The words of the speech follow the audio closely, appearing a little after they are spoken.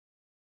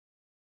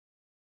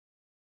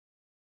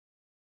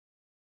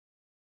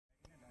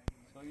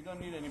So you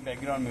don't need any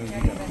background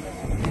music.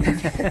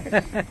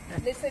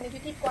 Listen, if you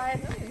keep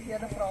quiet, no, you hear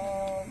the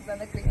frogs and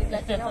the cricket.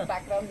 That's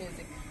background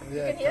music.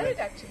 You can hear it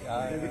actually.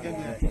 We can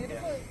hear it.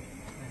 Beautiful.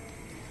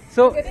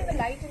 So, Getting the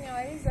light in your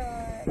eyes,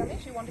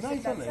 Ramesh, you want to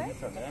sit that side?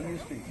 I'm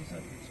used to it.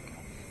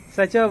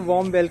 such a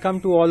warm welcome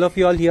to all of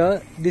you all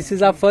here. This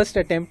is our first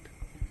attempt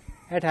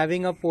at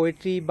having a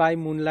poetry by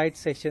moonlight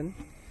session.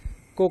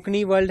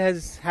 Konkani world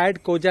has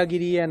had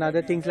Kojagiri and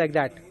other things like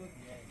that.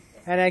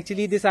 And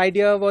actually this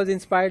idea was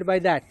inspired by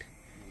that.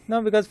 Now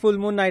because full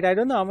moon night, I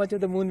don't know how much of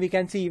the moon we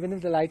can see even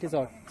if the light is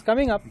off. It's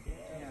coming up.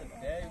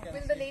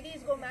 Will the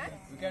ladies go mad?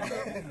 You can do,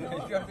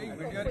 if you are doing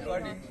video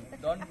recording,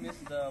 don't miss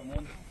the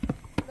moon.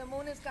 The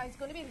moon is it's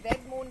going to be red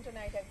moon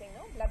tonight, I think,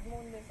 no? Blood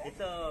moon is it? It's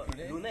a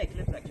lunar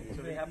eclipse actually,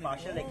 so we have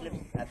partial eclipse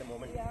at the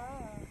moment. Yeah.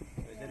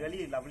 It's a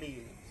really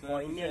lovely,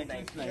 poignant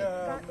night. Night.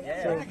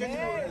 Can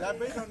you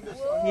elaborate on this?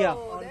 Whoa, Yeah.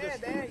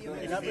 there, you will.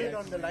 Elaborate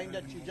on the line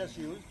that she just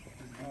used.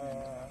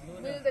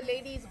 Will the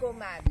ladies go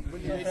mad?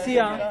 See,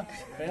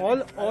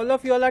 all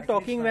of you all are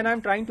talking when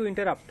I'm trying to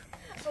interrupt.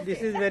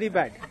 This is very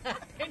bad.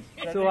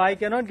 So I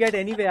cannot get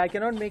anywhere. I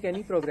cannot make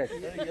any progress.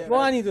 Go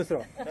on,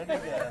 Idusro.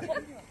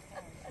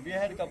 We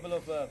had a couple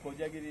of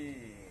Kojagiri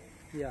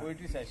Yeah.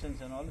 poetry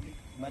sessions and all,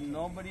 but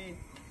nobody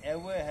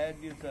ever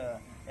had this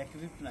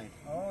eclipse night.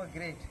 Oh,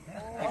 great.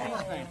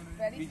 Eclipse night,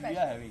 Very which special.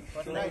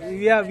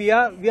 we are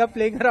having. We are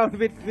playing around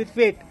with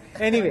fate.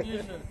 Anyway,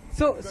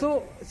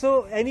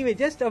 so anyway,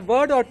 just a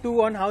word or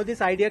two on how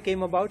this idea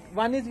came about.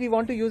 One is we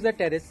want to use the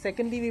terrace.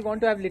 Secondly, we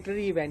want to have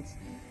literary events.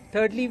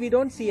 Thirdly, we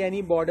don't see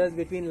any borders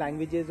between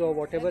languages or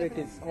whatever it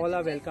is. All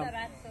are welcome.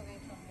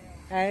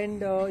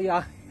 And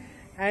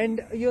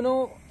and you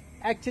know,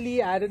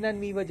 actually Aaron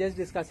and me were just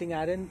discussing.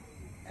 Aaron,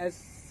 as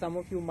some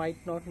of you might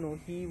not know,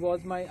 he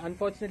was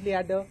unfortunately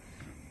had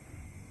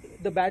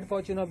the bad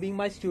fortune of being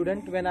my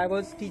student when I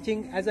was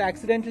teaching as an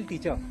accidental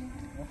teacher.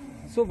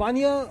 So 1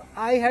 year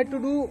I had to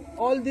do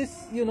all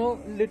this,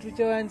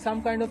 literature and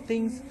some kind of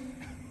things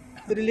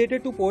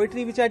related to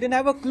poetry which I didn't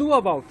have a clue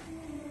about.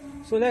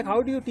 So like,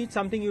 how do you teach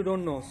something you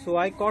don't know? So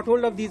I caught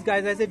hold of these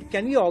guys. I said,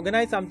 can we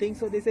organize something?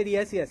 So they said,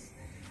 yes.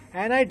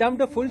 And I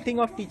dumped a full thing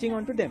of teaching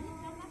onto them.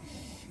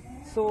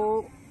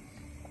 So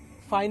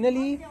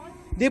finally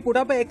they put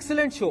up an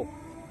excellent show.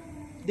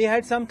 They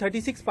had some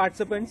 36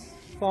 participants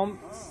from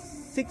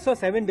 6 or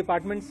 7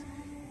 departments.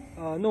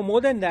 No, more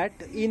than that,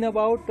 in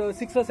about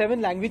 6 or 7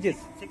 languages.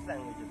 6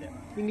 languages, yeah.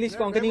 English,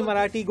 Konkani,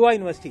 Marathi, Goa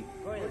University.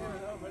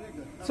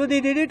 So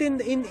they did it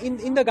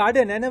in the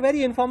garden, and a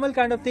very informal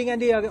kind of thing,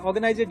 and they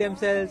organized it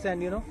themselves,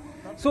 and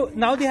So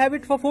now they have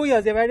it for 4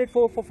 years. They've had it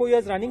for 4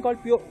 years running,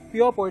 called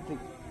Pure Poetry.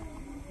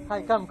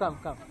 Hi, come. Do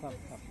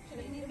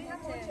we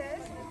have more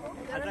chairs?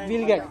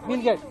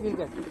 We'll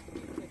get.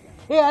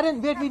 Hey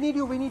Aaron, wait, we need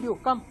you.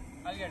 Come.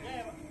 I'll get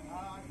it.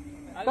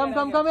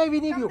 Come, hey, we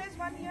need you. There's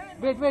one here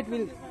and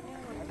Wait,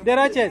 there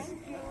are chairs.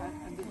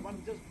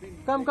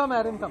 Come,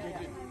 Aaron, come.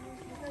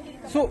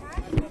 So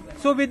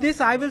with this,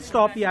 I will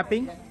stop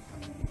yapping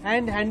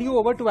and hand you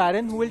over to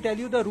Aaron, who will tell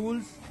you the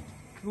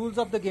rules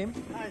of the game.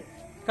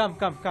 Come.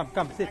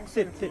 Sit.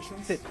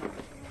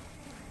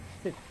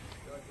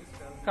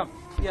 Come.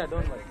 Yeah,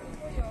 don't worry.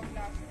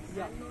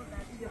 Yeah.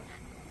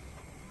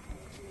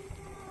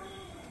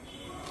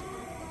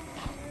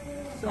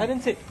 So Aaron,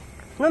 sit.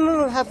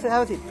 No, have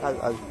a seat.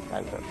 I'll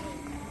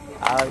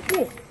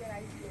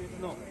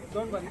No,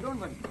 don't worry.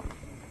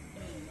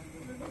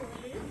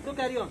 So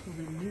carry on.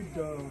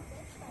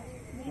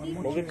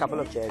 make a couple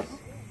of chairs.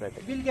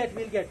 Frederick. We'll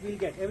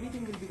get.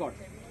 Everything will be got.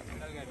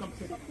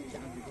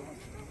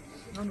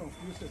 No,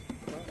 you said.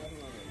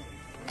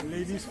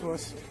 Ladies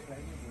first.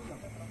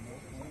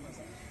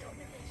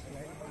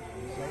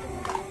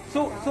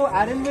 So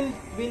Aaron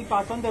will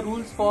pass on the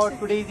rules for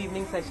today's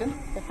evening session.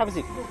 Have a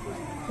seat.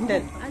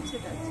 Tell.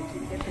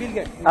 We'll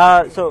get.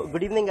 So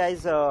good evening,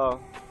 guys,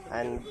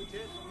 and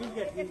We'll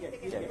get.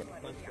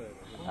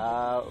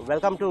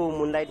 welcome to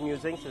Moonlight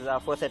Musings. This is our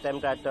first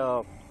attempt at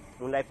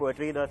moonlight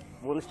poetry. The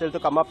moon is still to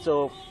come up,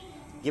 so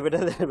give it a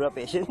little bit of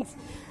patience.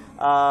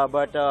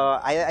 But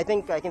I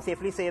think I can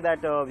safely say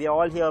that we are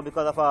all here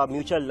because of our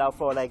mutual love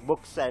for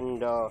books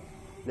and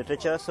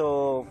literature.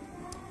 So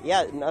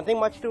yeah, nothing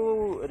much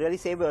to really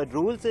say.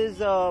 Rules is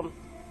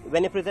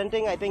when you're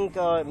presenting, I think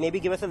maybe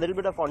give us a little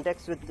bit of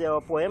context with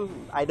your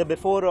poem, either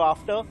before or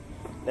after.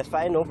 That's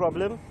fine, no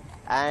problem.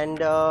 And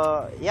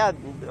yeah,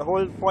 the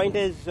whole point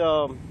is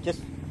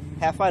just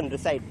have fun,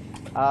 recite.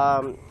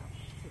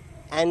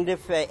 And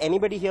if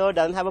anybody here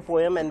doesn't have a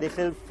poem and they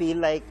still feel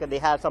like they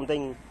have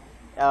something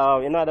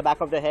at the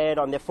back of their head,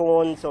 on their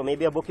phone, so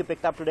maybe a book you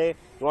picked up today,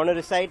 you want to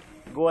recite,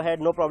 go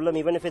ahead, no problem,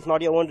 even if it's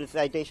not your own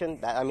recitation,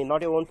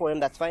 not your own poem,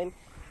 that's fine.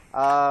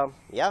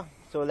 Yeah,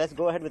 so let's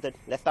go ahead with it.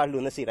 Let's start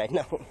lunacy right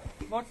now.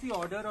 What's the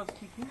order of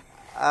speaking?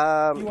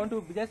 You want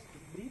to just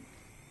brief?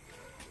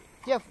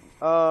 Yeah,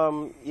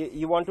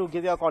 you want to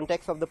give your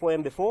context of the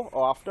poem before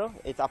or after?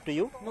 It's up to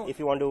you. No. If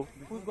you want to.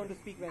 Who's going to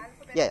speak when?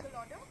 Yeah.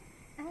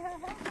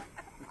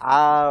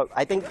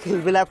 I think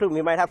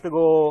we might have to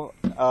go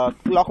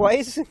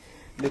clockwise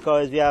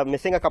because we are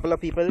missing a couple of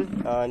people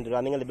and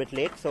running a little bit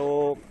late.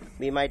 So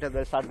we might as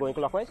well start going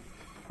clockwise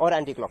or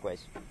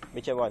anti-clockwise,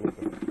 whichever one you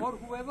prefer. Or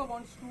whoever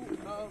wants to,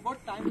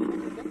 what time do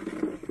you give them?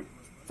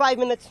 5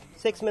 minutes,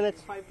 6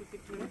 minutes. 5 to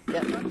 6 minutes?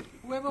 Yeah.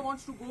 Whoever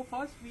wants to go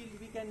first, we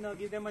can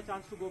give them a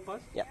chance to go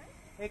first. Yeah.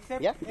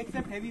 Except, Yeah.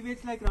 except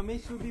heavyweights like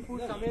Ramesh should be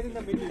put somewhere in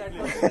the middle. That's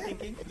what we are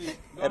thinking.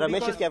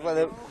 Ramesh is kept for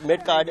the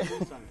mid card.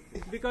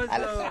 Because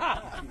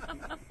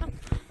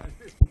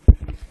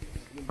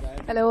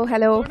Hello,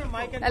 hello. no,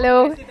 Mike and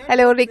Hello, press it,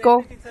 hello,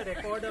 Rico. It's a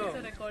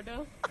recorder.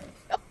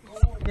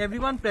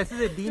 Everyone presses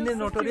it. Dean is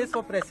notorious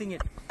for pressing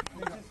it.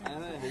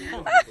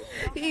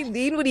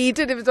 Dean would eat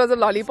it if it was a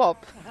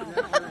lollipop.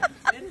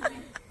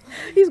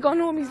 He's gone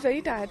home. He's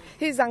very tired.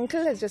 His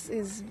uncle has just,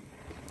 his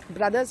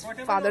brother's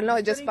father-in-law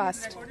has just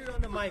passed. Recorded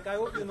on the mic. I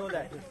hope you know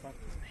that.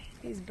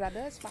 His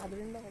brother's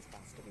father-in-law has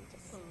passed away.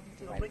 Just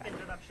Quick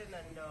introduction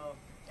and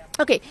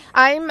Okay,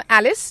 I'm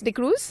Alice De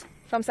Cruz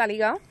from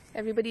Saligão.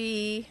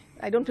 Everybody,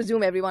 I don't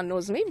presume everyone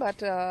knows me,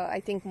 but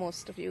I think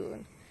most of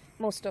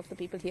the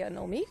people here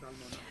know me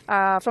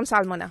from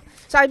Salmona.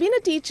 So I've been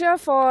a teacher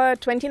for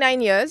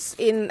 29 years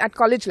at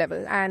college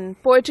level, and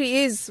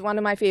poetry is one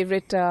of my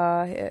favorite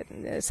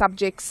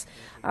subjects.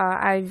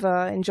 I've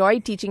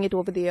enjoyed teaching it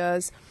over the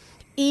years.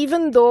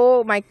 Even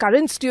though my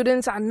current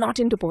students are not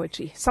into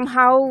poetry,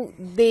 somehow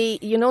they,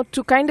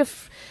 to kind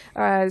of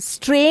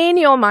strain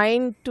your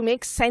mind to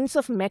make sense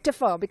of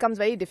metaphor becomes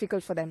very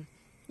difficult for them.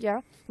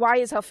 Yeah. Why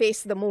is her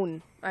face the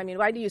moon? I mean,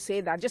 why do you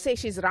say that? Just say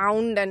she's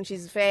round and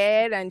she's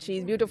fair and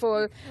she's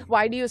beautiful.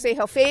 Why do you say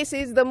her face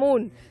is the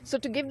moon? So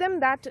to give them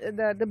that,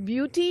 the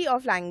beauty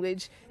of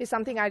language is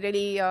something I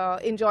really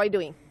enjoy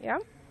doing. Yeah.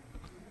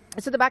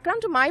 So the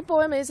background to my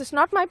poem is, it's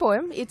not my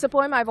poem. It's a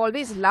poem I've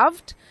always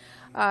loved.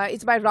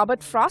 It's by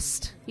Robert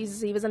Frost.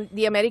 He was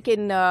the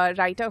American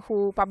writer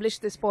who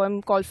published this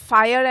poem called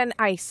Fire and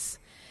Ice.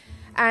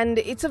 And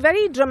it's a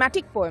very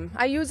dramatic poem.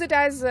 I use it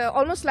as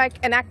almost like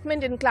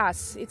enactment in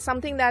class. It's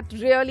something that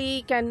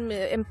really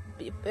can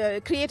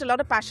create a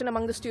lot of passion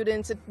among the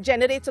students. It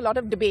generates a lot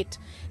of debate.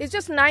 It's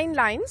just 9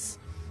 lines.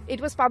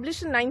 It was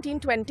published in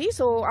 1920,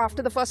 so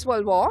after the First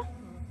World War.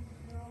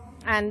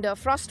 And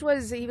Frost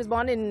was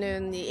born in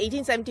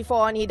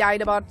 1874 and he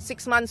died about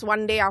 6 months,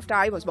 1 day after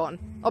I was born.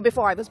 Or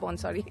before I was born,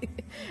 sorry.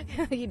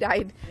 He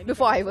died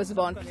before I was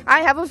born.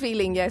 I have a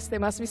feeling, yes, there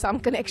must be some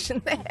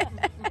connection there.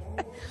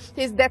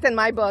 His death and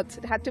my birth,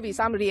 it had to be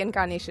some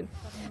reincarnation.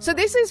 So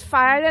this is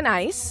Fire and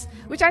Ice,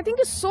 which I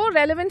think is so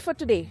relevant for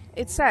today.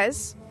 It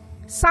says,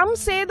 some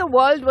say the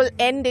world will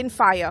end in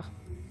fire.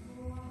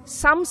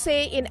 Some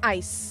say in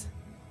ice.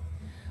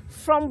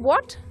 From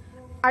what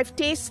I've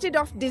tasted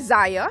of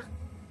desire,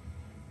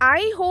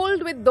 I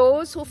hold with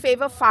those who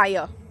favor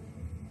fire.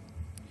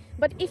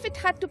 But if it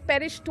had to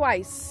perish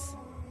twice,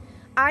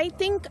 I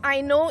think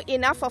I know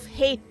enough of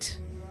hate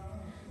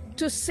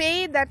to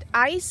say that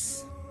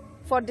ice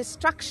for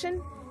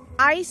destruction,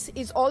 ice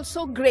is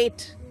also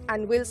great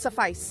and will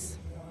suffice.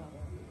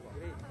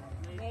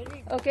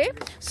 Okay,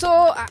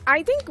 so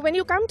I think when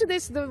you come to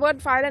this, the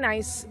word fire and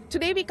ice,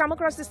 today we come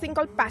across this thing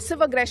called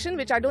passive aggression,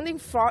 which I don't think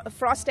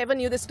Frost ever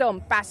knew this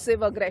term,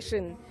 passive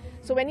aggression.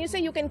 So when you say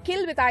you can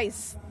kill with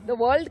ice, the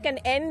world can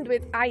end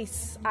with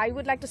ice. I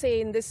would like to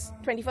say in this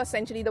 21st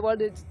century, the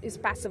world is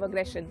passive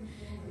aggression.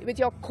 With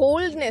your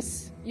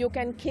coldness, you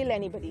can kill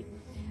anybody.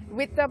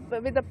 With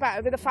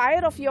the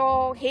fire of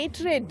your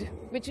hatred,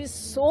 which is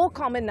so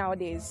common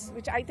nowadays,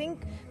 which I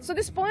think, so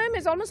this poem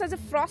is almost as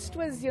if Frost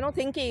was,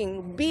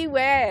 thinking,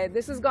 beware,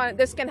 this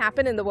can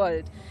happen in the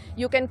world.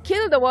 You can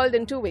kill the world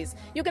in 2 ways.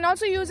 You can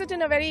also use it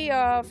in a very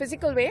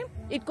physical way.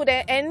 It could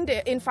end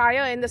in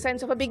fire in the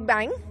sense of a big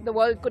bang. The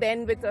world could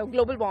end with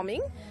global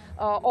warming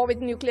or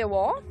with nuclear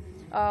war.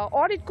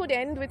 Or it could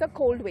end with a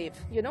cold wave,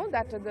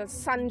 that the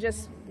sun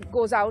just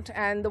goes out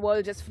and the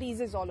world just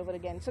freezes all over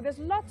again. So there's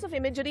lots of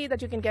imagery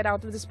that you can get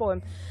out of this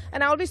poem.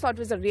 And I always thought it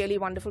was a really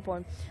wonderful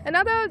poem.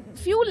 Another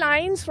few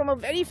lines from a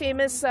very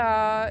famous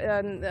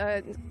kind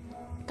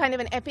of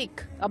an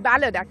epic, a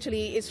ballad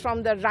actually, is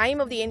from the Rime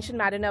of the Ancient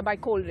Mariner by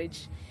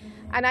Coleridge.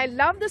 And I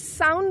love the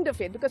sound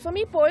of it, because for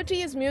me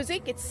poetry is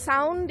music, it's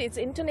sound, it's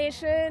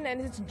intonation,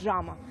 and it's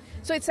drama.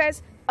 So it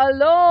says,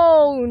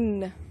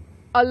 alone,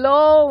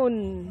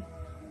 alone,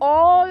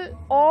 all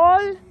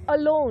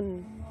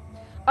alone,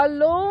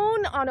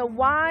 alone on a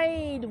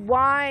wide,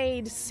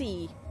 wide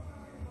sea.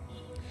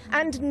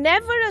 And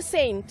never a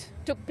saint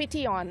took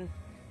pity on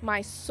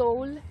my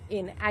soul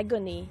in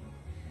agony.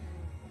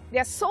 They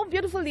are so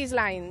beautiful, these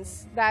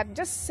lines, that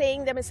just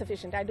saying them is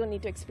sufficient. I don't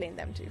need to explain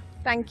them to you.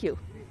 Thank you.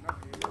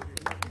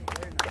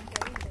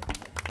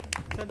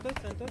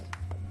 Santosh?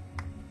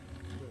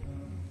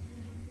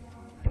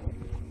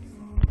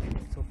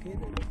 It's okay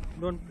then.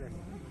 Don't press.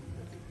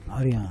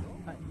 Arya.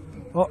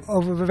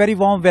 A very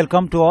warm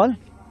welcome to all.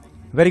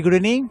 Very good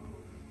evening.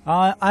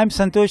 I'm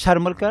Santosh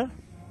Harmalkar.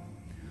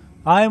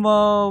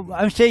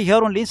 I'm staying here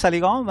only in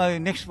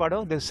Saligão, next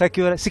Vado, the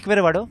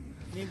Sikvere Vado.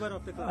 Neighbor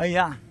of the club.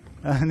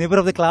 Neighbor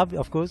of the club,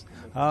 of course.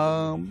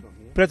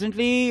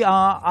 Presently,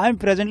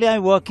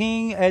 I'm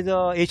working as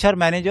a HR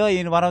manager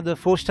in one of the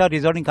 4-star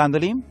resort in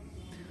Kandolim.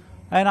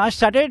 And I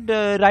started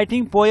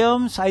writing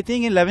poems, I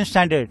think, in 11th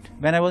standard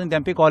when I was in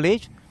Tempe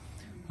College,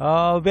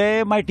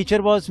 where my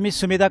teacher was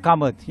Miss Sumida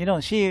Kamath. You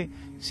know,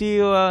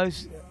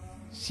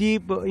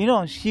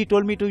 she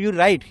told me to, you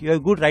write, you're a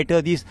good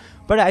writer.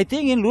 But I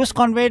think in Loose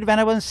Convent, when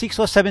I was in 6th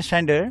or 7th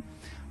standard,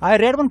 I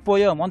read one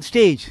poem on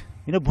stage.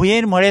 You know,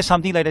 Bhuyen Mare,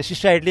 something like that.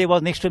 Sister Adley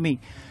was next to me.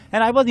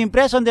 And I was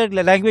impressed on that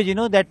language. You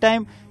know, that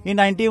time in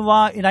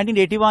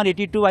 1981,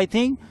 82, I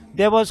think,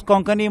 there was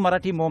Konkani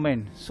Marathi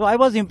movement. So I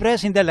was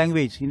impressed in the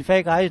language. In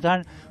fact, I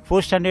done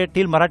 4th standard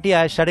till Marathi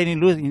I studied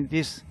in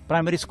this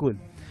primary school.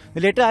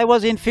 Later I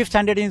was in 5th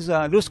standard in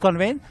Loose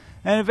Convent,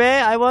 and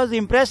where I was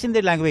impressed in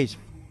the language.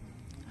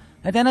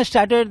 And then I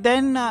started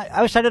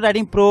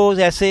writing prose,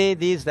 essay,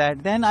 this,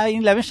 that. Then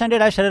in 11th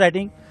standard I started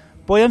writing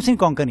poems in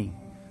Konkani,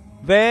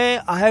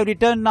 where I have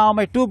written now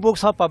my 2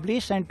 books are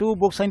published and 2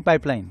 books are in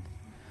pipeline.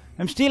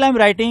 I'm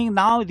writing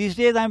now, these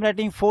days I'm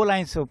writing 4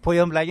 lines of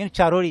poem like in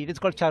Charori, it's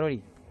called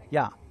Charori.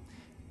 Yeah.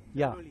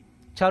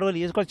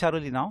 Charoli, it's called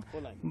Charoli now.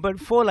 4 lines. But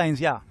 4 lines,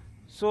 yeah.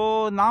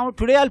 So now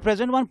today I'll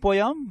present one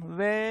poem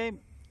where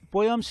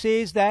poem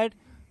says that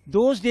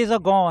those days are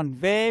gone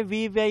where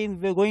we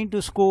were going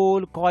to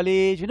school,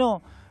 college, you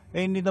know,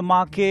 in the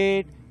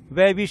market,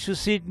 where we should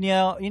sit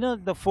near, you know,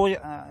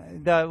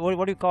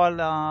 what do you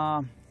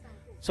call,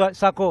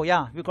 Sako,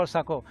 yeah, we call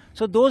Sako.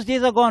 So those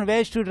days are gone where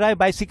you should drive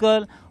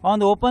bicycle on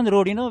the open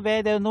road, you know,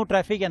 where there is no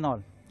traffic and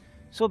all.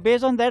 So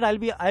based on that, I'll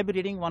be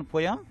reading one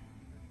poem.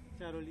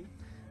 Charoli?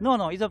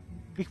 No, it's a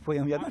big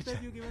poem. Yeah, After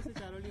you give us a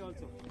Charoli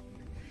also.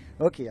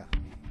 Okay, yeah.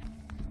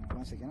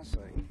 One second,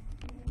 sorry.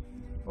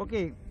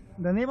 Okay,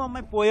 the name of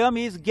my poem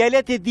is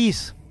Gele te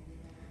dis.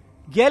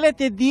 Gele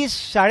te dis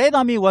शाळेत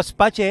आम्ही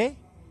वचपाचे.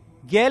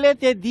 गेले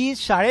ते दीस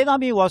शाळेत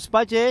आम्ही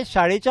वचपाचे.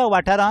 शाळेच्या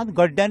वाठारांत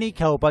गड्ड्यांनी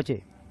खेळपाचे.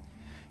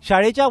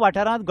 शाळेच्या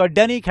वाठारांत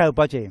गड्ड्यांनी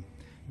खेळपाचे.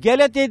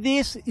 गेले ते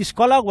दीस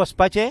इस्कॉलाक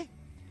वचपाचे.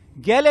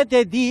 गेले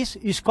ते दीस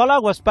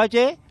इस्कॉलाक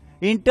वचपाचे.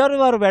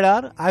 इंटरवल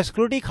वेळार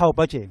आयस्क्रोटी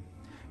खावपाचे.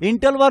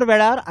 इंटरवल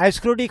वेळार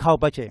आयस्क्रोटी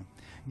खावपाचे.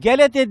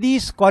 गेले ते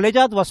दीस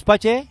कॉलेजात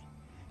वचपाचे.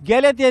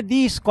 गेले ते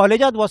दीस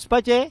कॉलेजात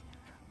वचपाचे.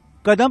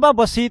 Kadamba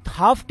बसीत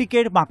half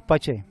ticket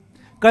मागपाचे.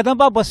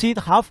 Kadamba बसीत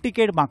half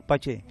ticket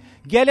मागपाचे.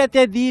 गेले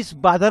ते दीस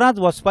बाजारांत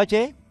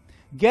वचपाचे.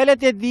 गेले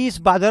ते दीस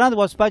बाजारांत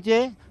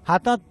वचपाचे.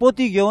 हातांत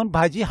पोती घेवन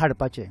भाजी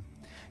हाडपाचे.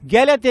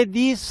 गेले ते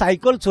दीस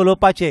सायकल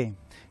चलोवपाचे.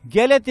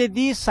 गेले ते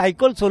दीस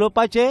सायकल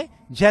चलोवपाचे.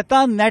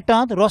 जेतान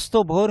नेटांत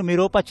रस्तो भर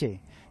मिरोवपाचे.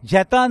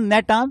 जेतान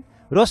नेटांत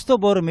रस्तो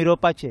भर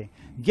मिरोवपाचे.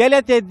 गेले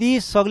ते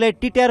दीस सगळे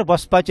टिट्यार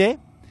बसपाचे.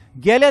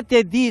 गेले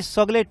ते दीस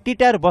सगळे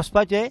टिट्यार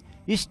बसपाचे.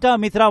 इश्टा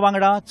मित्रा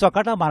वांगडा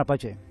चोकाटा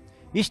मारपाचे.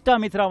 इश्टा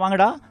मित्रा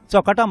वांगडा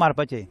चोकाटा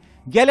मारपाचे.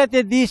 गेले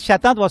ते दीस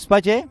शेतांत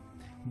वचपाचे.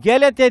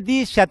 गेले ते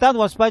दीस शेतांत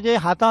वचपाचे.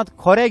 हातांत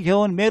खोरे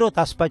घेवन मेरो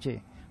तासपाचे.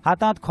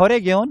 हातांत खोरे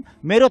घेवन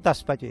मेरो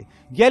तासपाचे.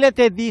 गेले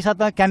ते दीस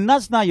आतां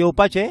केन्नाच ना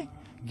येवपाचे.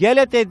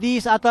 गेले ते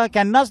दीस आतां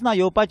केन्नाच ना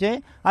येवपाचे.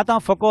 आतां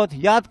फकत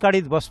याद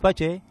काडीत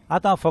बसपाचे.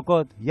 आतां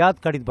फकत याद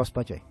काडीत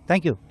बसपाचे.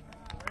 Thank you.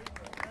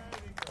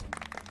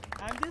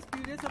 I'm just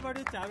curious about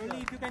your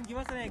Charoli. If you can give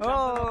us an example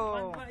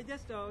of one,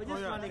 just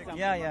one example.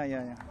 Yeah.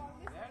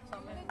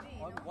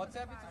 On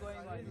WhatsApp it's going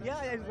on.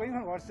 Yeah, it's going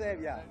on WhatsApp,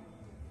 yeah.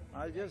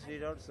 I'll just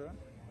read out, sir.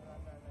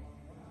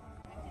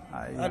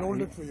 I'll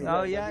hold it for you.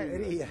 Oh, yeah.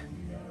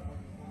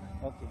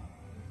 Okay.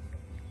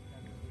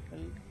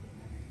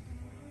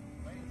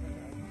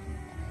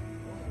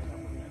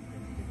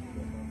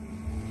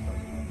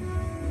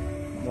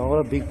 They're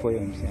all big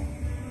poems, yeah.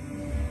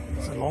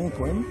 It's a long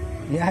poem.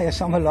 Yeah,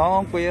 some are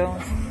long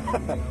poems.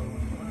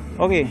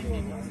 Okay.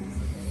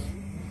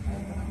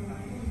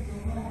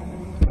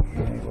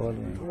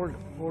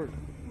 Hold.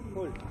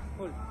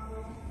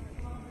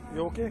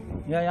 You okay?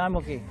 Yeah, I'm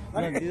okay.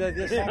 No, these are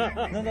just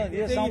some. No,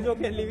 these are some. He's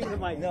okay, leaving the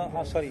mic.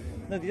 No, sorry.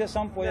 No, these are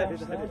some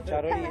poems.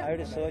 Charoli, I have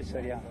to search,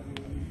 sir. Yeah.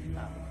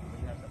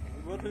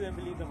 Both of them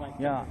will leave the mic.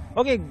 Yeah.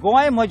 Okay.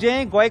 गोय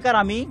म्हजें गोंयकार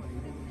आमी.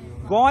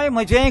 गोंय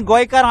म्हजें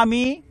गोंयकार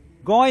आमी.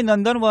 गोंय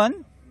नंदनवन.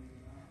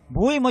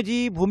 भूंय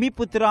म्हजी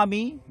भूमिपुत्र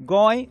आमी.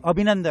 गोंय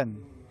अभिनंदन.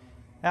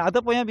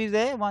 Other poem is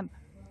there. One.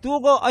 तू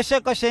गो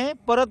अशें कशें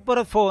परत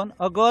परत phone.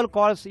 A girl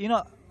calls, you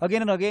know,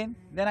 again and again.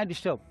 Then I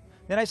disturb.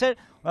 Then I said,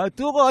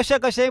 तू गो अशें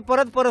कशें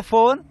परत परत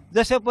phone.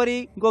 जशें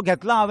परी गो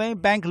घेतला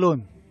हांवें bank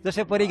loan.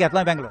 जशें परी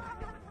घेतला bank loan.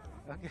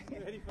 Okay.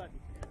 Very funny.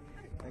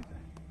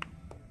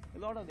 A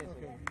lot of this.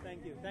 Okay.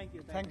 Thank you. Thank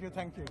you.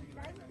 Thank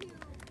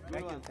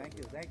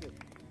you.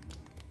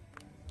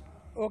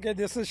 Okay,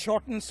 this is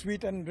short and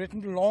sweet and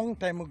written a long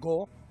time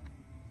ago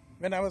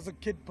when I was a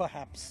kid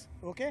perhaps,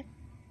 okay?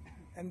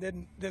 And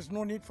then there's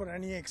no need for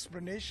any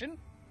explanation,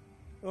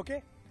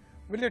 okay?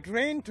 Will it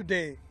rain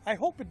today? I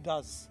hope it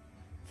does,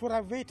 for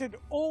I've waited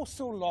oh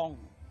so long.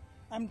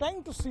 I'm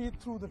dying to see it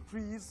through the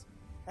trees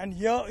and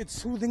hear its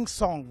soothing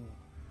song.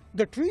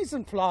 The trees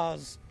and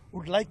flowers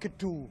would like it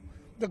too.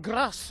 The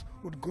grass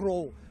would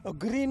grow a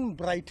green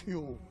bright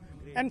hue.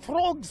 And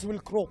frogs will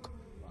croak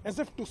as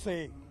if to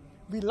say,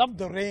 we love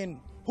the rain.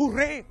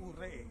 Hooray,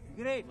 hooray.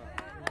 Great.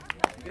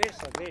 Great,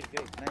 sir. Great.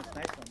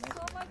 Nice one.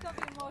 So much of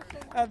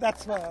emotion.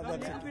 That's A it.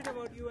 little bit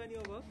about you and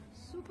your work.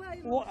 Super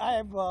Oh,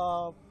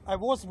 I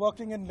was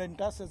working in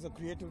Lintas as a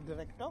creative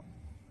director,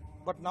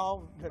 but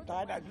now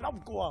retired. I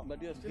love Goa.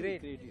 But you're still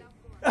creative.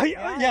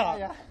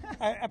 Yeah.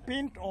 I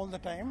paint all the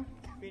time.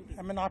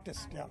 I'm an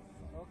artist. Yeah.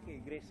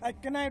 Okay, great. Sir.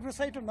 Can I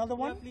recite another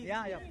one?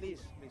 Yeah,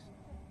 please.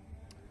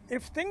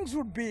 If things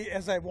would be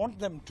as I want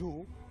them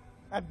to,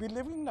 I'd be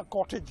living in a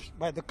cottage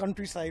by the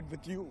countryside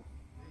with you.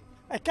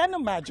 I can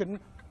imagine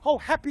how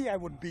happy I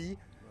would be.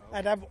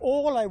 I'd have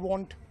all I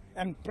want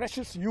and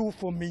precious you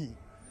for me.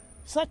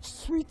 Such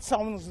sweet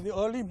sounds the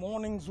early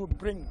mornings would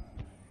bring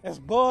as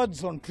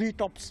birds on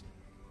treetops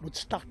would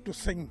start to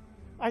sing.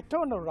 I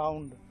turn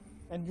around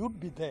and you'd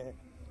be there,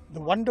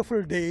 the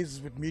wonderful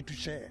days with me to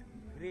share.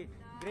 Great,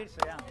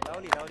 sir. Yeah,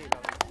 lovely.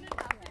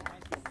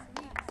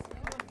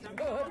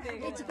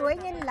 It's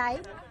going in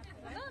live.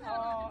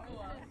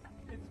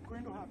 It's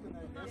going to happen,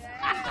 I guess.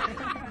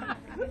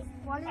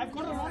 I've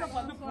got a lot of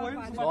other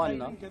poems, but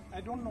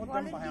I don't know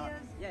them by heart.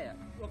 Yeah.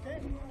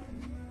 Okay?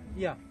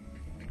 Yeah.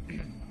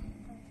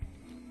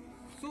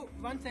 So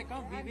one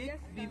second,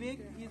 Vivek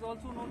is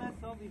also known as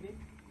Sir Vivek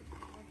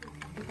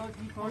because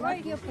he thought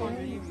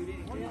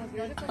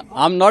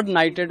I'm not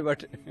knighted,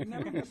 but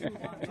Neville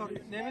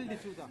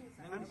D'Souza.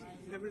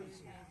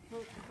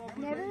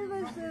 Neville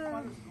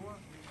was.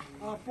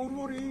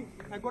 Porvori,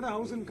 I got a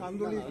house in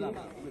Kandoli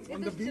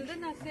on the beach.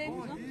 Children are safe,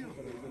 no?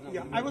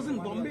 Yeah, I was in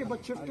Bombay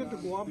but shifted to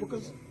Goa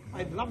because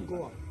I love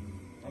Goa.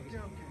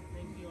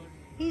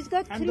 He's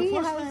got And the 3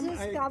 first time houses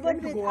I covered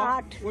came to with Goa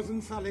art. was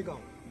in Saligão.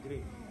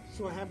 Great.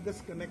 So I have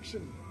this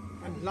connection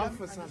and love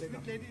for Saligão.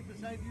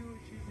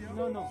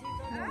 No.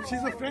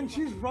 She's a friend.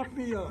 She's brought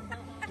me here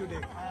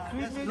today.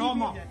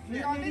 Norma.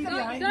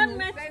 Don't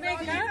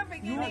matchmake, huh?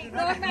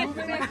 Don't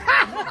matchmake.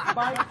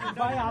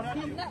 by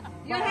asking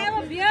You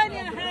have a beer in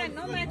your hand.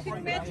 No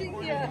matching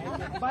here.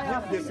 by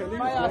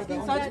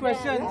asking such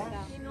questions.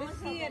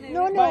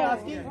 No.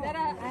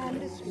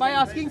 By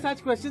asking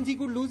such questions, he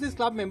could lose his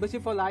club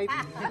membership for life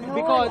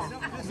because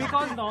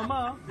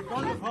Norma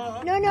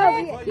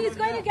No. He's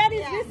going to get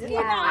his whiskey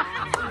now.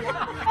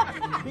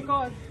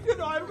 because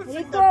I was sing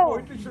Rico. that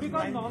poetry should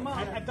Because line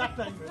Norma- at that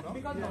time, you know.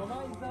 because Norma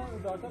is the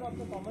daughter of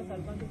the former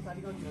Sarpanch of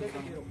Saligão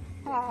Institute.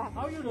 Ah.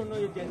 How you don't know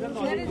your general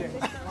knowledge there?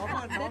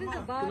 There is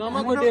a bar.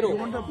 Norma Cordero.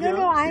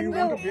 No, I'm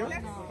the.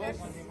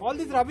 All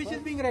this rubbish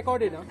is being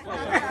recorded, huh?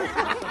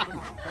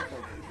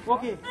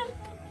 Okay.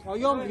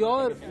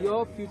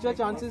 Your future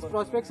chances,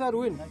 prospects are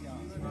ruined.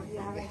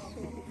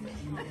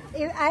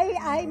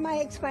 My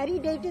expiry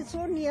date is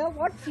so near.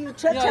 What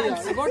future Yeah.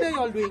 chances? What are you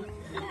all doing?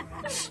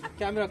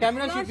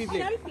 Camera should be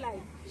played.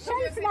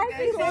 Shelf life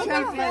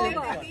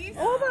is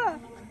over.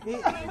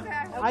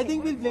 I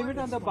think we'll blame it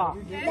on the bar.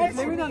 We'll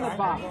blame it on the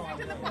bar.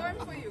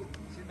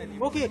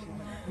 Okay.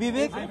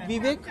 Vivek.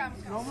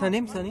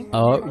 Sanim.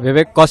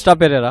 Vivek Costa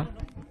Pereira.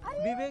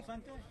 Vivek.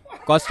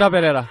 Costa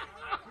Pereira.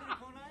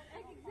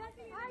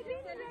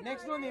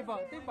 Next door neighbor.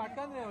 Take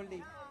Patkan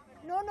already.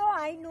 No,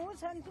 I know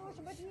Santosh,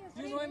 but he is.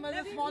 You know him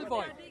as a small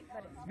boy.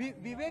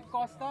 Vivek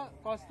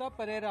Costa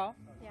Pereira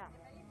Yeah.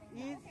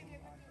 is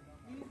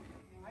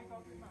I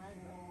talked in my hand.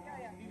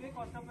 Vivek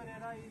Costa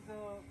Pereira is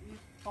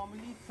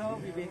formerly Sir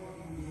Vivek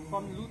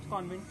from Lutz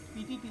Convent,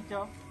 PT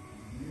teacher,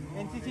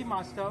 NCC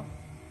master,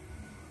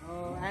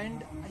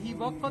 and he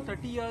worked for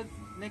 30 years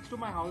next to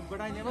my house,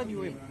 but I never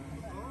knew him.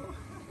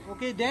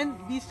 Okay, then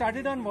we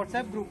started on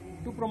WhatsApp group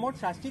to promote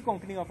Shasti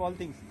Konkani of all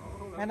things,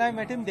 and I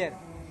met him there.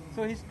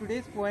 So his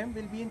today's poem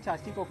will be in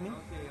Shasti Konkani.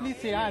 Please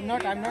say, I'm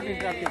not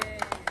interrupting.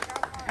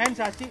 And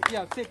Shasti,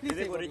 yeah, say please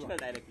say. Original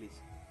dialect,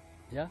 please.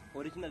 Yeah.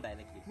 Original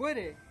dialect, please.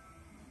 Where?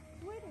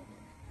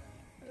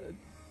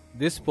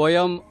 This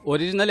poem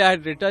originally I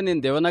had written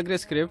in Devanagari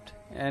script,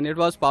 and it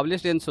was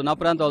published in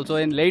Sunaprant also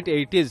in late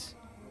 80s.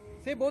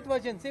 Say both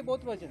versions.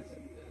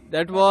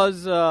 That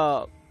was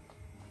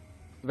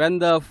when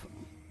the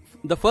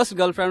first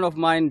girlfriend of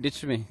mine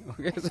ditched me.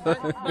 Okay, so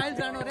Bail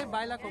jano re,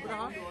 baila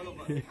kobra.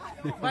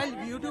 Bail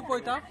YouTube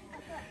poita.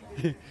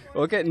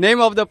 okay, name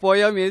of the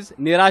poem is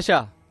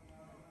Nirasha.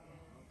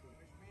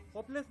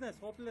 Hopelessness.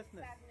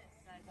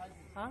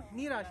 Huh?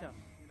 Nirasha.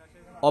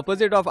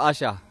 Opposite of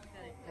Asha.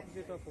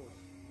 Opposite of hope.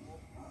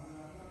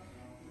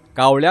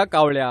 कावळ्या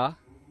कावळ्या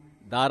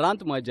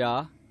दारांत म्हज्या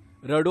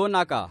रडो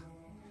नाका.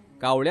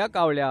 कावळ्या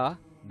कावळ्या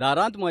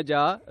दारांत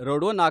म्हज्या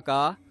रडो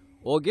नाका.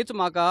 ओगीच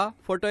म्हाका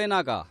फटय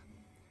नाका.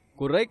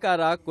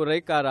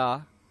 कुर्रैकारा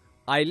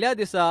आयल्या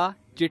दिसा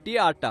चिटी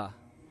आटा.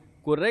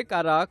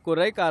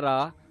 कुर्रैकारा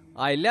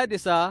आयल्या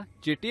दिसा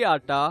चिटी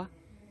आटा.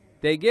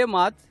 तेगे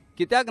मात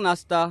कित्याक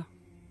नासता.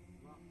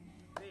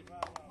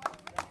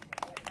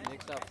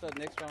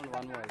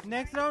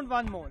 Next round,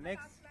 one more.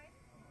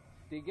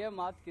 तिगे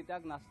मात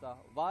कित्याक नासता.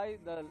 Why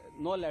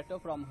no letter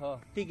from her?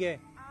 Tige.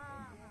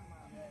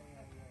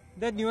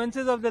 The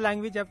nuances of the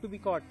language have to be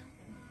caught.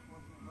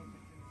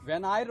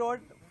 When I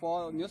wrote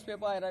for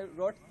newspaper, I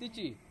wrote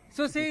Tichi.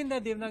 So say in the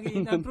Devanagari,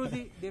 in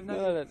Apruzi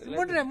Devanagari.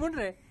 No,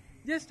 Mundre.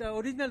 Just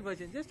original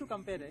version, just to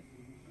compare.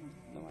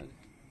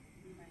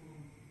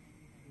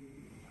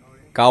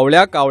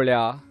 कावळ्या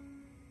कावळ्या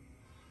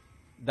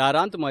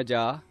दारांत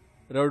म्हज्या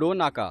रडू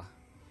नाका.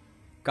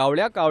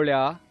 कावळ्या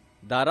कावळ्या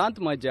दारांत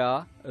म्हज्या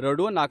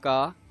रडू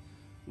नाका,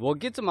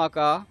 वगीच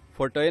म्हाका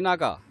फटय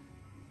नाका.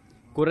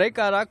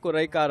 कुरैकारा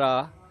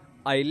कुरैकारा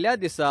आयिल्ल्या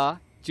दिसा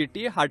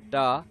चिटी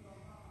हाडटा,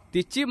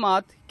 तिची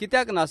मात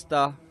कित्याक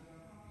नासता.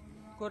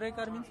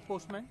 Korekar means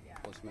postman.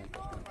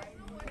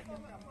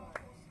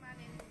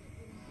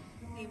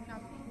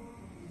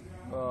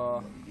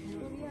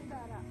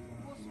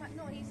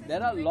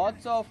 There are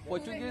lots of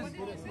Portuguese.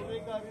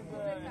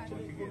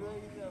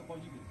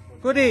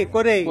 Korei.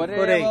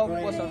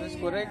 Post office.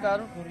 Kureikar,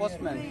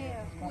 postman.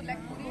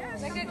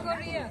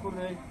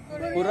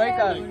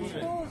 Kureikar.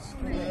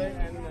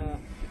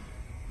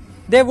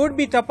 There would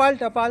be tapal.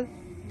 Tapal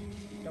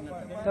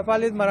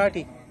is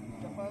Marathi.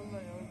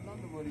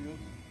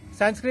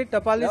 Sanskrit,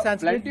 tapal is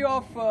Sanskrit. Plenty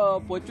of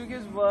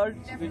Portuguese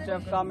words which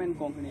have come in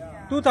Konkani.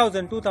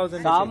 2000.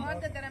 Some,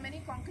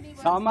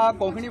 some are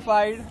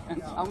Konkanified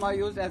and some are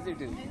used as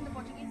it is.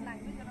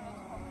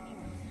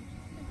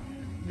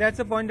 That's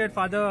the point that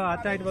Father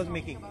Atayat was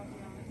making.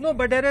 No,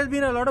 but there has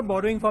been a lot of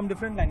borrowing from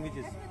different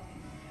languages.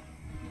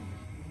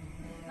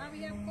 Now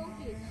we have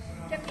Konkis.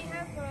 Can we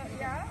have,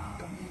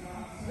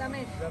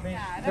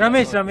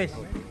 Ramesh.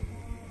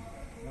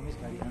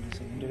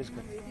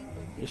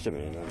 Just a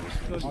minute.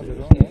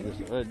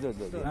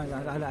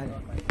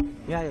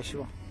 Yeah,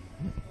 sure.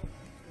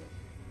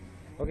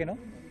 Okay, no?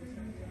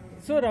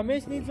 So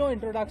Ramesh needs no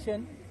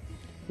introduction.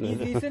 He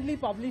recently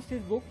published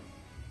his book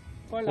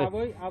called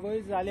Avoy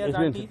Zalia It's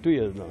Zanti. been 2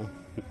 years now.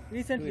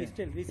 Recently.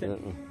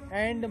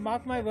 And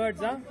mark my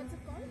words,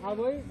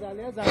 Avoy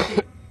Zalia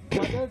Zanti.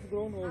 Mothers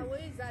grown old.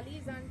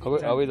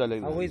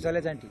 Avoy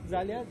Zalia Zanti.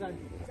 Zalia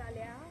Zanti.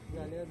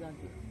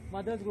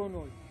 Mothers grown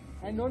old.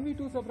 And don't be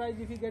too surprised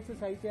if he gets a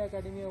Sahitya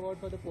Academy Award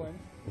for the poems.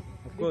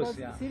 Course,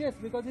 yeah. Serious,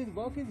 because his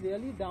work is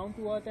really down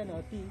to earth and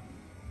earthy.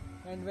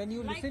 And when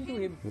you listen to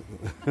him,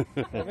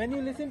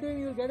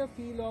 you'll get a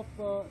feel of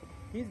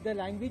the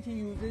language he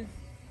uses.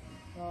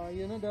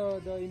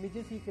 The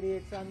images he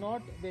creates are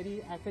not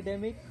very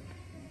academic,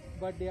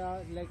 but they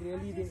are like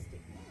really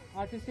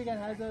artistic and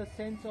has a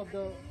sense of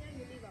the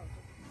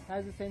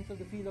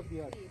feel of the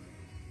earth.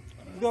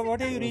 So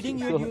what are you reading?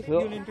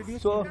 You'll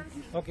introduce.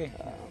 Okay.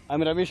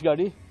 I'm Ramesh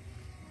Gadi.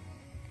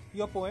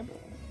 Your poem.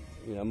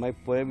 Yeah, my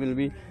poem will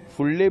be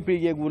Fulle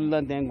Pigek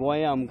Ulla Tang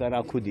Goya Amka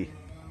Rakhudi.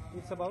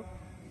 It's about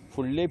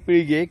Fulle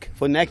Pigek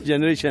for next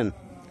generation.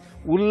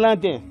 Ulla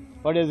Tang,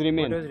 what has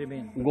remained?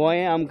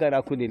 Goya Amka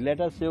Rakhudi.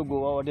 Let us save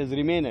Goa, what has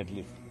remained at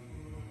least.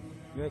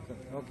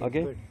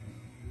 Okay. Good.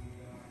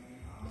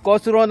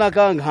 Kosro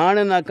Naka,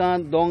 Ghan Naka,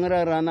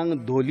 Dongra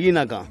Ranang, Dholi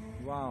Naka.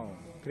 Wow,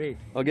 great.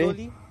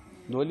 Okay.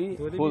 Dholi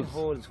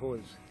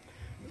holes.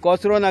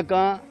 कोसरो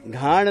नाका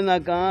घाण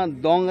नाका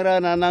दोंगरा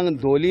रानांक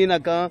धोली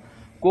नाका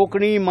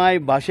Konkani my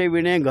भाशे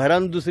विणे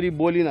घरान दुसरी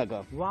बोली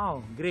नाका.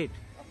 Wow, great.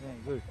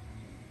 Good.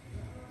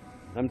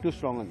 I'm too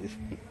strong on this.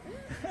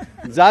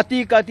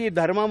 जाती काती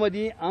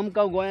धर्मामदी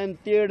आमकां गोंयान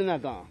तेड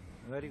नाका.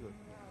 Very good.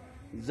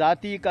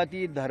 जाती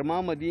काती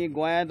धर्मामदी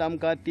गोंयांत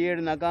आमकां तेड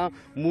नाका.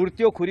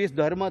 मुर्त्यो खुरीस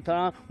धर्म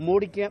थळां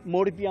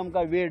मोडपी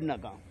आमकां वेड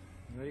नाका.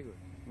 Very good.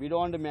 We don't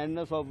want the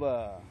madness of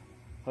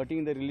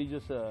hurting the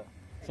religious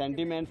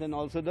sentiments and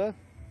also the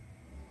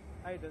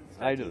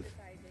idols.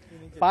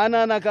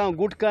 पाना नाका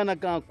गुटका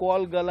नाका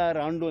कॉल गला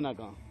रांडो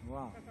नाका.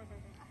 Wow.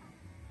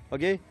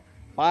 Okay,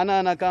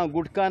 पाना नाका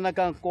गुटका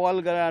नाका कॉल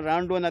गला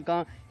रांडो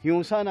नाका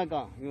हिंसा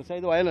नाका. हिंसा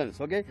इज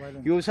वायलन्स. Okay,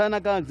 हिंसा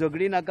नाका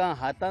झगडी नाका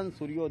हातान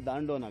सूर्यो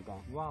दांडो नाका.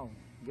 Wow,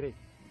 great.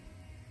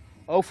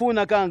 अफू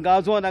नाका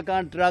गाजो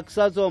नाका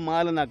ड्रग्साचो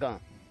माल नाका.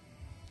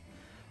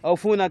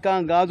 अफू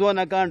नाका गाजो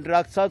नाका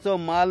ड्रग्साचो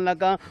माल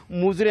नाका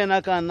मुजरे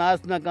नाका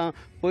नाच नाका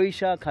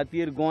पैशा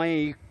खातीर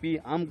गोंय इकपी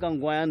आमकां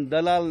गोंयान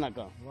दलाल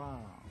नाका. Wow,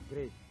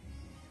 great.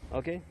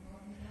 Okay.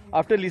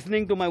 After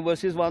listening to my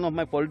verses, one of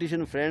my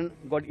politician friend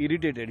got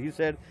irritated. He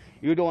said,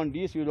 "You don't want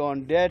this, you don't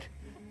want that,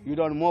 you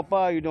don't want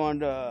MOPA, you don't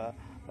want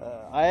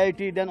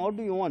IIT. Then what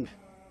do you want?"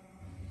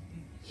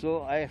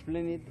 So I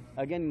explain it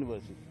again in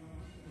verses.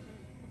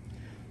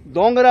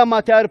 Dongra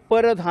mathar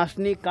परत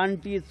हासनी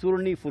कांटी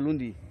चुरणी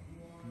फुलुंदी.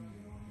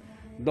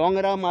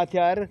 दोंगरा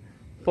माथ्यार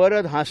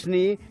परत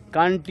हासनी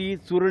कांटी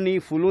चुरणी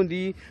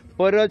फुलुंदी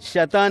परत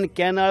शेतान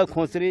केनाळ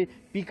खोसरे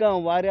पिकां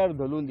वाऱ्यार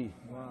धलुंदी.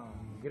 Wow,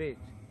 great.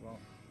 Wow.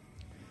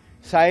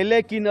 सायले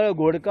किनळ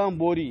घोडकां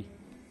बोरी.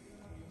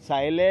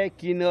 सायले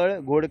किनळ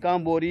घोडकां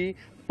बोरी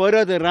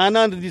परत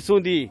रानांत दिसूं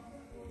दी.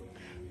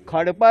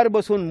 खडपार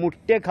बसून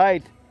मुट्टे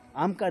खायत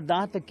आमकां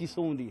दांत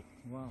किसूं दी.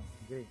 Wow,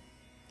 great.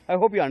 I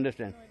hope you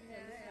understand.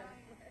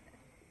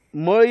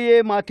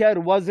 मळये माथ्यार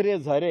वज्रे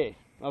झरे.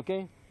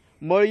 ओके,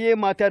 मळये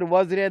माथ्यार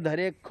वज्रे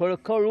धरे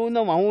खळखळून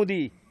व्हांवू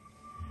दी.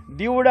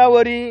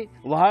 दिवडावरी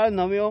व्हाळ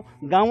नव्यो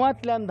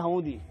गांवांतल्यान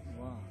धांवू दी.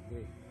 Wow,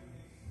 great.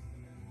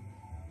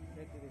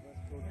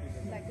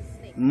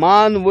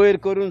 मान वयर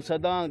करून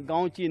सदां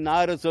गांवची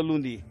नार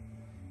चलूं दी.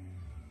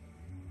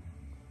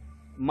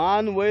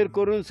 मान वयर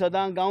करून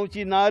सदां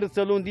गांवची नार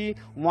चलूं दी.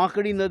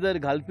 वांकडी नदर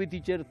घालपी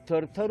तिचेर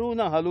थरथरून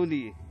हालूं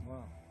दी.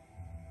 Wow.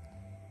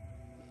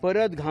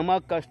 परत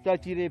घामाक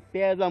कश्टाची रे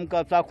पेज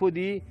आमकां चाखू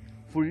दी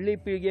फुडली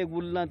पिळगेक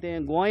उरलां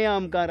तें गोंय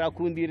आमकां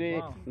राखून दी रे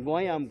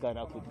गोंय आमकां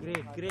राखून दी.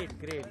 Great.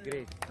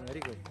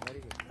 Very good.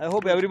 I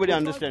hope everybody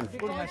understands.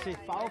 Good message,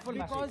 powerful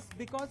message.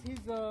 Because his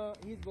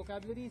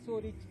vocabulary is so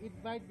rich, it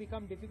might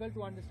become difficult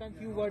to understand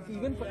few words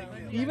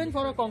even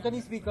for a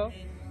Konkani speaker.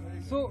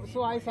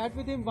 So I sat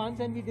with him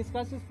once and we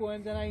discussed his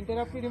poems and I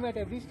interrupted him at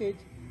every stage.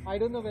 I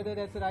don't know whether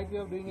that's the right way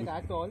of doing it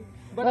at all.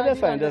 But No, I that's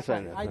did fine, that's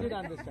understand. fine, I that's did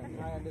understand.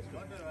 I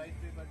understood.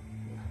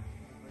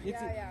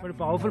 But a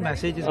powerful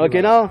message is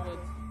Okay, given. now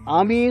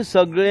आम्ही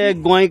सगळे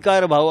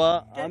गोंयकार भावा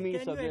आम्ही Can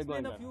you सगळे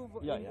explain a गोंयकार. few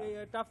Yeah.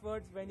 tough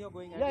words when you're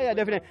going? Yeah,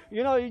 definitely.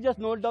 You know, you just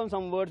note down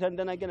some words and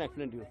then I can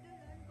explain to you.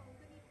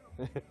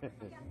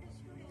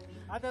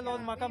 आता lawn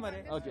म्हाका मरे.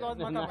 Okay. Lawn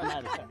म्हाका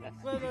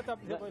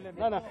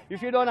मरे. No. If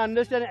you don't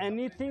understand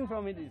anything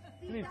from it,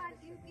 please,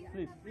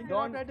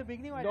 Interrupt at the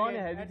beginning or at the don't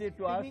end? hesitate At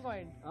to ask. beginning or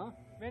end? Huh?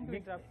 When to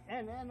interrupt?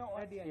 No,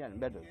 At the end. yeah,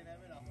 better.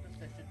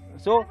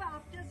 So,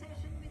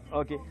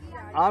 okay,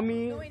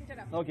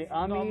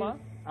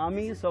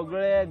 आम्ही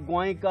सगळे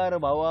गोंयकार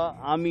भावा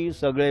आम्ही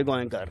सगळे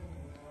गोंयकार.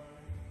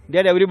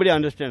 That everybody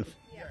understands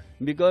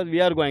because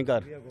we are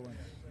goinkar.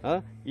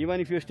 Even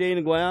if you stay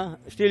in Goa,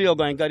 still you're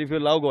goinkar if you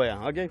love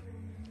Goa. Okay.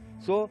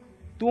 So,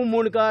 tu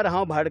munkar,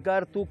 haun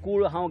bhadkar, tu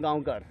kul, haun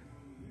gaonkar.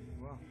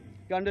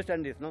 You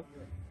understand this, no?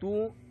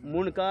 Tu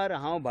munkar,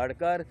 haun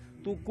bhadkar,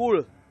 tu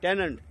kul,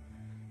 tenant,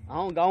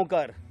 haun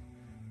gaonkar,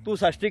 tu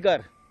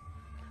sashtikar,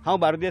 haun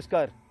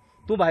bardeskar,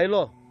 tu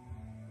bhailo,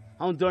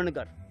 haun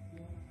jonkar.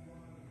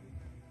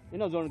 You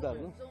know jonkar,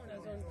 no?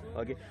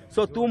 Okay.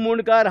 So, tu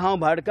munkar, haun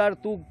bhadkar,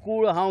 tu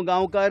kul, haun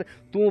gaonkar,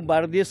 tu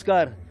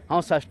bardeskar,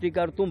 हांव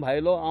साश्टीकार तूं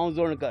भायलो हांव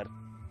जोणकार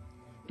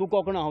तूं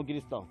कोंकणो हांव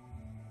किरिस्तांव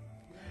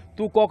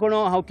तूं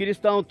कोंकणो हांव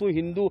किरिस्तांव तूं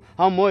हिंदू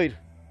हांव मोयर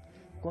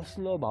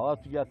कसलो भावा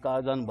तुज्या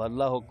काळजान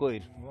भरला हो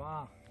कोयर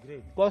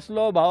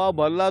कसलो भावा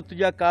भरला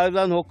तुज्या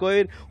काळजान हो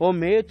कोयर हो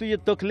मेळ तुजे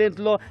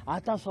तकलेंतलो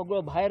आतां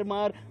सगळो भायर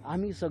मार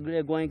आमी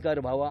सगळे गोंयकार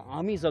भावा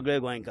आमी सगळे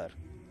गोंयकार.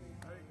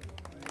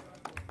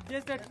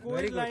 Just that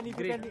coed line, if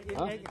you can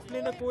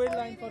explain the coed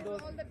line for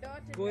those.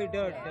 Coed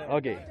dirt.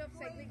 Okay.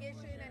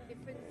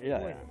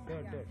 Yeah.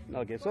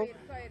 Okay, so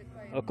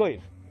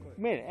coir.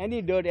 Mean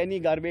any dirt, any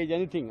garbage,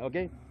 anything.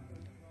 Okay.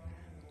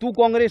 Tu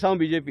Congress, हम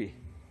BJP.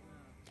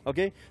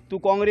 Okay. Tu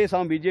Congress,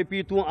 हम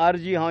BJP. Tu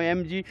RG, हम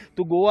MG.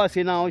 Tu Goa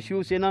Sena, हम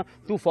Shiv Sena.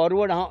 Tu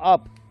forward, हम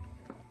up.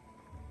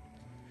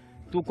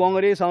 Tu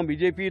Congress, हम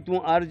BJP. Tu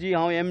RG,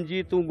 हम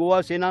MG. Tu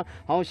Goa Sena,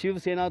 हम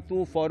Shiv Sena.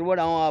 Tu forward,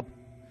 हम up.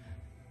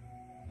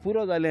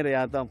 पुरो जालें रे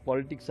आतां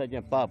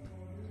पॉलिटिक्साचें पाप.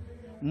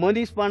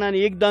 मनीसपणान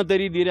एकदां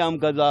तरी दी रे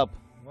आमकां जाप.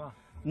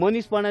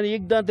 मनीसपणान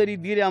एकदां तरी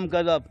दी रे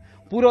आमकां जाप.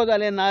 पुरो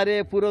जालें ना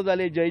रे पुरो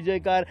जालें जय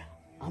जयकार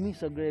आमी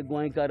सगळे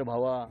गोंयकार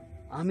भावा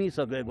आमी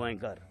सगळे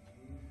गोंयकार.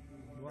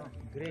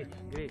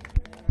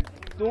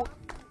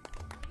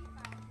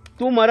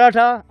 तूं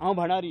मराठा हांव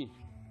भणारी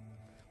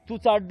तूं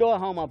चाड्डो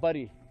हांव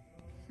मापारी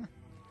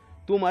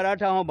तूं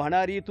मराठा हांव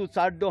भणारी तूं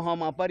चाड्डो हांव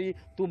मापारी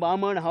तूं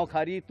बामण हांव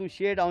खारी तूं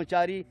शेट हांव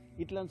चारी.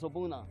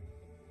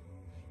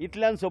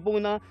 इतल्यान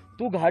सोपूंक ना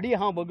तूं घाडी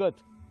हांव भगत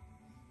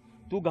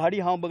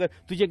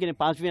तुजें कितें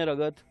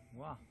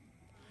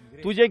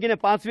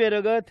पांचवें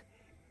रगत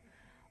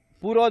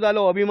पुरो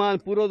जालो अभिमान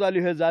पुरो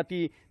जाल्यो ह्यो जाती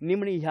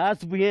निमणी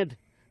ह्याच भुंयेंत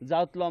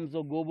जातलो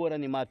आमचो गोबर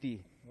आनी माती.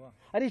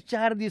 अरे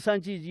 4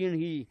 दिसांची जीण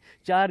ही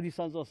 4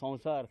 दिसांचो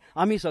संवसार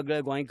आमी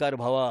सगळे गोंयकार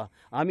भावा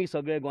आमी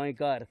सगळे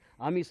गोंयकार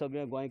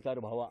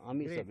भावा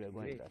आमी सगळे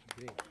गोंयकार.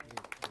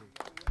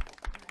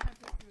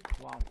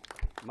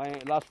 My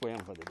last poem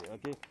for the day.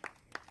 Okay,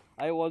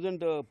 I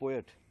wasn't a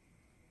poet.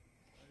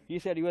 He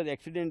said he was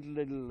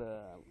accidental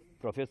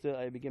professor.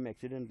 I became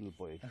accidental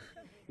poet.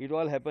 It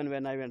all happened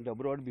when I went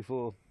abroad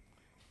before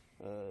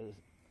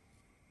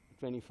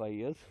 25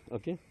 years.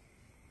 Okay,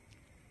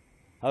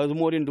 I was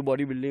more into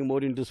bodybuilding,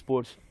 more into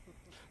sports,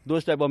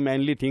 those type of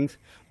manly things,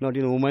 not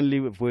in womanly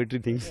poetry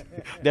things.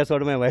 That's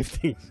what my wife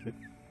thinks. But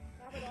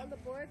all the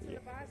poets in the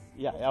past.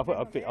 Yeah,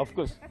 of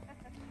course.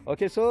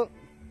 Okay, so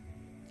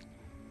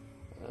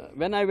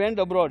when I went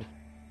abroad,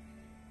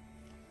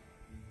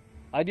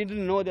 I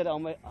didn't know that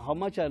how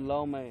much I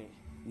love my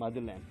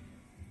motherland.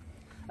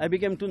 I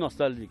became too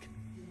nostalgic.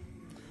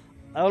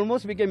 I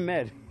almost became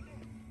mad.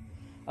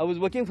 I was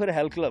working for a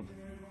health club,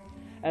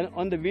 and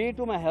on the way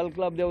to my health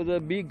club there was a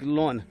big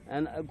lawn,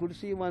 and I could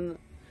see one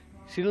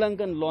Sri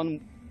Lankan lawn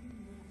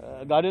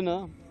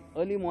gardener.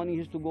 Early morning he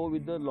used to go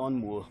with the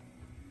lawn mower,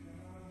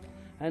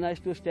 and I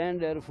used to stand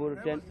there for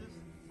 10.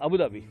 Abu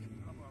Dhabi.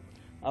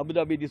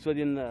 This was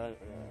in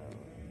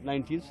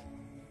 90s.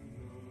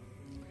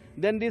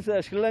 Then this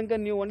Sri Lankan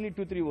knew only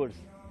 2-3 words.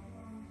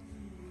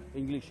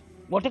 English.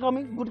 Water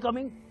coming? Good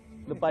coming?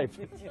 The pipe.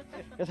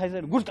 Yes, I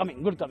said, good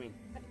coming.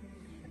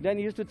 Then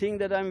he used to think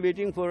that I'm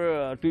waiting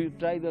for to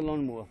try the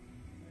lawnmower.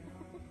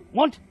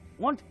 Want?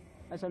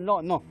 I said,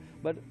 no.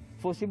 But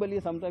forcibly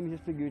sometimes he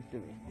used to give it to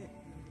me.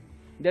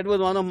 That was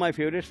one of my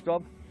favorite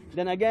stops.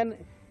 Then again,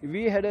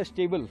 we had a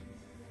stable.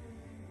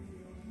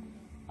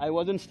 I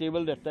wasn't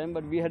stable that time,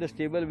 but we had a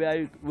stable where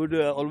I would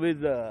always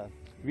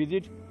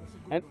visit.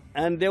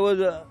 And there was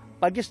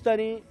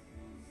Pakistani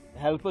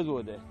helpers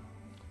over there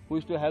who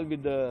used to help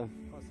with the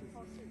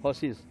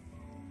horses.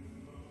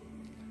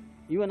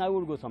 Even I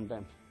would go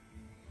sometimes.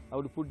 I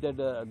would put that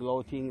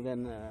glove thing,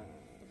 then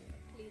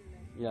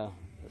yeah,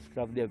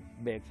 scrub their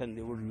backs, and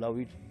they would love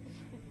it.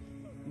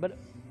 But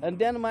and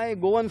then my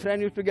Goan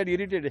friend used to get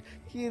irritated.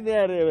 He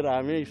there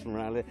Ramesh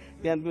म्हणाले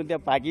त्यांतून त्या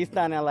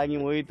पाकिस्ताना लागी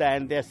वयता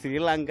आणि त्या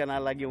श्रीलंकना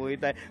लागी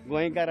वयता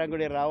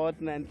गोंयकारांकडे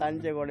रावत नाही आणि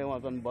तांचे कडेन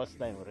वचून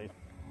बसताय मरे.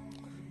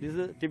 This is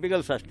a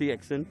typical Sashti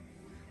accent.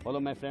 All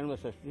of my friends were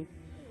Sashti.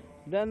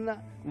 Then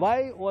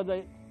why was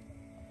I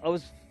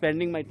was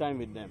spending my time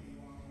with them?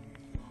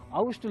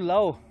 I used to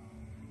love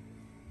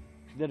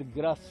their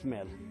grass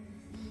smell.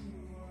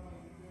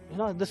 You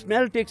know, the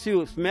smell takes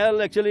you.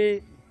 Smell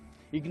actually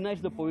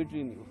ignites the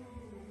poetry in you.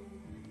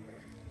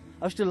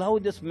 I used to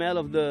love the smell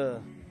of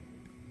the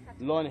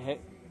lawn,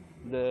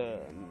 the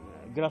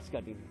grass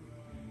cutting.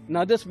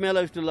 Another smell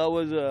I used to love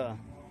was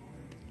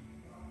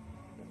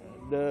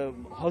the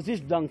horse's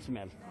dung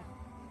smell.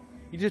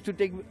 It used to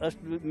take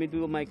me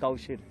to my cow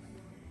shed.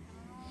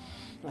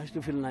 I used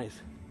to feel nice.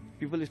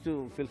 People used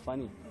to feel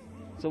funny.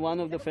 So one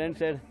of the friends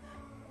said,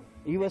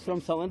 he was from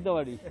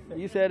Sawantawadi.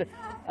 He said,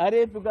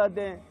 "अरे तुका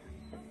ते,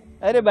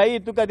 अरे भाई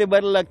तुका ते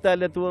बरं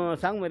लागतं, तू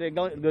सांग मरे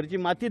घरची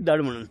मातीत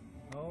धाड म्हणून."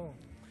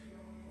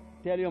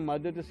 Tell your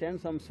mother to send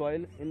some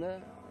soil in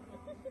the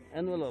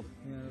envelope.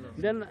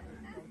 Then,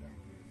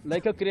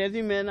 like a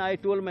crazy man, I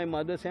told my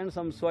mother, send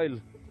some soil.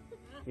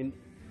 She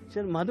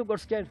said, mother got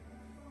scared.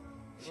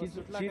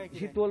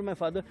 She told my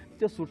father,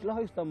 ते सुटला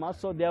होईस्ता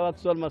मासो देवाक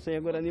soul मासो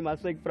एक आणि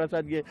मासो एक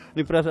प्रसाद घे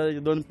आणि प्रसादाचे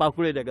दोन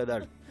पाकुळे तेका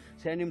धाड.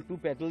 Send him 2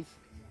 petals.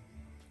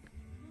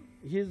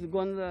 He's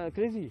gone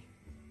crazy.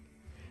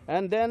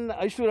 And then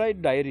I used to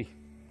write diary.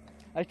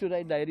 I used to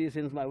write diary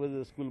since I was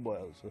a schoolboy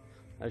also.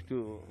 I used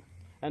to,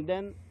 and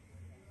then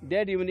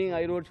that evening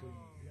I wrote,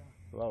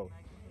 wow.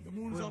 The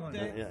moon's up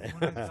there.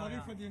 Yeah. Sorry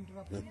for the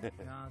interruption.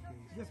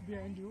 Just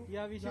behind you.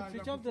 Yeah, we should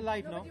switch off the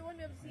light now.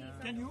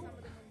 Can you?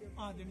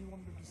 Then you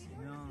want me to see.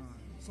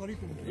 Sorry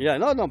to interrupt. Yeah,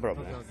 no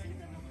problem.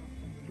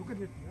 Look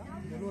at it.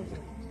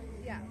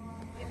 Yeah?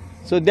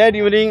 So that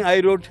evening I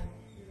wrote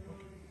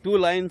 2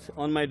 lines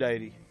on my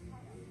diary.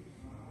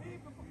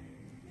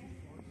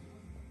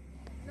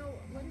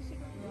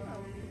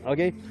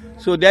 Okay,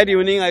 so that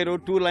evening I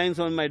wrote 2 lines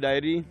on my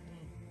diary.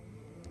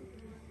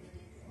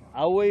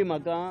 आवय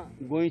म्हाका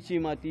गोंयची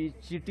माती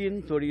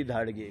चिटीन थोडी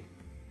धाड गे.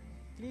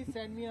 Please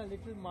send me a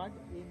little mud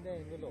in the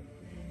envelope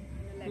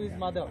to his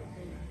mother.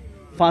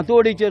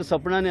 फांतोडीचेर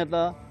सपनान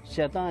येता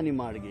शेतां आनी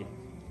माड गे.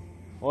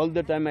 All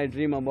the time I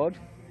dream about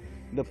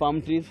the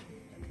palm trees,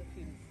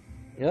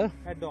 yeah,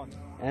 At dawn.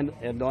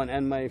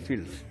 and my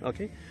fields.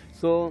 Okay,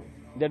 so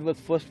that was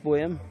first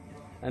poem,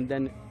 and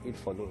then it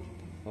followed.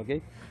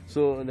 Okay,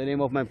 so the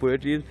name of my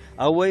poetry is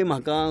आवय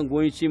म्हाका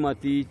गोंयची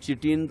माती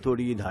चिटीन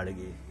थोडी धाड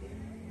गे.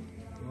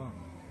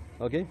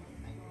 Okay,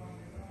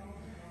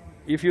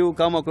 if you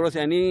come across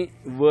any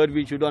word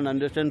which you don't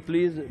understand,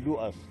 please do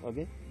ask.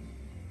 Okay,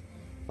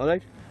 all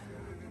right.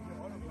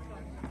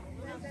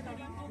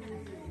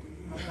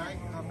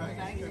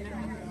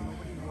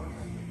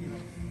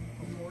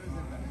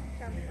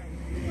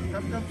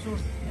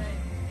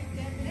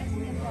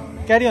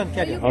 Carry on,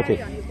 carry on. Okay,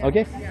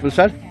 okay, we'll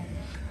start.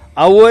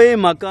 आवय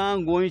म्हाका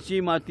गोंयची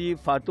माती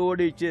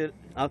फातोडेचेर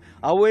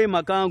आवय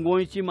म्हाका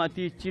गोंयची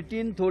माती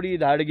चिटीन थोडी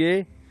धाड गे.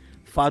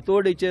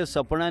 फातोडेचेर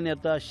सपनान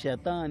येता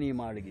शेतां आनी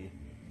माड गे.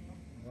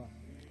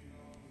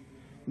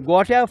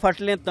 गोठ्या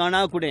फाटलें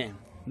तणाकुडें,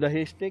 the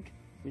हेस्टेक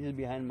which is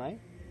behind my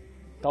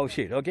cow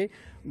shed. Okay,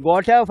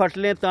 गोठ्या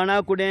फाटलें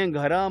तणाकुडें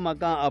घरा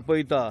म्हाका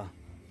आपयता.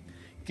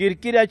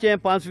 किरकिऱ्याचें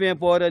 5वें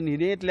पोर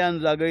न्हिदेंतल्यान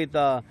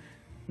जागयता.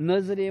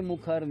 नजरे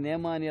मुखार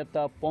नेमान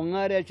येता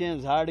पोंगाऱ्याचें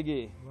झाड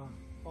गे.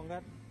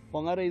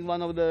 Pongar is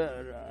one of the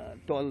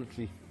tall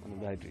tree, one of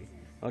the high tree.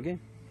 Okay.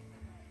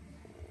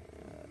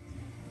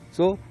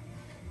 So,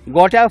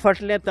 गोठ्या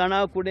फाटलें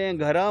तणाकुडें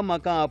घरा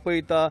म्हाका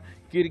आपयता.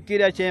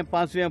 किरकिऱ्याचें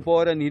 5वें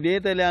पोर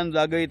न्हिदेंतल्यान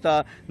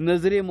जागयता.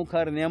 नजरे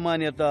मुखार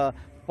नेमान येता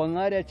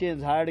पंगाऱ्याचें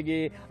झाड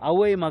गे.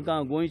 आवय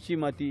म्हाका गोंयची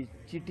माती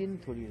चिटीन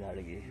थोडी धाड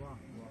गे.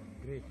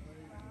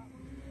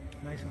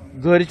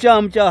 घरच्या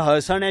आमच्या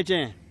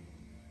हळसाण्याचें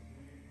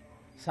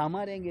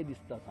सामारें गे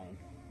दिसता काय.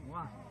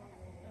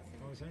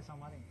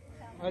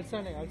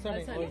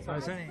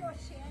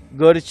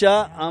 घरच्या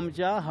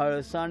आमच्या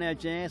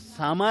हळसाण्याचें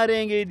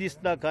सामारें गे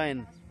दिसता काय.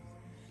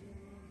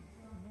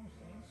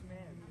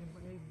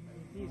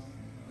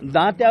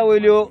 दांत्या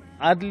वयल्यो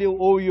आदल्यो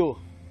ओवयो,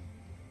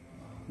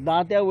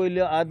 दांत्या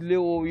वयल्यो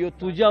आदल्यो ओवयो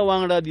तुज्या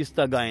वांगडा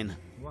दिसता गायन.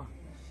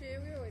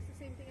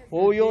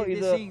 ओवयो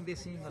is They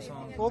sing a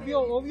song.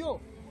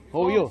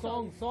 ओवयो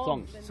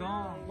Song.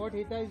 What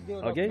Hita is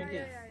there. Okay.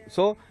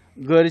 सो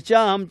घरच्या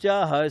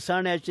आमच्या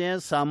हळसाण्याचें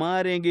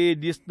सामारें गे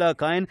दिसता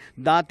कायन.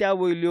 दांत्या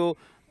वयल्यो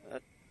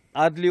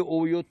आदल्यो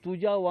ओवयो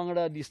तुज्या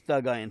वांगडा दिसता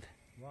गायन.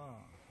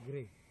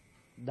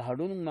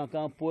 धाडून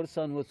म्हाका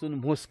पोरसान वचून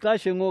मुस्का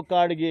शेंगो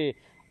काड गे.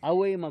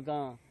 आवय म्हाका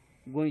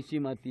गोंयची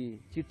माती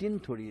चिटीन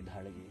थोडी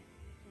धाड गे.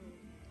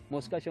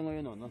 मुस्का शेंगो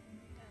you know no.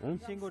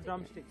 Shingo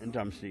drumstick.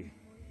 Drumstick.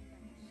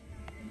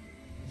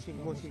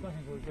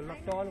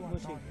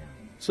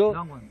 सो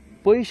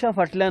पयशा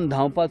फाटल्यान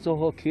धांवपाचो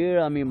हो खेळ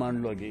आमी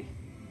मांडलो गे.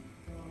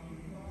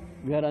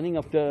 We are running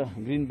after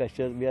green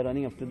पॅस्चर, we are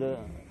running after the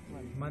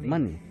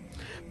money.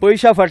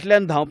 पयशा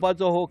फाटल्यान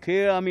धांवपाचो हो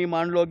खेळ आमी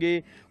मांडलो गे.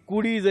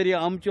 कुडी जरी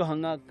आमच्यो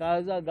हांगा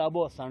काळजा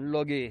गाबो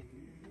सांडलो गे.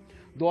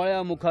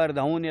 दोळ्या मुखार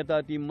धांवून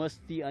येता ती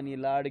मस्ती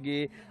आनी लाड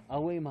गे.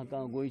 आवय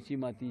म्हाका गोंयची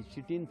माती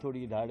चिटीन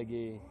थोडी धाड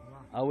गे.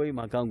 आवय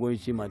म्हाका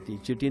गोंयची माती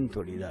चिटीन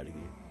थोडी धाड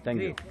गे.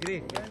 Thank you.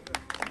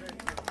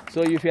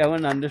 So if you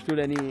haven't understood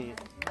any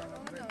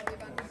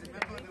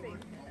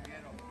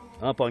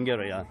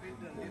Pongero,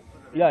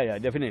 yeah,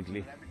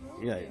 definitely,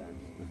 yeah.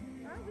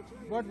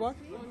 What?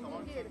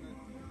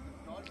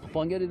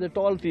 Pongero is a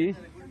tall tree.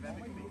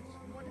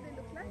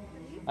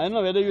 I don't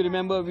know whether you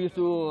remember, we used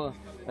to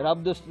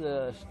rub the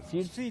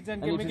seeds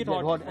and make it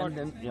hot. And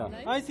then, yeah.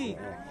 I see.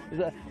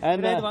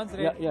 And, red ones,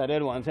 red. Yeah,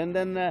 red ones. And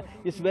then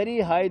it's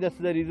very high. That's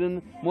the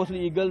reason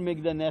mostly eagle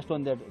make the nest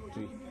on that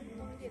tree.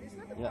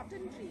 Yeah.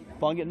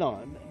 Pongero, no,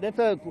 that's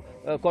a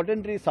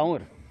cotton tree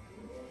sour.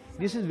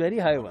 This is very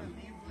high one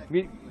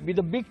with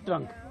a big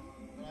trunk.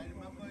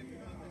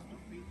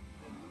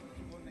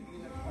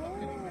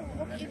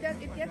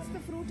 It gets the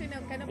fruit in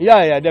a kind of...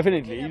 Yeah,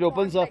 definitely. It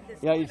opens up.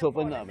 Yeah, it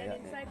opens up. Yeah.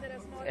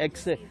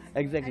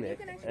 Exactly.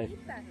 And you can actually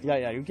eat that.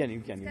 Yeah, you can.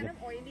 It's kind of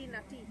oily,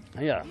 nutty.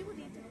 Yeah. We would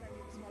eat it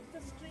like this small.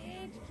 It's a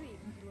straight tree.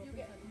 You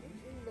get...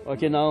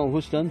 Okay, now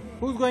whose turn?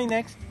 Who's going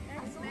next?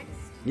 Next.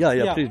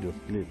 Yeah, please do.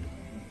 Please.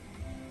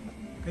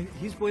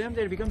 His poem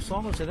that becomes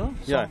song also, no?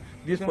 Yeah,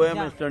 this poem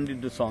is turned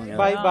into song. Yeah.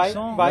 By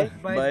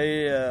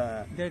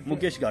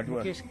Mukesh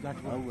Gatwar.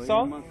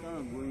 Song?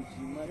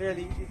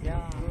 Really? Yeah.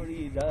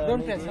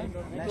 Don't press, huh?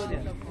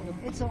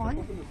 It's on?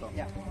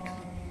 Yeah.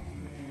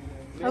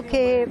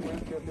 Okay.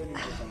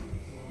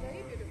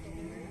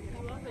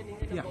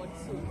 Yeah.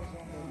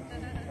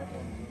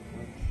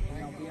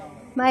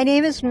 My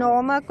name is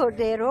Norma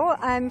Cordero.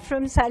 I'm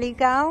from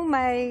Saligão.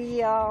 My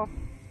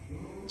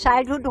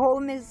childhood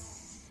home is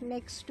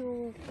next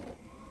to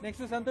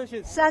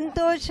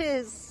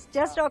Santosh's,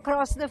 just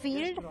across the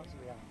field.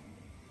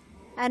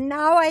 And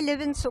now I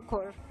live in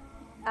Sukur.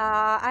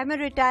 I'm a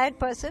retired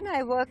person.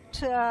 I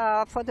worked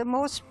for the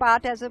most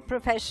part as a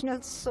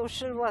professional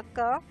social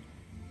worker,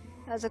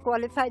 as a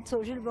qualified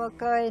social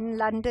worker in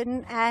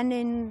London and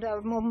in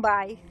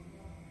Mumbai.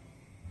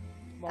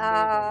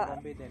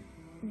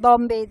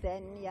 Bombay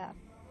then, yeah.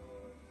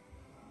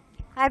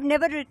 I've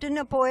never written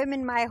a poem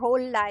in my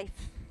whole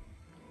life.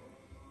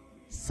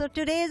 So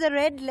today is a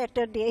red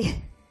letter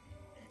day.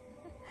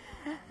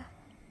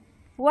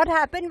 What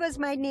happened was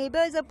my neighbor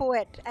is a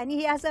poet and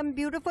he has some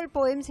beautiful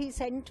poems. He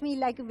sent me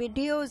like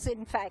videos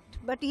in fact,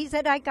 but he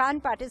said I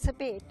can't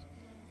participate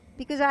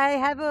because I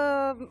have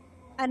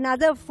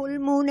another full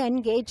moon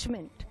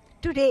engagement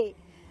today.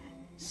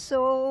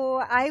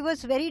 So I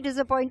was very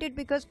disappointed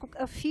because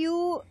a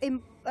few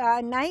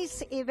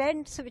nice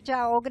events which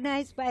are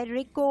organized by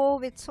Rico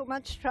with so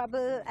much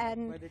trouble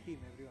and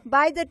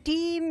by the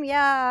team,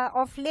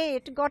 of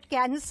late got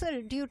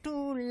cancelled due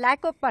to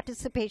lack of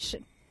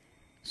participation.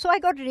 So I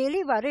got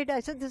really worried. I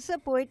said, this is a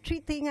poetry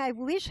thing. I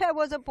wish I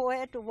was a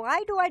poet.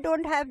 Why do I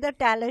don't have the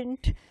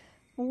talent?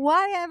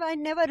 Why have I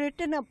never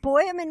written a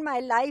poem in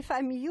my life?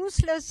 I'm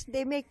useless.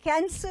 They may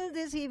cancel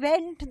this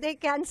event. They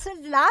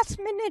cancelled last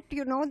minute,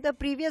 the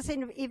previous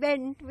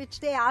event which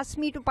they asked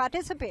me to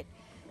participate.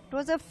 It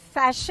was a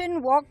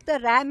fashion walk the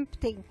ramp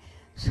thing.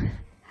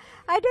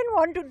 I didn't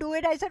want to do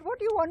it. I said, what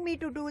do you want me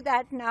to do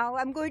that now?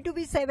 I'm going to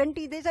be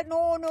 70. They said,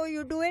 no,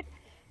 you do it.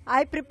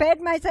 I prepared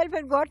myself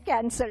and got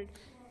cancelled.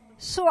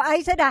 So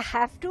I said, I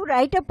have to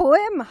write a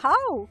poem.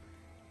 How?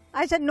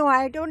 I said, no,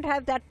 I don't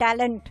have that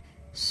talent.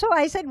 So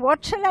I said,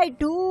 what shall I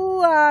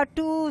do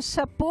to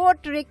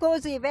support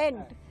Rico's event?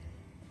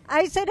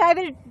 I said, I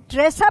will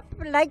dress up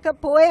like a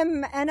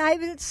poem and I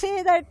will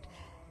say that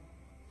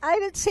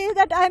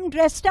I'm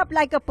dressed up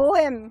like a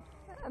poem.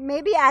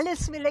 Maybe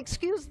Alice will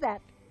excuse that.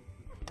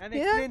 And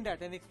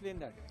explain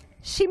that.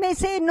 She may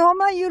say,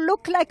 Norma, you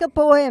look like a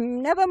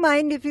poem. Never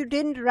mind if you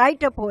didn't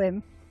write a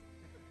poem.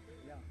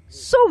 Yeah.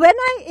 So when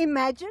I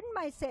imagine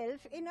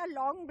myself in a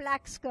long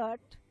black skirt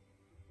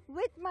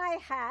with my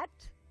hat,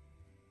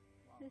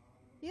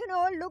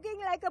 looking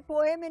like a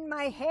poem in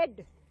my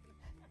head.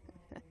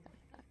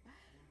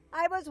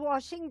 I was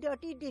washing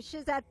dirty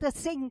dishes at the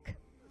sink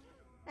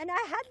and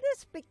I had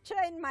this picture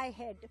in my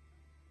head.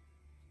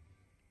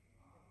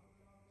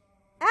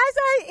 As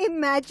I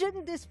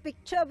imagined this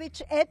picture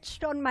which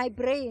etched on my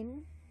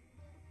brain,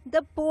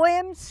 the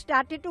poem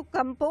started to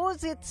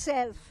compose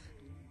itself.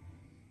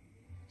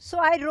 So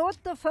I wrote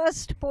the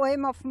first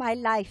poem of my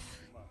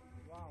life.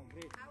 Wow,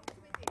 great.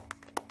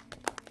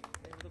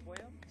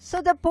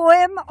 So the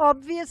poem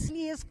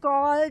obviously is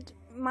called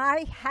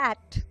My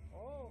Hat.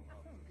 Oh,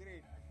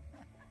 great.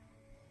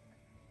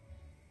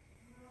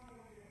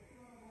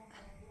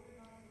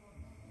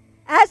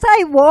 As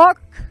I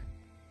walk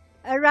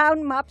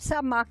around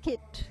Mapsa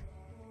market,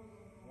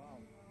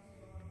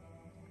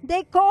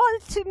 they call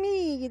to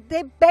me,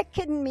 they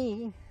beckon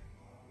me,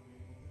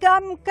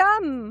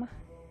 come,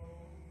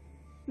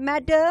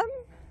 madam,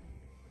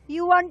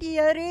 You want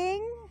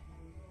earring?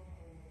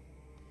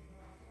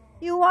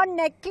 You want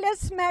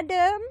necklace,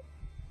 madam?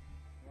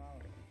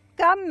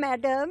 Come,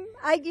 madam,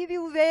 I give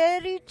you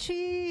very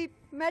cheap.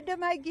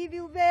 Madam, I give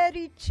you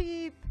very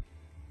cheap.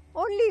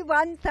 Only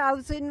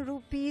 1,000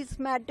 rupees,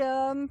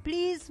 madam.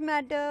 Please,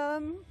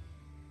 madam.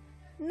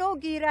 No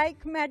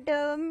giraik,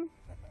 madam.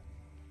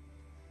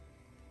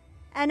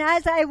 And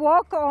as I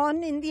walk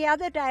on in the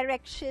other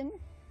direction,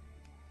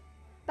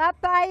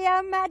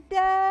 papaya,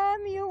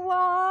 madam, you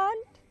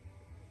want?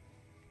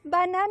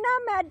 Banana,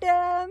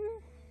 madam.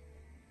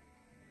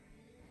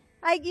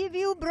 I give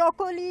you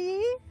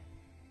broccoli.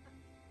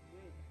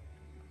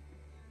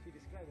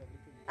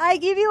 I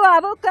give you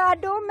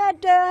avocado,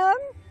 madam.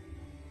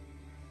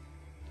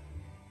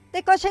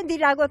 Te कशें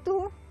दिला गो तू?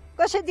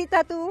 कशें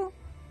दिता तू?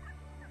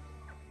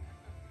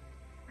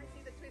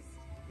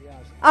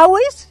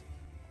 आवयस?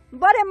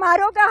 बरें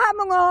म्हारग आहा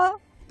मुगो.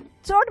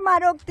 चड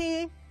म्हारग ती.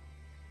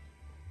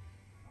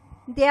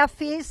 Their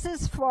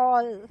faces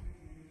fall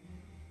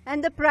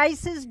and the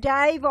prices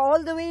dive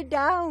all the way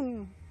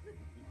down.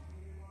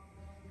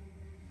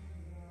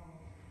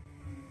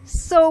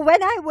 So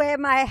when I wear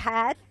my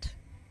hat,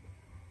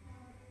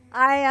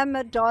 I am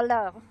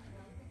 $1.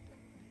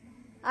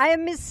 I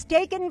am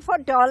mistaken for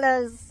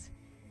dollars.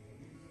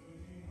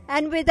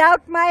 And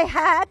without my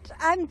hat,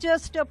 I'm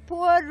just a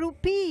poor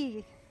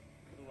rupee.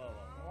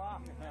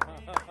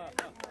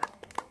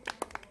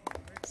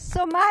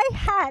 So my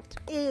hat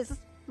is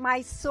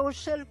my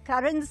social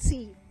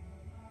currency.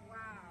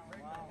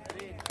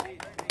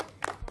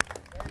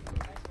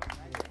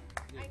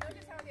 I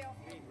notice how they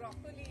offer you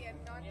broccoli and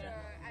not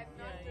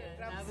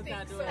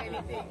drumsticks or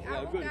anything.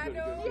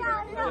 Avocado.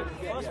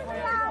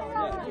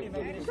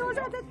 Those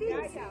are the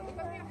things.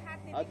 Because we have had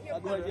they make your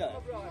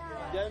abroad.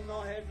 There's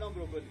no head, no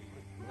broccoli.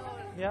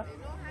 Yeah. You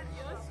know, had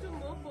years to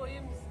more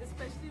poems,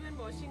 especially when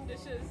washing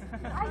dishes.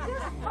 I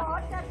just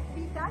thought that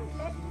we can't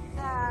let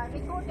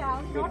Rico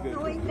down, not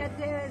knowing that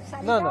the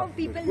Saligao No.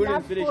 people Good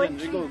love inspiration,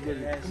 poetry. Rico. Good.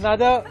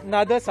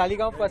 Another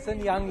Saligao person,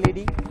 young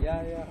lady,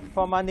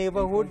 from our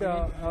neighborhood,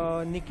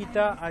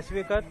 Nikita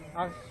Ashweka,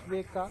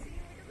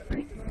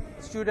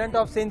 student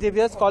of St.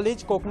 Xavier's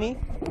College, Kokni.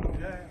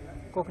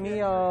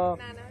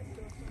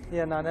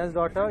 Nana's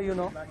daughter, you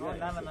know.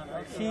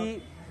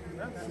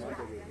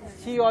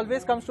 She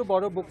always comes to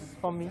borrow books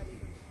from me.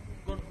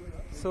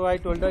 So I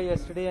told her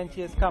yesterday and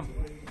she has come.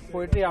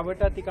 Poetry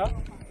avata tika.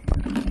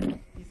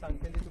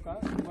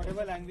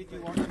 Whatever language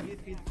you want to read,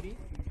 feel free.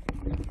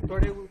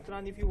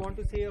 If you want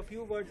to say a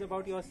few words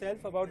about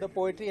yourself, about the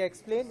poetry,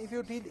 explain. If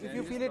you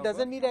feel it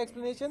doesn't need an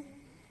explanation,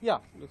 yeah.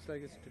 Looks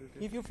like it's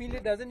tilted. If you feel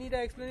it doesn't need an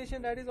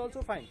explanation, that is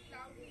also fine.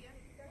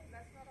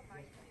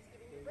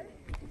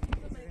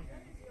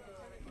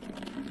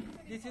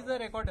 This is a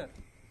recorder.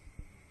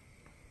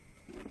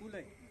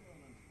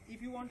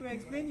 If you want to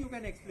explain, you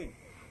can explain.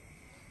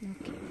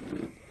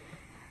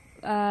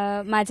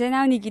 माझे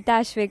नाव निकिता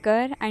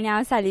आश्वेकर आणि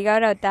हांव सालिगांव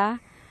रावता.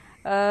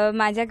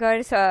 माझे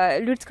घर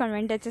लुट्स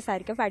कॉन्वेंटाच्या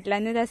सारकें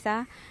फाटल्यानूच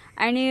आसा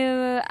आनी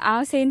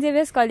हांव सेंट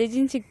झेवियर्स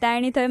कॉलेजीन शिकता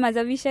आनी थंय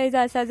म्हाजो विशय जो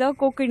आसा जो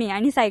कोंकणी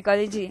आनी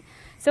सायकॉलॉजी.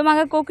 सो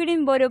म्हाका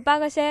कोंकणीन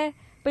बरोवपाक अशें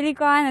पयलीं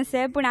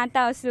कळनासलें पूण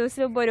आतां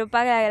असलो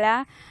बरोवपाक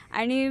लागला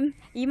आनी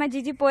ही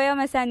म्हाजी जी पोयम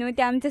आसा न्हू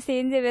ती आमच्या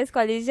सेंट झेवियर्स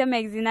कॉलेजीच्या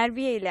मॅगझिनार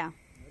बी येयल्या.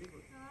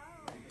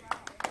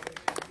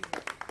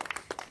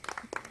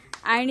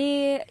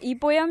 आनी ही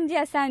पोयम जी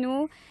आसा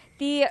न्हू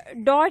ती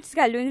डॉट्स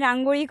घालून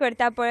रांगोळी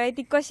करता पळय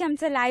ती कशी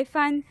आमच्या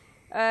लायफान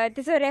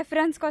तेचो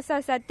रेफरन्स कसो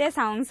आसा तें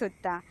सांगूंक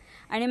सोदता.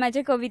 आनी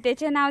म्हाजे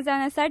कवितेचें नांव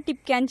जावन आसा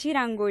टिपक्यांची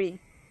रांगोळी.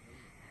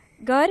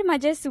 घर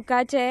म्हजें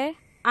सुखाचें,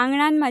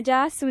 आंगणान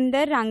म्हज्या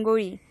सुंदर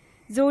रांगोळी,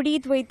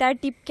 जोडीत वयता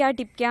टिपक्या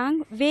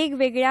टिपक्यांक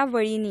वेगवेगळ्या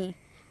वळींनी,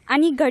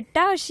 आनी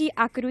घडटा अशी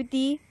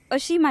आकृती,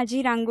 अशी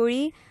म्हाजी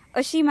रांगोळी,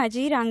 अशी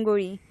म्हाजी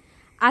रांगोळी.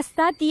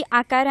 आसता ती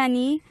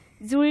आकारांनी,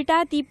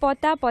 जुळटा ती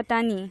पोता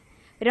पोतांनी,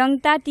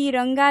 रंगता ती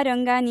रंगा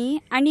रंगांनी,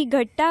 आनी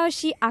घडटा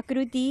अशी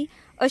आकृती,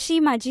 अशी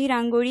म्हाजी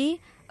रांगोळी,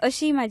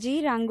 अशी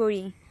म्हाजी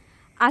रांगोळी.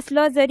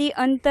 आसलो जरी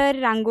अंतर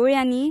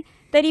रांगोळ्यांनी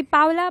तरी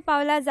पावला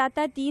पावला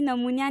जाता ती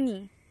नमुन्यांनी,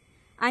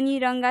 आनी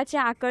रंगाचें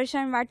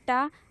आकर्शण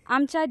वाडटा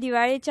आमच्या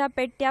दिवाळेच्या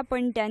पेट्ट्या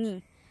पणट्यांनी,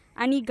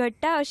 आनी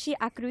घडटा अशी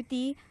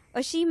आकृती,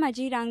 अशी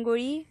म्हाजी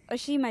रांगोळी,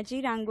 अशी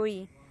म्हाजी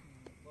रांगोळी.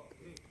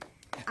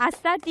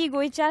 आसता ती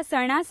गोंयच्या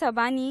सणा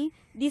सभांनी,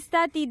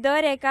 दिसता ती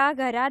दर एका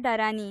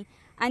घरादारांनी,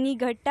 आनी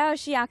घडटा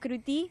अशी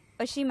आकृती,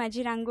 अशी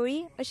म्हाजी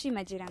रांगोळी, अशी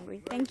म्हाजी rangoli.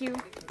 Thank you.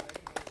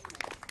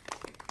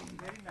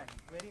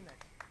 Very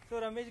nice. So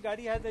Ramesh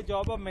Gadi has the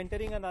job of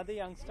mentoring another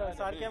youngster.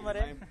 Sarke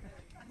Mare.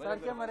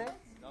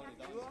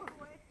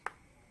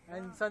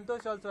 And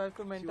Santosh also has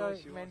to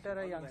mentor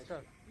a youngster.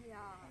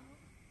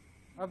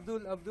 Yeah.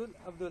 Abdul,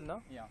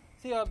 no? Yeah.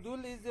 See,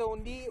 Abdul is the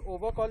only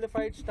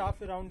overqualified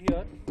staff around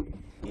here.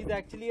 He's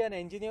actually an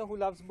engineer who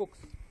loves books.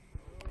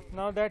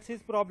 Now that's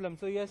his problem.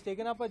 So he has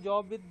taken up a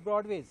job with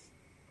Broadways.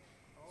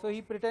 So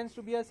he pretends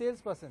to be a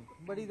salesperson,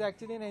 but he's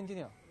actually an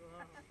engineer.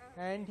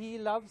 And he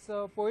loves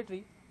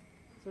poetry.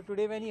 So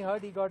today when he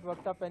heard, he got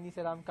worked up and he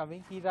said, I'm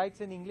coming. He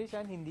writes in English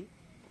and Hindi.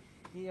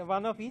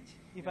 One of each,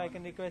 if I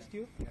can request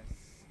you.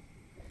 Yes.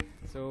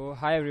 So,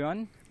 hi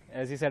everyone.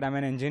 As he said, I'm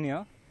an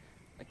engineer.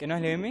 Can you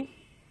all hear me?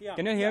 Yeah.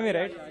 Can you hear me,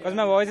 right? Because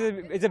my voice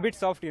is a bit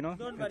soft, you know.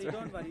 Don't worry.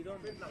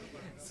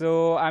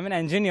 So, I'm an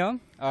engineer.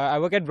 I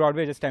work at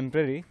Broadway, just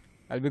temporary.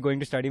 I'll be going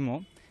to study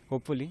more,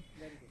 hopefully.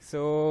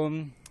 So,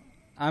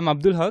 I'm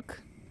Abdul Haq,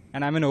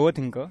 and I'm an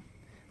overthinker.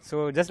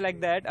 So, just like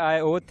that,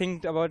 I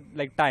overthink about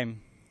like time.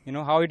 You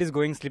know, how it is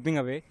going, slipping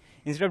away.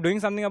 Instead of doing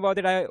something about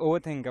it, I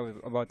overthink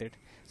about it.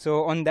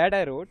 So, on that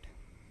I wrote,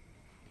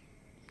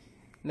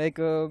 like,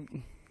 oh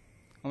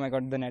my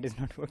god, the net is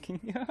not working.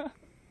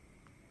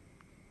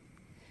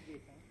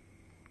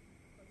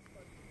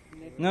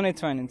 No,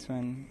 it's fine.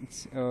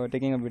 It's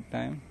taking a bit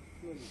time.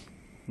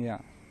 Yeah.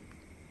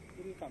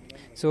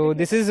 So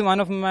this is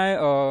one of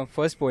my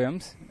first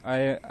poems.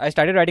 I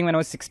started writing when I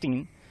was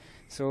 16.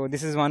 So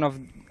this is one of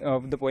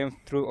the poems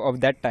of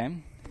that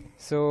time.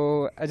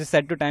 So I just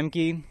said to time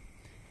कि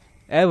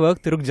ए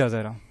वक्त रुक जा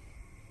ज़रा,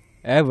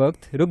 ए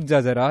वक्त रुक जा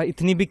ज़रा,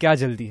 इतनी भी क्या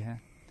जल्दी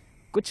है,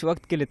 कुछ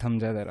वक्त के लिए थम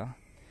जा ज़रा,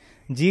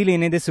 जी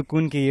लेने दे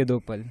सुकून के ये 2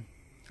 पल,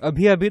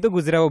 अभी अभी तो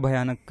गुजरा वो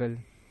भयानक कल,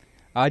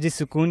 आज इस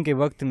सुकून के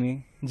वक्त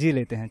में जी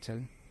लेते हैं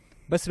चल,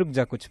 बस रुक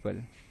जा कुछ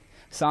पल,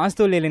 सांस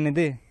तो ले लेने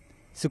दे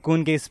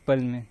सुकून के इस पल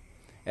में,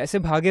 ऐसे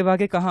भागे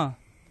भागे कहाँ,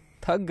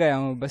 थक गया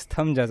हूँ बस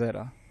थम जा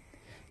ज़रा,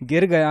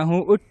 गिर गया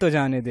हूँ उठ तो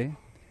जाने दे,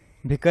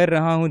 बिखर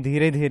रहा हूँ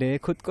धीरे धीरे,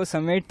 खुद को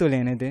समेट तो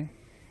लेने दे,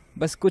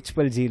 बस कुछ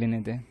पल जी लेने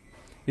दे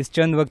इस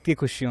चंद वक्त की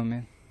खुशियों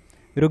में,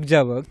 रुक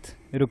जा वक्त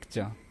रुक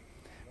जा,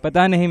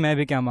 पता नहीं मैं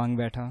भी क्या मांग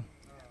बैठा,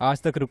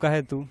 आज तक रुका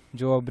है तू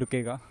जो अब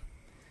रुकेगा.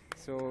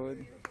 So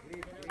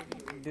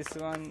this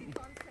one,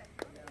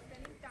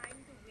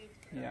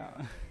 yeah.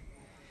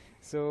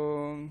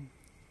 So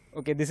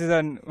okay, this is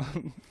a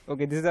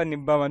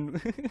Nibba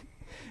one.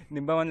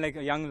 Nibba one, like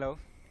a young love.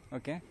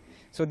 Okay.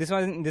 So this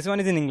one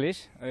is in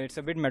English. It's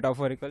a bit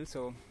metaphorical.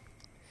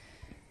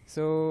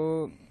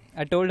 So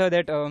I told her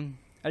that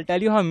I'll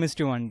tell you how I missed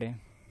you one day.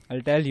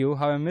 I'll tell you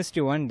how I missed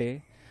you one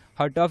day.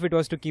 How tough it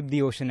was to keep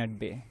the ocean at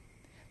bay.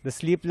 The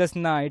sleepless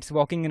nights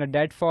walking in a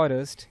dead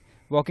forest,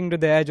 walking to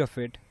the edge of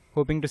it,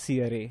 hoping to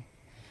see a ray.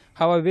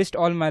 How I wished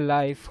all my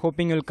life,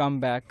 hoping you'll come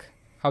back.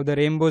 How the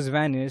rainbows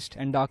vanished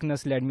and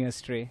darkness led me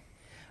astray.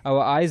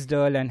 Our eyes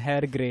dull and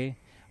hair grey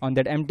on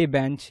that empty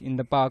bench in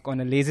the park on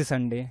a lazy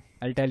Sunday.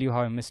 I'll tell you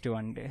how I missed you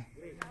one day.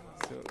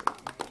 So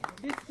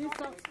This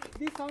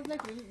sounds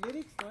like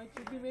lyrics, no? It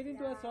should be made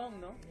into a song,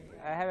 no?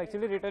 I have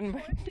actually written.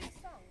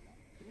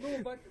 No,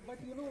 but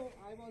you know,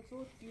 I've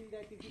also seen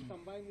that if you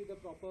combine with the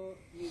proper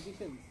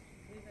musicians,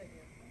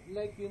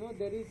 like, you know,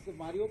 there is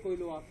Mario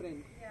Coelho, our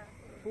friend,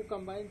 who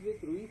combines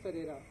with Rui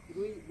Ferreira,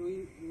 Rui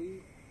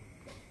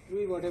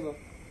whatever,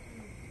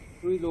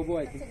 Rui Lobo,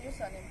 I think. That's a new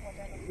surname,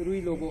 whatever.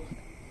 Rui Lobo.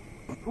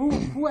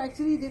 Who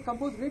actually, they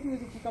compose great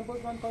music. He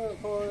composed one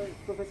for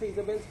Professor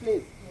Isabel's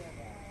plays.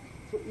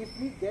 So if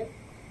we get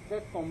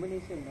that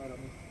combination,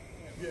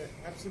 Yeah,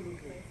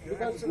 absolutely.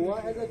 because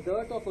Goa has a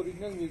dearth of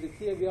original music.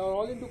 See, we are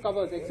all into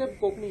covers, except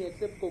Kokni.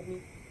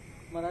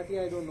 Marathi,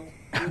 I don't know.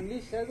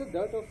 English has a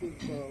dearth of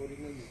original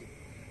music.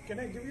 Can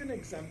I give you an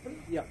example?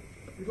 Yeah.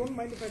 You don't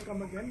mind if I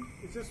come again?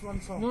 It's just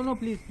one song. No,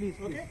 please.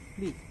 Okay?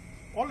 Please.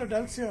 All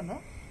adults here, no?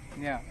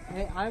 Yeah.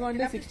 Hey, I'm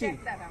under 16.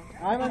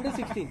 I'm under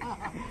 16.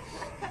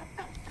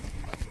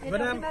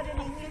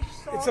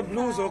 It's a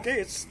blues, okay?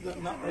 It's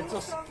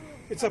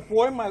a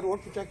poem I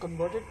wrote which I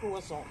converted to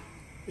a song.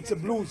 It's a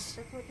blues.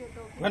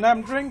 When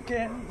I'm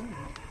drinking,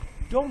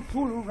 don't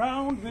fool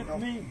around with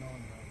me.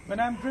 When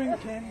I'm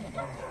drinking,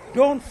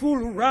 don't fool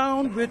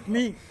around with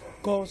me.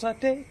 Cause I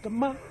take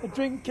my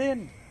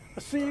drinking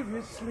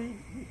seriously.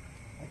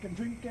 I can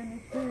drink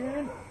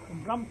anything from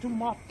rum to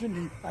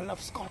martini. I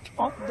love scotch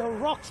on the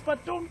rocks, but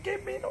don't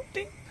give me no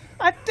tea.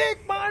 I take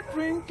my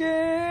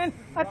drinking,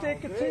 I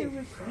take it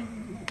seriously.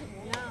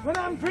 When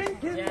I'm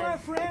drinking, my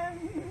friend,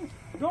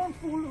 don't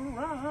fool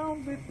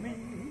around with me.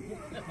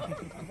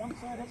 Once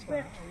I had a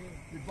bet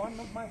with one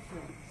of my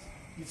friends.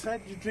 He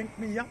said, you drink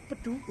me up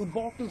 2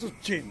 bottles of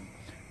gin.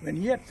 When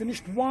he had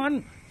finished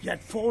one, he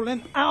had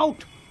fallen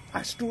out.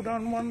 I stood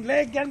on one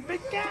leg and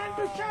began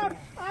to shout,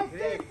 I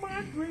take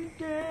my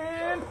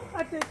drinking,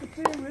 I take it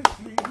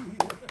seriously.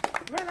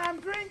 When I'm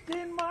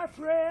drinking, my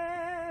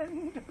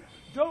friend,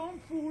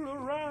 don't fool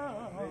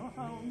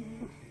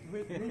around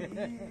with me.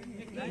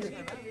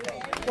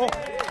 Oh,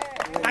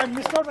 I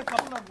missed out a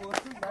couple of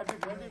verses.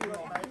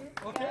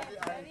 Okay?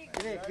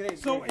 Great.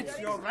 So it's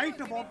you're right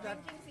about that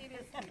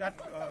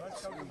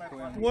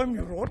poem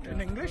you wrote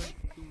in English.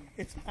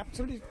 It's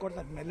absolutely got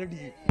that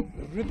melody,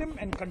 rhythm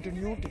and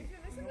continuity,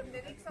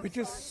 which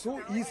is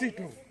so easy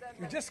to.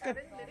 You just get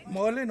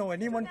Merlin or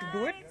anyone to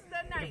do it,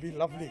 it'll be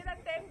lovely.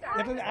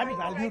 It'll add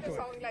value to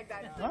it.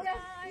 Huh?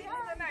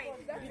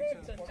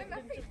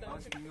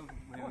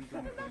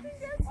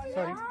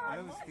 Sorry? I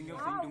was thinking of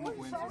singing 2 more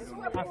poems.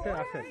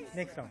 After.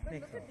 Next round. Okay?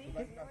 It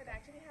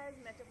actually has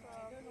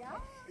metaphor.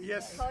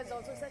 Yes. Because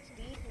also such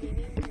deep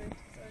meaning to it.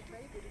 So it's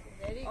very beautiful.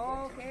 Very good.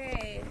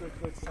 Okay.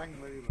 Good, sang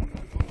very well.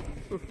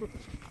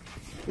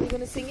 You're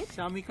going to sing it?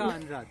 Shamika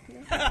Anurag.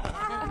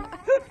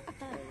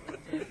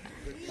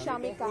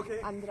 Shamika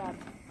Anurag.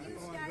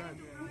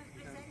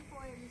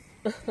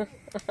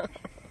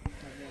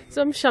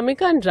 So I'm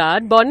Shamika and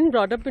Rad, born and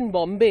brought up in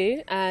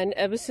Bombay, and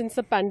ever since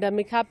the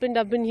pandemic happened,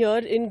 I've been here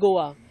in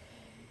Goa.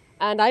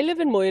 And I live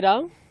in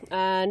Moira,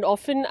 and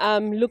often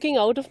I'm looking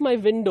out of my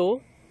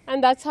window,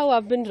 and that's how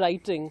I've been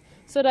writing.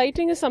 So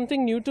writing is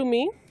something new to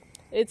me.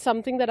 It's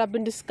something that I've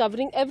been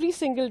discovering every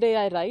single day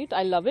I write.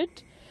 I love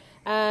it.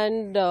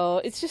 And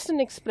it's just an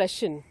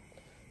expression.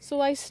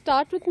 So I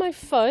start with my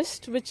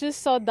first, which is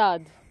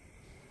saudade,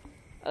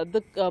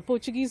 the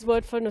Portuguese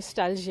word for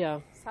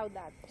nostalgia.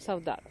 Saudade.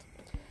 Saudade.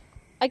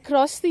 I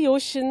crossed the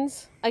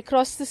oceans, I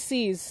crossed the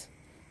seas.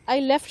 I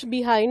left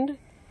behind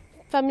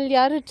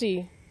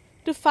familiarity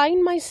to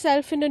find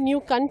myself in a new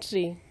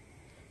country,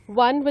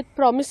 one with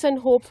promise and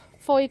hope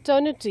for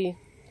eternity.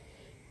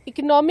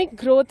 Economic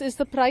growth is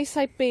the price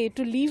I pay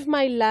to leave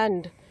my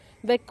land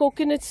where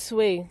coconuts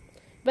sway,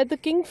 where the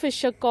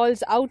kingfisher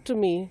calls out to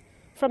me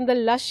from the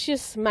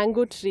luscious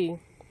mango tree.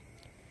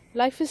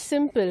 Life is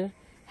simple,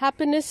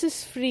 happiness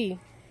is free,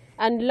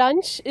 and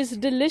lunch is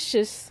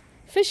delicious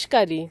fish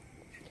curry.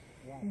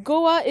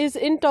 Goa is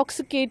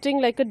intoxicating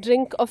like a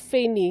drink of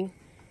Feni.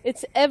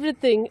 It's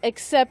everything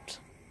except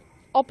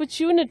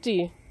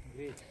opportunity.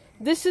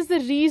 This is the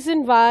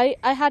reason why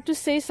I had to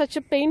say such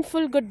a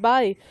painful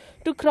goodbye,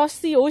 to cross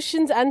the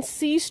oceans and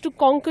seas to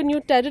conquer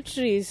new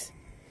territories.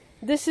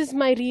 This is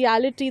my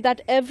reality,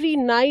 that every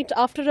night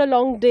after a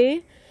long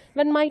day,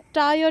 when my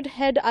tired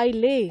head I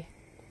lay,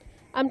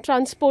 I'm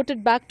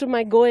transported back to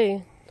my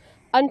Goa,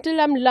 until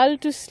I'm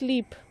lulled to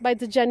sleep by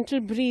the gentle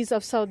breeze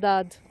of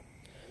saudade.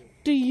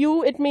 To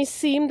you it may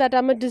seem that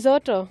I'm a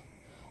deserter,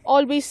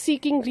 always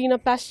seeking greener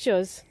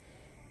pastures.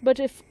 But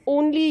if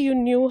only you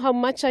knew how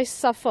much I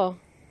suffer.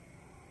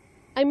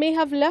 I may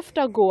have left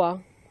our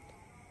Goa,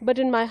 but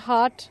in my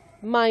heart,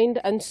 mind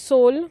and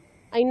soul,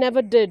 I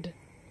never did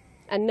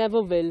and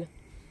never will.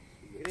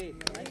 Great.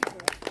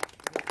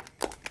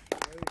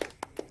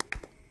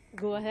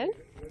 Go ahead.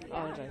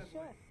 All right.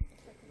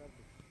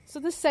 So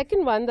the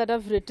second one that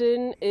I've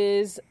written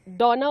is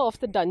Donna of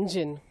the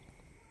Dungeon.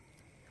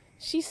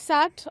 She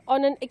sat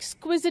on an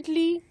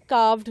exquisitely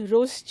carved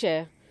rose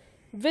chair,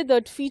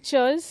 withered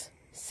features,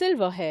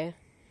 silver hair.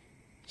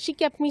 She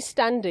kept me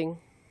standing.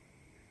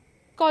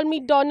 Call me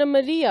Donna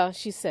Maria,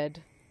 she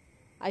said.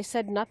 I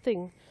said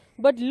nothing,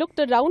 but looked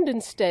around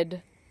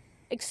instead.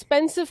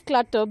 Expensive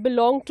clutter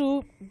belonged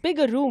to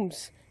bigger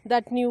rooms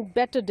that knew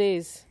better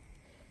days.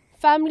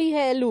 Family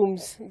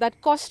heirlooms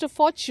that cost a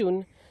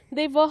fortune,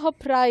 they were her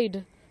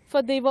pride,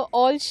 for they were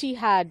all she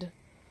had.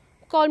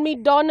 Call me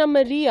Donna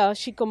Maria,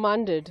 she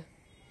commanded.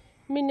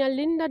 Minha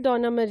linda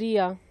Donna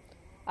Maria,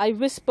 I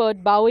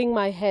whispered, bowing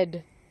my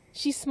head.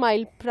 She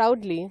smiled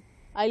proudly.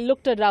 I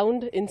looked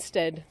around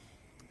instead.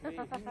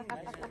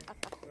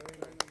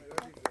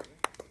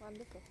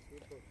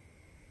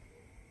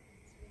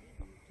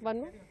 One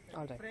more?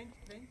 All right.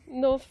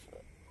 No,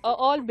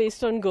 all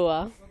based on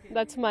Goa.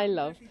 That's my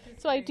love.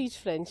 So I teach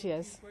French,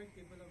 yes.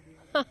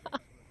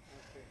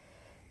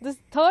 This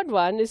third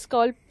one is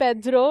called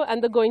Pedro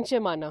and the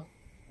Goinchemana.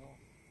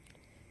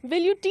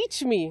 Will you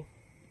teach me?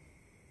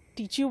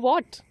 Teach you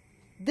what?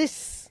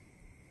 This.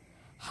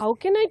 How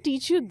can I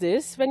teach you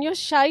this when you're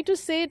shy to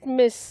say it,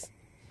 miss?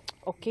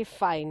 Okay,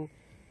 fine.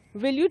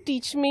 Will you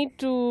teach me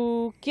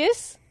to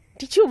kiss?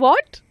 Teach you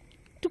what?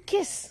 To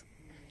kiss.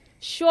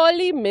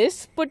 Surely,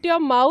 miss, put your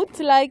mouth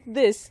like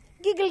this.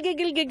 Giggle,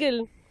 giggle,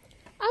 giggle.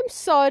 I'm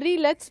sorry,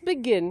 let's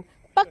begin.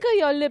 Pucker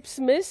your lips,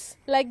 miss,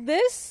 like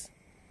this.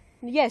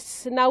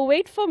 Yes, now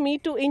wait for me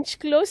to inch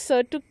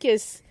closer to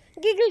kiss.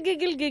 Giggle,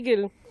 giggle,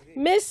 giggle.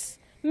 Miss,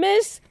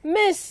 miss,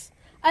 miss.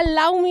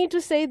 Allow me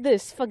to say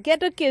this.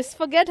 Forget a kiss,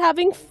 forget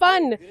having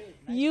fun.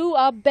 You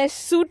are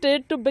best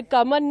suited to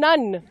become a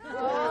nun.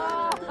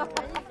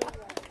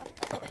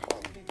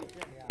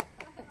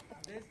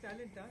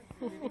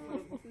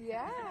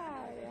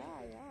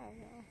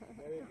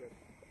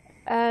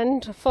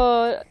 And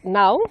for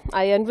now,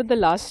 I end with the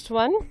last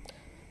one.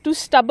 To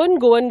stubborn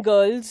Goan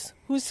girls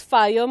whose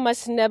fire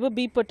must never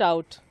be put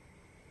out.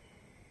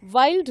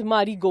 Wild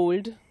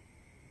marigold,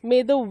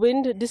 may the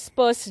wind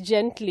disperse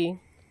gently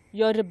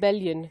your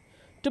rebellion,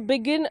 to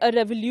begin a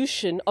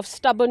revolution of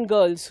stubborn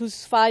girls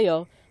whose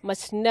fire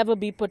must never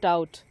be put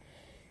out.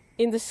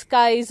 In the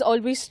skies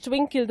always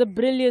twinkle the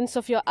brilliance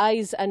of your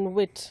eyes and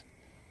wit.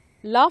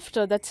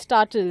 Laughter that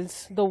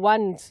startles the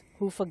ones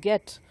who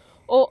forget,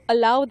 or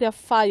allow their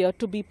fire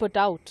to be put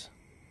out.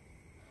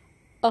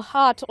 A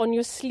heart on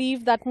your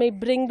sleeve that may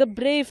bring the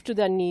brave to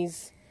their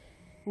knees.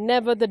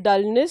 Never the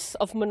dullness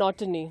of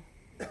monotony.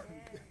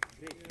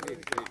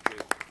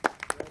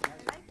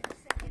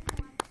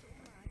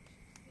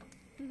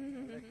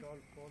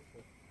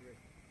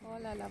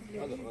 All are lovely.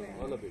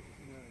 All of it.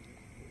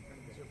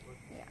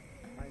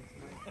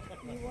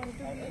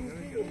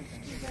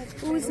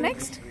 Who's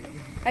next?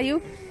 Are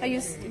you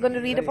going to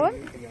read a poem?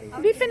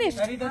 We finished.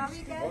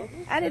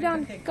 Add it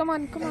on. Come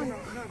on. Come on.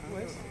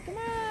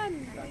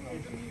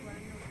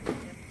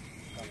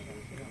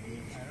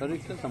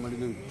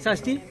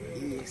 Sashti?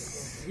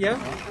 Yes. Yeah?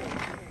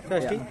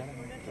 Sashti?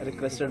 Yeah.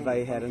 Requested by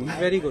Heron.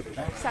 Very good.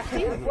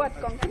 Sakti? What?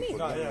 Konkani?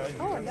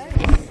 Oh,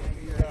 nice.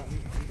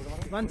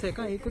 1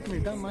 second, एकूच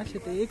minute मातशें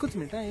ते एकूच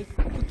minute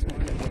एकूच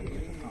minute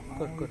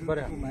कर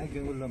बरें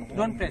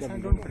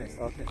don't press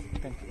okay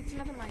thank you It's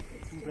not a mic.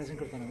 present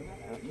करताना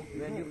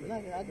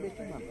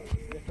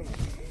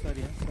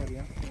sorry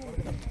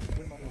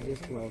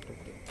just go out of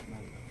there.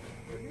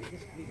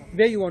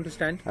 Where you want to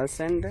stand? I'll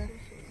stand there.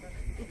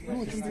 No,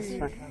 this is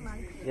fine.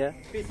 Yeah.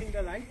 Facing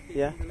the light.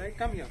 Yeah. The light.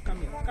 Come here. Come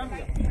here. Come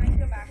here.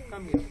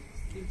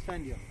 He'll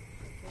stand here.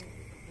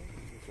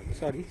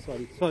 Sorry.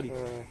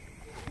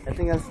 I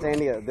think I'll stand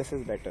here. This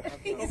is better.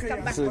 He's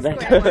come back This is to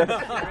better. square one.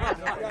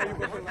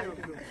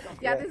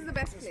 Yeah, this is the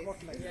best place.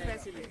 This is the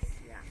best place.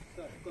 Yeah.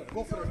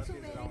 Go for it. Also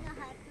wearing a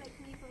hat like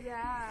me for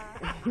Yeah.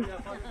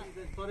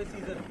 For a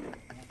season.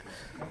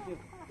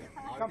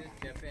 Come.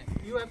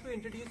 You have to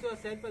introduce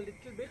yourself a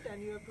little bit and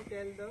you have to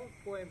tell the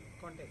poem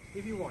context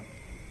if you want.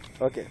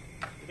 Okay.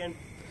 You can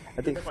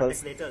I think the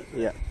context first. later.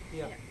 Yeah.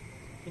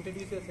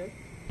 Introduce yourself.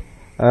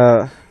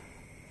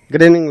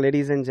 Good evening,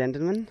 ladies and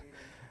gentlemen.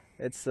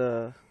 It's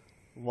a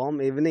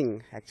warm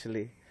evening,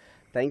 actually.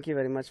 Thank you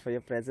very much for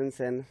your presence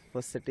and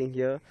for sitting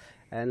here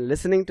and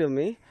listening to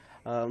me.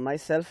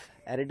 Myself,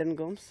 Aridan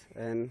Gomes,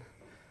 and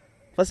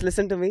first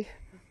listen to me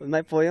with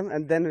my poem,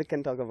 and then we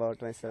can talk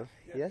about myself.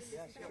 Yes?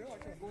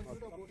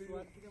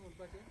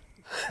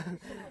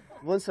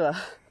 Bonsoir.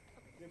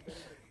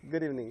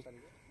 Good evening.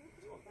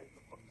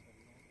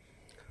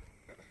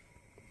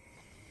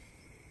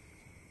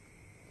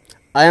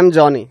 I am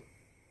Johnny.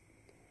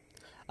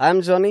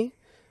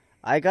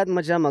 I got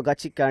maja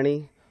magachi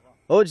kani.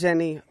 Oh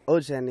Jenny, oh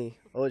Jenny,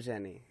 oh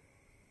Jenny.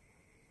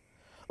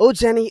 Oh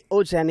Jenny,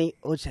 oh Jenny,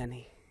 oh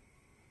Jenny.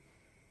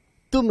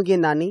 Tu muge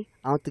nani,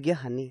 aun tuge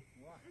honey.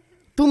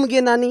 Tu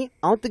muge nani,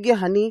 aun tuge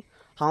honey.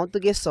 Aun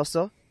tuge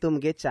soso, tu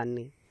muge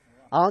channi.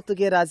 Aun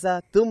tuge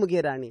raza, tu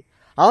muge rani.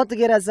 Aun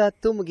tuge raza,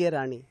 tu muge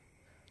rani.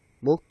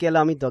 Muk केला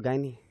आमी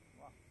दोगांयनी.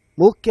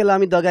 मूग केला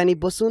आमी दोगांयनी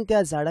बसून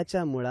त्या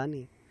झाडाच्या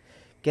मुळांनी.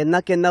 केन्ना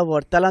केन्ना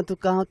व्हरतालां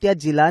तुका हांव त्या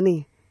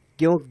जिलांनी.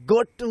 घेवंक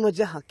गोट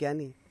म्हज्या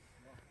हांक्यांनी.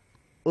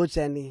 ओ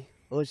चॅनी,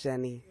 ओ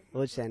चॅनी,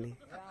 ओ चॅनी.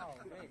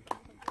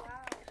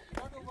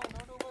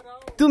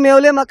 तूं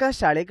मेवलें म्हाका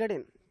शाळे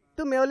कडेन.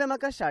 तूं मेवलें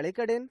म्हाका शाळे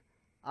कडेन.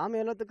 हांव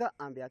मेवलो तुका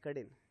आंब्या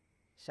कडेन.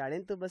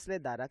 शाळेंत तूं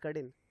बसलें दारा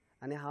कडेन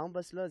आनी हांव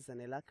बसलो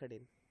जनेला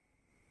कडेन.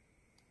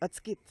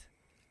 अचकीत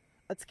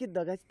अचकीत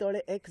दोगांचे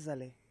दोळे एक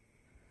जाले.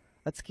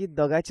 अचकीत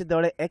दोगांचे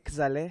दोळे एक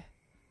जाले.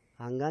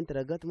 आंगांत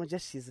रगत म्हजें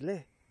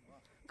शिजलें.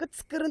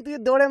 कच करून तुजे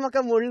दोळे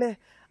म्हाका मोडले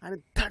आनी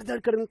धडधड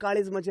करून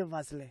काळीज म्हजें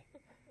वाजलें.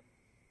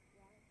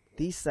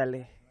 दीस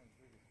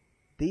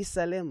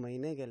जाले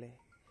म्हयने गेले.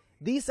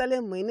 दीस जाले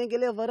म्हयने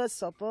गेले वरस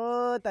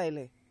सोंपत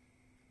आयले.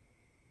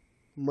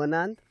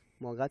 मनांत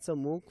मोगाचो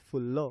मूग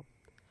फुल्लो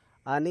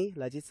आनी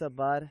लाजीचो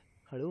बार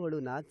हळू हळू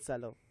नाच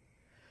जालो.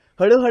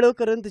 हळू हळू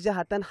करून तुज्या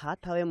हातान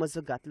हात हांवें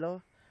म्हजो घातलो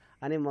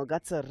आनी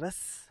मोगाचो रस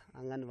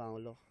आंगान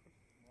व्हांवलो.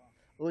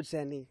 ओ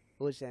जॅनी,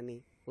 ओ जॅनी,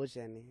 ओ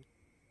जॅनी.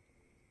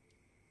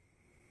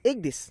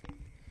 एक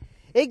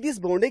दीस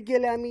भोंवडेक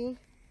गेले आमी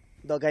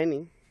दोगांयनी.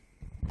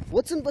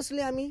 वचून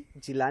बसले आमी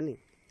जिलांनी.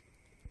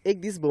 एक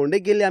दीस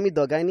भोंवडेक गेले आमी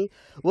दोगांयनी.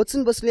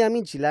 वचून बसली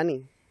आमी जिलांनी.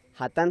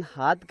 हातान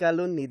हात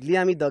घालून न्हिदली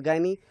आमी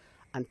दोगांयनी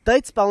आनी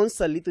थंयच पावून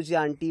सरली तुजी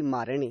आंटी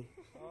मारणी.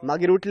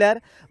 मागीर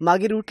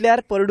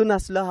उठल्यार परडून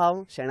आसलो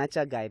हांव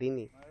शेणाच्या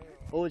गायरींनी.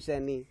 ओ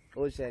जॅनी,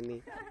 ओ जॅनी,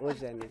 ओ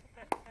जॅनी.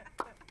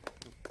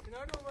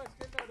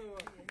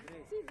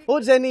 ओ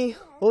जॅनी,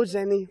 ओ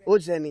जॅनी, ओ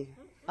जॅनी.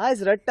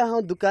 आयज रडटा हांव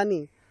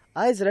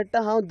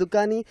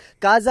दुकानी.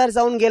 काजार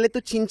जावन गेले तूं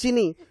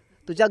चिंचिनी.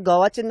 तुज्या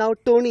घोवाचें नांव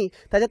टोणी.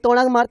 ताच्या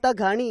तोंडाक मारता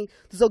घाणी.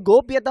 तुजो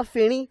घोप येता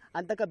फेणी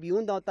आनी ताका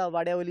भिवून धांवता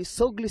वाड्यावयली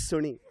सगळी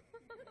सुणी.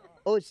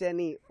 ओ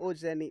जॅनी, ओ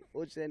जॅनी,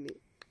 ओ जॅनी.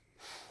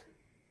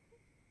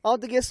 हांव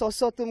तुगे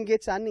सोंसो तूं मुगे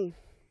चानी.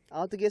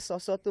 हांव तुगे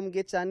सोंसो तूं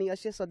मुगे चानी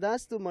अशें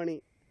सदांच तूं म्हणी.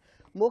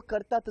 मोग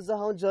करता तुजो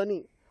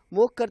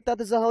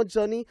हांव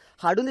जॉनी.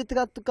 हाडून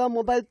दिता तुका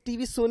मोबायल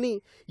टीव्ही सोनी.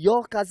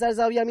 यो काजार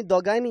जावया आमी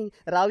दोगांयनी.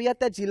 रावया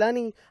त्या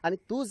जिलांनी आनी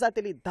तूं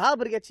जातली 10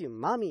 भुरग्याची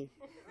मामी.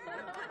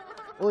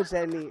 ओ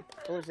Jenny,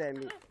 O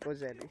Jenny, O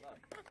Jenny.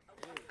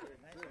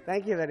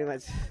 Thank you very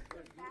much.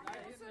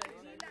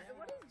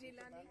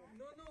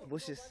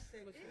 बुशीस.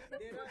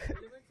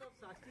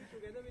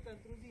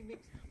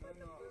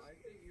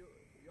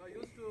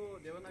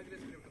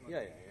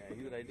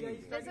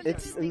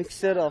 It's a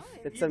mixture of.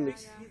 It's a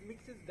mix. He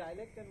mixes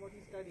dialect and what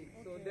he studied.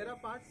 So there are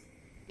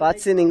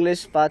parts in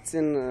English, parts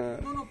in.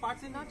 No,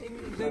 parts in not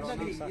English.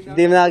 Devanagari.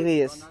 Devanagari,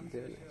 yes.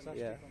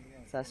 Yeah,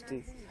 Sasti.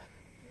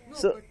 No,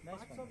 So. But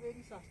parts are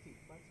very Sasti.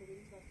 Parts are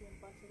very Sasti and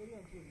parts are very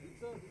Anshuli.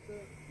 It's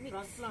a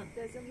transplant.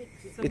 There's a mix.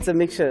 It's a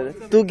mixture.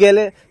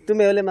 तू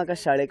मेवले म्हाका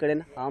शाळे कडेन.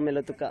 हांव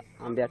मेलो तुका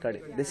आंब्या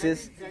कडेन. This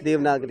is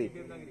Devanagari.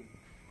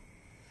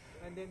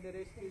 And then the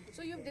rest is.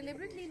 So you've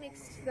deliberately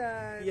mixed the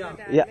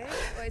dialect, Yeah.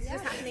 or it's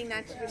just happening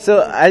naturally? So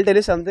I'll tell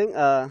you something.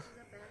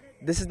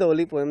 This is the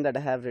only poem that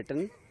I have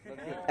written,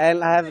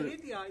 and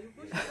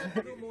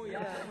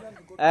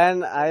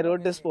I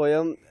wrote this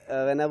poem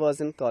when I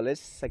was in college,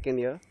 2nd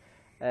year,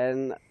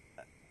 and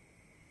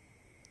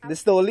this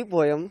is the only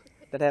poem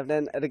that I have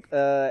done.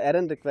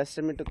 Aaron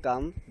requested me to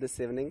come this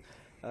evening.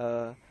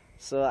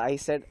 So I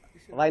said,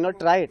 why not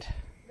try it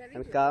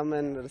and come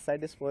and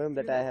recite this poem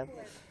that I have.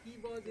 He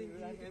was in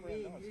the MA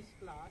English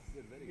class,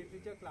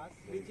 literature class,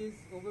 which is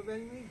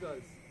overwhelmingly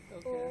girls.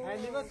 Okay. And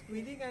they were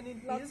squealing and in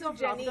tears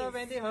of laughter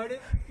when they heard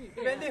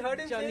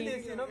him say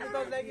this, you know,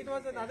 because like it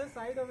was another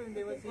side of him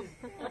they were seeing.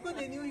 Of course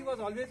they knew he was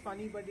always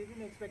funny, but they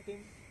didn't expect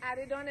him.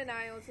 Aridon and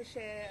I also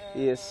share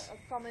Yes. a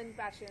common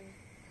passion.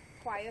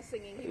 Choir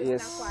singing. He was in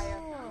our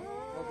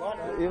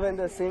choir. Even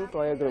the same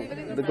choir group,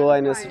 the Goa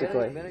University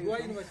choir.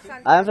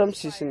 I am from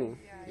Shishini.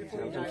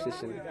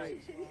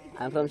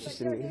 I'm from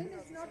Shishini.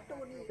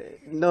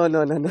 No.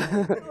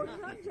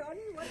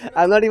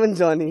 I'm not even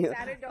Johnny.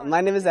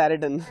 My name is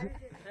Aridon.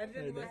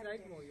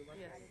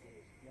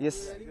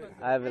 Yes,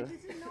 I will.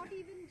 This is not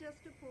even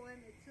just a poem,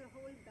 it's a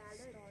whole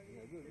ballad.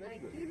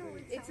 Like, you know,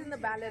 It's in the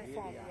ballad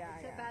form.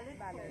 It's a ballad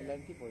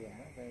form.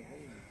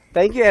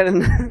 Thank you,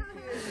 Aaron.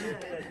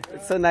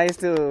 It's so nice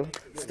to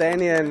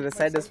stand here and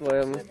recite this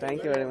poem.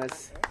 Thank you very much.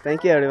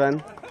 Thank you,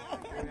 everyone.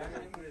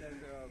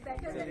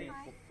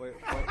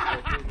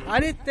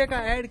 आणि तेका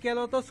add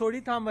केलो तो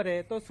सोडीत हा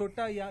मरे तो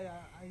सोडटा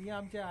हिंगा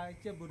आमचे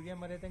आयचे भुरगे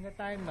मरे तांकां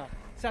टायम ना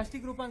शाश्टी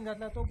ग्रुपान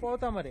घातला तो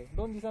पळता मरे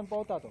 2 दिसान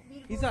पळता तो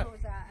इसा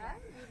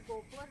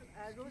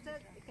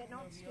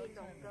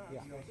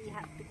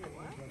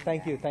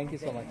Thank you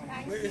so much.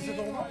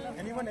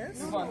 Anyone else?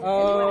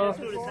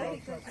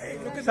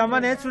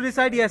 Someone else to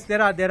recite? Yes,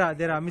 there are.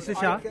 Mr.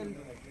 Shah.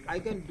 I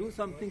can do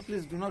something.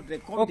 Please do not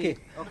record. Okay.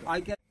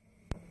 I can.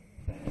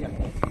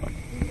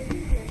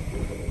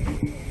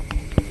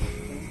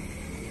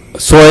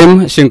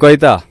 स्वयं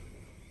शिंकयता.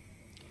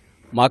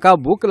 म्हाका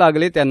भूक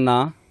लागली तेन्ना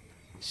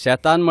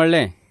शेतान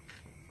म्हणलें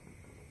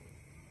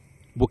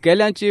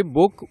भुकेल्यांची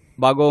भूक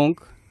भागोवंक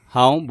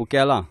हांव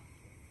भुकेलां.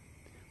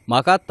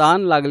 म्हाका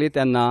तान लागली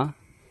तेन्ना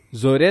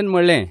जोरेन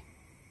म्हणलें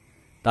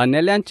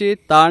तान्नेल्यांची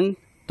ताण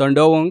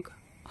थंडोवंक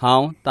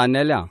हांव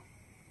तान्नेल्यां.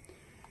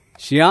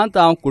 शियांत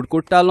हांव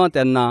कुडकुडटालों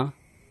तेन्ना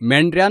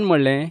मेंढऱ्यान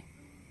म्हणलें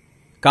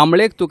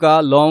कांबळेक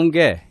तुका लवंग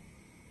घे.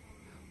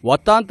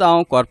 वतांत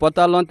हांव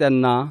कोरपतालों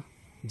तेन्ना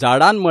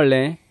झाडान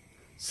म्हणलें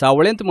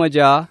सावळेंत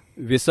म्हज्या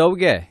विसव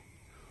घे.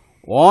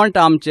 ओंट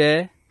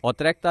आमचे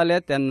ओत्रेकताले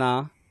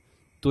तेन्ना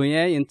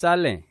तुवें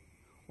इंचालें.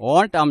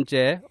 ओंट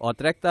आमचे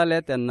ओत्रेकताले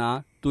तेन्ना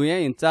तुवें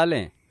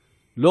इंचालें.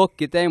 लोक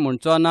कितेंय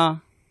म्हणचो ना.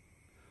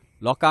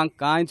 लोकांक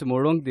कांयच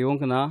म्हणूंक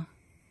दिवंक ना.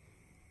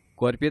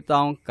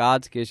 कोरपितांव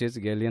काज केशीच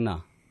गेली ना.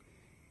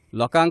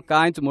 लोकांक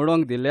कांयच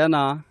म्हणूंक दिलें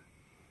ना.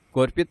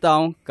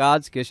 कोरपितांव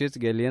काज केशीच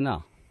गेली ना.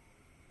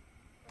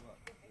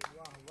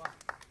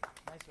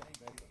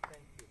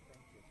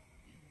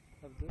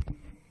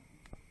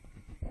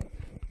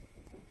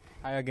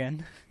 Hi again.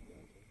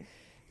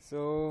 So,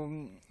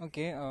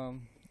 okay,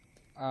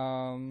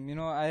 you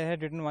know, I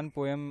had written one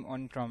poem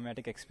on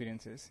traumatic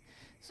experiences.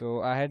 So,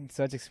 I had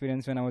such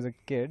experience when I was a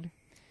kid.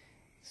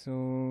 So,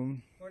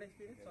 What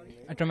experience? Sorry.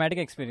 a traumatic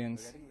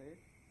experience.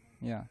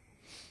 Yeah.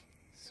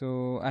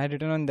 So, I had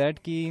written on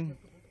that ki.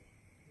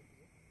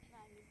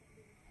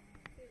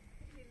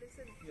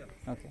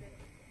 Okay.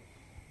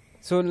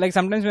 So, like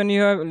sometimes when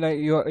you have like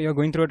you're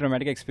going through a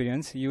traumatic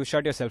experience, you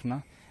shut yourself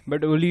now,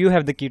 but only you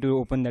have the key to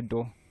open that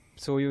door.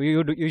 So you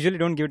usually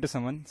don't give it to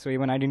someone. So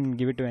even I didn't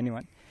give it to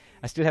anyone.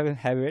 I still have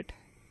it.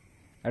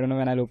 I don't know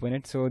when I'll open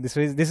it. So this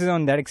is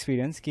on that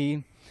experience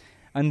कि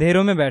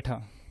अंधेरों में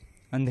बैठा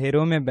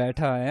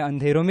है,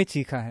 अंधेरों में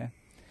चीखा है,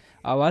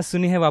 आवाज़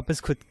सुनी है वापस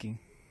खुद की,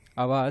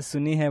 आवाज़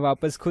सुनी है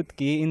वापस खुद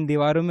की, इन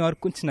दीवारों में और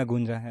कुछ न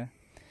गूंजा है.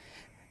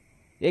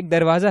 एक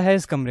दरवाज़ा है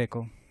इस कमरे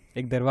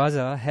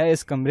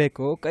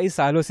को, कई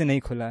सालों से नहीं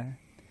खुला है.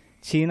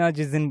 छीना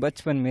जिस दिन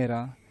बचपन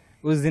मेरा,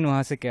 उस दिन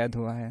वहाँ से कैद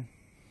हुआ है.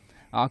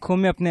 आँखों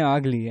में अपने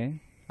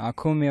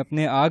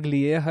आग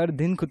लिए हर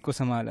दिन खुद को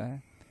संभाला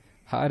है.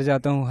 हार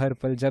जाता हूँ हर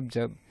पल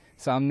जब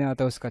सामने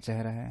आता उसका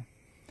चेहरा है.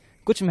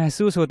 कुछ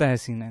महसूस होता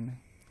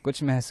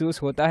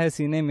है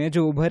सीने में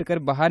जो उभर कर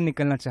बाहर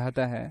निकलना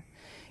चाहता है.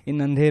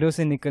 इन अंधेरों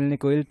से निकलने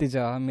को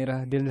इल्तिजा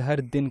मेरा दिल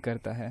हर दिन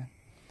करता है.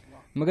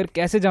 मगर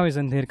कैसे जाऊँ इस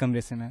अंधेर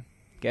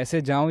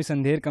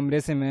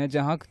कमरे से मैं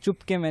जहाँ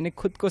चुप के मैंने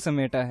खुद को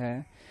समेटा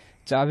है.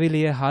 चाबी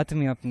लिए हाथ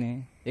में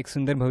अपने एक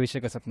सुंदर भविष्य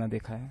का सपना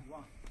देखा है.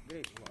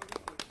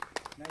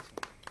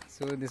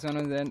 So this one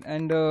was that,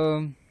 and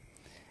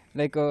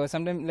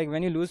sometimes like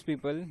when you lose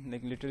people,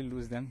 like literally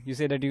lose them, you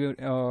say that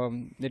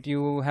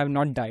you have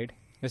not died,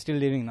 you're still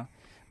living now,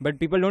 but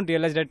people don't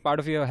realize that part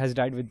of you has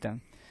died with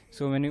them.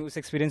 So मैंने उस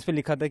experience पे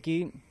लिखा था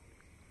कि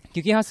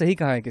क्योंकि हाँ सही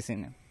कहा है किसी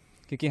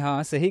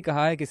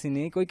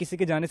ने, कोई किसी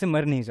के जाने से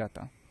मर नहीं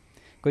जाता,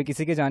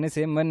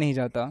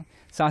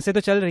 सांसें तो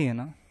चल रही है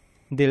ना,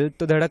 दिल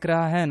तो धड़क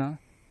रहा है ना,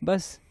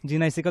 बस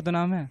जीना इसी का तो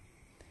नाम है.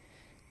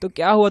 तो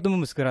क्या हुआ तुम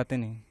मुस्कुराते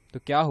नहीं, तो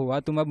क्या हुआ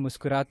तुम अब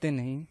मुस्कुराते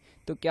नहीं,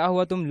 तो क्या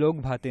हुआ तुम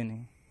लोग भाते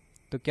नहीं,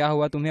 तो क्या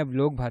हुआ तुम्हें अब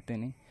लोग भाते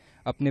नहीं.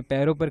 अपने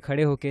पैरों पर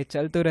खड़े होके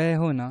चल तो रहे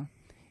हो ना,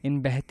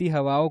 इन बहती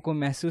हवाओं को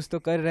महसूस तो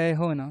कर रहे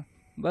हो ना,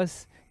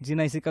 बस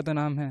जीना इसी का तो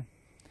नाम है.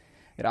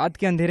 रात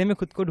के अंधेरे में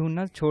खुद को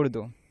ढूंढना छोड़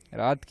दो,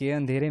 रात के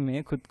अंधेरे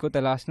में खुद को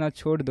तलाशना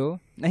छोड़ दो,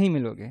 नहीं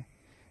मिलोगे.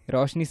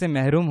 रोशनी से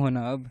महरूम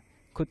होना अब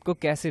खुद को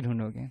कैसे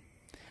ढूंढोगे.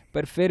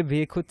 पर फिर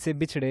भी खुद से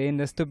बिछड़े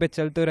इन रस्तों पे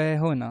चल तो रहे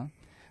हो ना,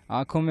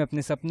 आँखों में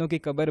अपने सपनों की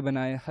कब्र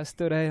बनाए हंस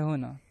तो रहे हो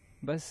ना,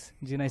 बस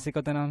जीना इसी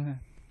का तो नाम है.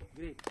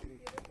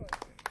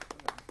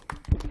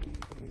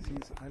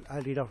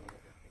 I'll read out.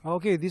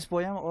 Okay, this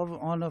poem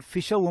on a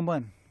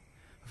fisherwoman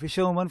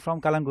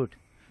from Kalangut.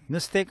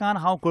 नुस्तेकान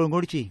हांव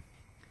कळंगूटची.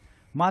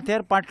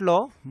 माथ्यार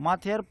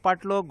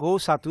पाटलो घोव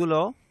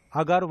सातुलो,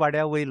 आगार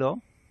वाड्या वयलो.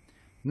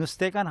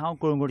 नुस्तेकान हांव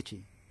कळंगूटची.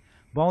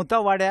 भोंवता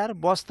वाड्यार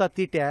बसता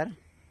तिट्यार,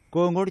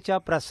 कळंगूटच्या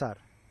प्रासार.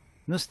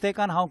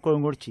 नुस्तेकान हांव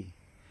कळंगूटची.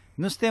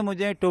 नुस्तें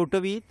म्हजें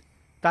टवटवीत,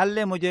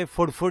 ताल्ले म्हजें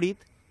फडफडीत,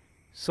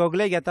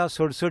 सगळे घेता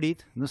सडसडीत.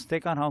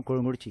 नुस्तेकान हांव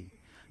कळंगूटची.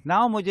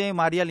 नांव म्हजें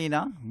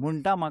मारियालिना,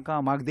 म्हणटा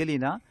म्हाका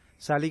मागदेलिना,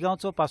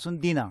 सालिगांवचो पासून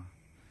दिना.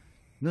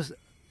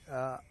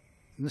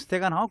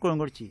 नुस्तेकान हांव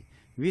कळंगूटची.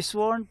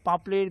 विसवण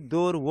पापलेट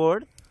दोर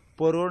व्हड,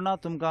 परवडना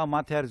तुमकां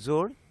माथ्यार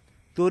जोड,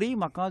 तोरी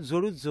म्हाका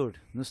जोडूच जोड.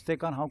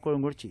 नुस्तेकान हांव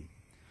कळंगूटची.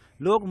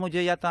 लोक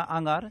म्हजे येता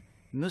आंगार,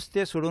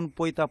 नुस्तें सोडून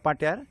पयता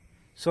पाट्यार,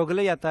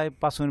 सगळे येताय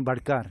पासून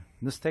भाटकार.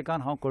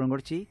 नुस्तेकान हांव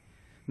कळंगूटची.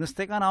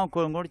 नुस्तेकान हांव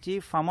कळंगूटची.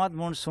 फामाद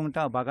म्हूण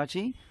सुंगटां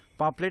बागाची,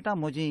 पापलेटां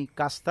म्हजीं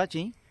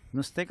कास्ताची.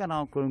 नुस्तेकान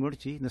हांव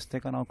कळंगूटची.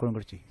 नुस्तेकान हांव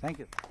कळंगूटची.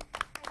 Thank you.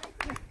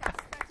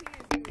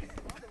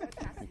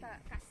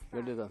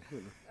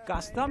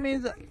 Casta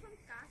means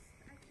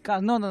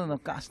no.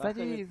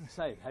 Castachi is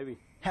side, heavy.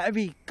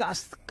 Heavy.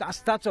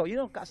 Castacho. You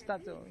know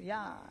castacho.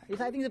 Yeah. I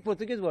think it's a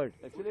Portuguese word.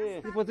 Actually,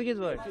 it's a Portuguese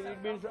word.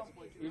 It means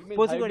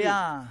Portuguese.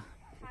 Yeah.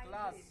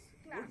 Class.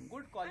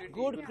 Good quality.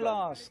 Good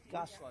class.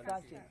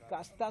 Castachi.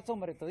 Castacho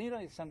mareto. You know,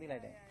 it's something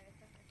like that.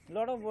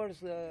 Lot of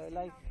words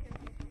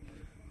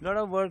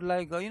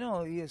like you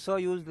know, so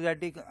used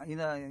that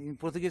in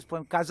Portuguese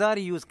poem. Casar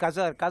used.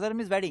 Casar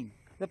means wedding.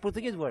 The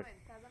Portuguese word.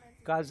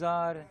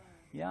 Casar.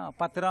 Yeah,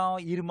 patrão,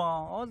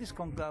 irmão, all these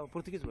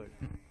Portuguese words.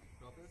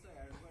 Professor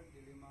Edward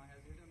Dilima has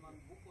written one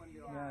book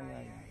only on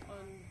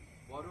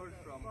borrowed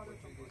from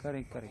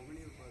Portuguese. Correct.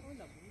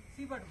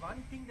 See, but one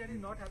thing that is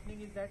not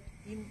happening is that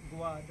in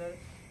Goa, the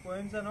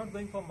poems are not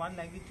going from one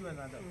language to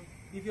another.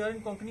 If you are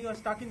in Konkani, you are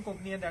stuck in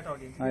Konkani and that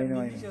audience. If you are in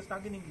English, you are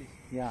stuck in English.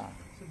 Yeah.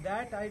 So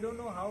that, I don't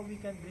know how we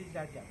can bridge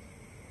that gap.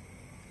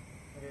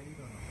 I really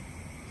don't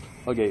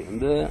know. Okay,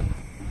 the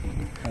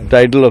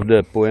title of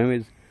the poem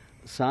is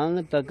सांग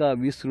ताका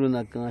विसरू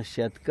नाका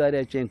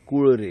शेतकाऱ्याचें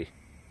कुळ रे.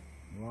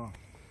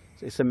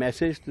 So it's a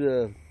message to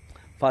the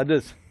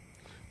fathers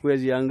who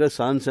has younger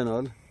sons and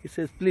all. He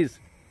says, please,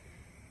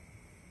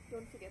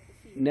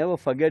 never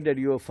forget that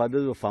your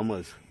fathers were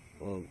farmers.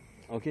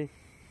 Okay?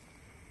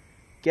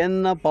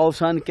 केन्ना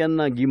पावसान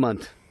केन्ना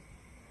गिमांत,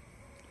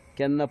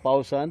 केन्ना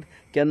पावसांत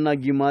केन्ना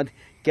गिमांत,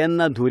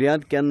 केन्ना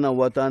धुऱ्यांत केन्ना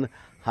वतांत,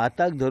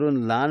 हाताक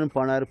धरून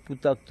ल्हानपणार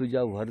पुताक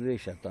तुज्या व्हर रे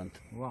शेतांत.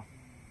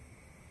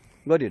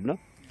 Got it, no?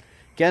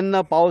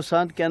 केन्ना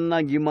पावसांत केन्ना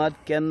गिमांत,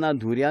 केन्ना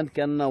धुऱ्यांत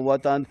केन्ना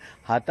वतांत,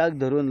 हाताक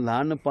धरून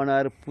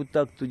ल्हानपणार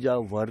पुताक तुज्या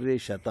व्हर रे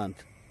शेतांत.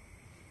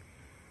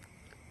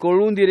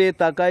 कळून दी रे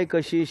ताकाय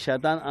कशी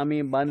शेतान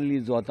आमी बांदली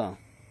जोतां.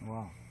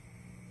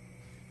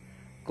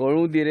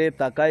 कळून दी रे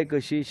ताकाय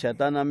कशी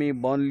शेतान आमी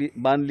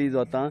बांदली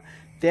जोतां.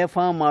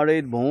 तेफां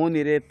माडयत भोंवून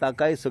दी रे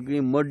ताकाय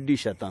सगळीं मड्डी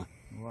शेतां.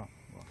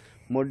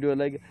 मड्ड्यो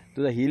लायक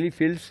तुझा हिली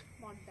फिल्ड्स.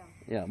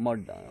 या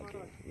मोड्डा.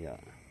 ओके. या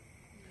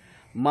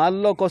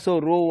मारलो कसो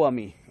रोव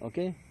आमी.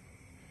 ओके.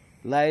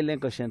 लायलें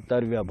कशें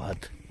तरव्या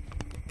भात.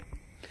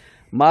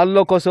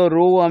 मारलो कसो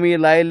रोव आमी,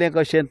 लायलें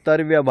कशें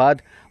तरव्या भात,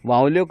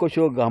 व्हांवल्यो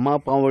कश्यो घामा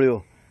पावळ्यो,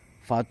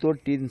 फातोर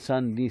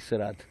तिनसान दीस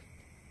रात.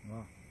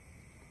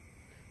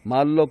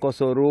 मारलो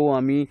कसो रोव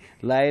आमी,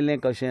 लायलें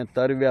कशें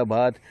तरव्या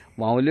भात,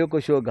 व्हांवल्यो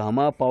कश्यो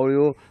घामा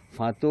पावळ्यो,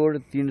 फातोर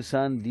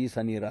तिनसान दीस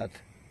आनी रात.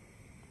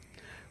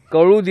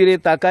 कळू दिरे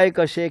ताकाय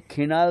कशें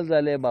खिणाल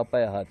जाले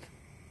बापाय हात.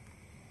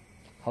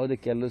 How the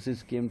callousness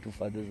came to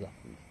fathers.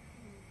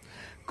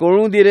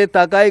 कळू दिरे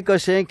ताकाय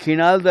कशें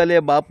खिणाल जाले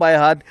बापाय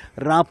हात,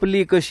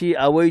 रांपली कशी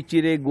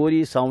आवयची रे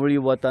गोरी सावळी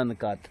वतान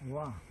कात.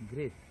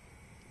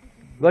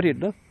 Got it,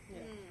 no?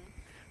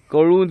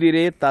 कळू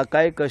दिरे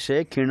ताकाय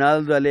कशें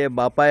खिणाल जाले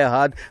बापाय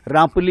हात,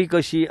 रांपली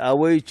कशी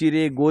आवयची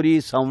रे गोरी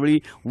सावळी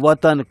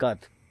वतान कात.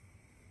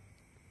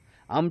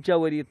 आमच्या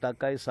वरी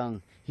ताकाय सांग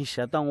ही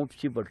शेतां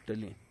ओपची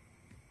पडटली.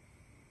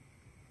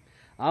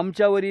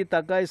 आमच्या वरी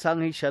ताकाय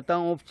सांग ही शेतां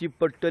ओपची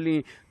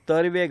पडटली,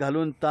 तरवे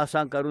घालून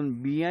तासां कारून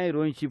बियाय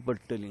रोंयची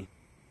पडटली.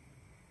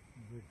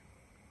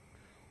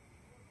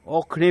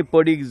 ओखणे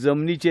पडीक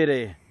जमनीचेर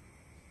रे.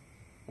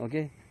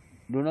 Okay.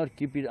 Do not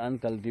keep it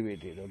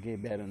uncultivated. Okay.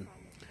 Baron.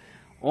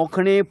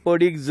 ओखणे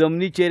पडीक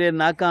जमनीचेर रे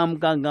नाका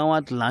आमकां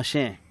गांवांत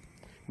लाशें.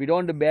 We don't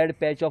want a bad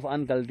patch of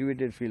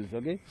uncultivated fields.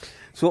 Okay.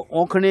 So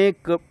ओखणे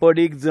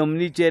पडीक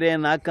जमनीचेर रे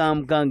नाका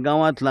आमकां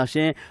गांवांत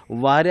लाशें,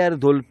 वाऱ्यार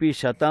धोलपी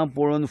शेतां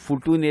पळोवन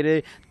फुटून रे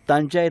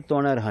तांच्याय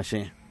तोंडार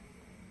हांशें.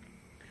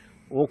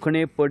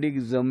 ओखणे पडीक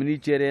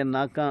जमनीचेर रे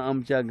नाका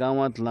आमच्या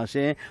गांवांत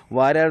लाशें,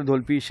 वाऱ्यार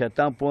धोलपी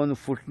शेतां पळोवन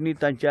फुटणी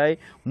तांच्याय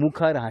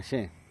मुखार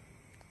हांशें.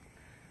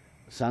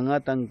 सांगा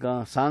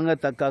तांकां, सांग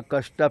ताका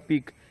कश्टा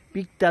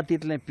पिकता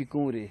तितलें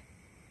पिकूं रे.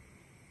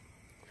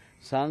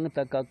 सांग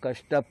ताका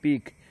कश्टा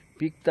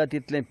पिकता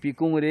तितलें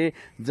पिकूंक रे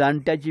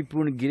जाणट्याची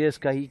पूण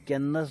गिरेस्तकाही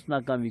केन्नाच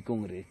नाका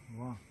विकूंक रे.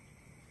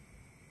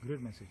 Great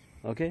message.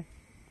 ओके.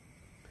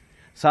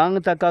 सांग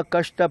ताका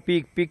कश्ट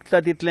पीक पिकता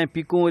तितलें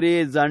पिकूंक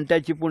रे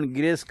जाणट्याची पूण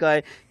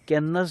गिरेस्तकाय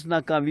केन्नाच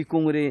नाका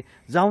विकूंक रे.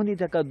 जावं न्ही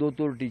ताका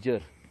दोतोर टिचर,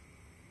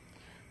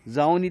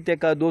 जावं न्ही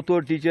ताका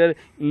दोतोर टिचर,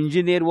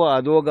 इंजिनियर वा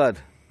आदवोगाद,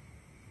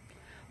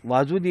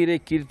 वाजू दी रे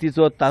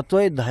किर्तीचो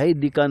ताचोय धाय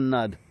दिकान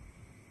नाद.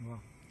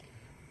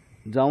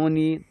 जावं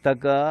न्ही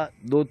ताका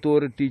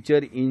दोतोर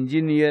टिचर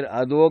इंजिनियर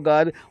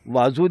आदवोगाद,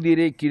 वाजू दी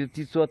रे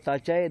किर्तीचो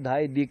ताच्याय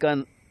धाय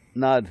दिकान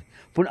नाद.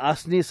 पूण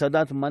आसनी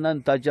सदांच मनान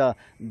ताच्या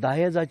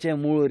दायजाचें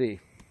मूळ रे.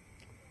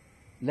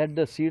 Let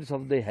the seeds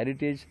of the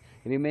heritage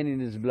remain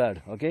in his blood.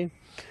 Okay.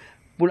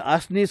 पूण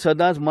आसनी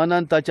सदांच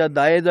मनान ताच्या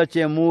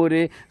दायजाचें मूळ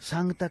रे.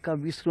 सांग ताका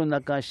विसरूं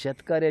नाका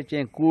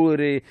शेतकाराचें कूळ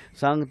रे.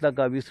 सांग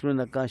ताका विसरूं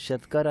नाका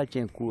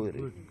शेतकाराचें कूळ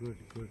रे.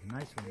 Good.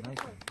 Nice one.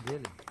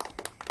 Really.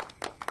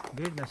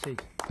 Great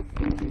message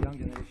to the young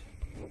generation.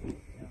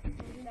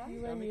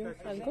 You and you,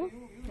 I'll go?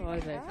 All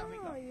right.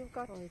 Oh, you've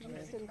got,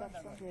 you've still got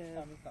some.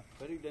 Yeah.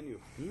 Very done you.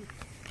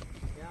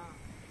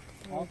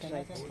 All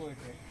right.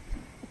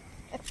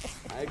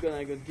 Icon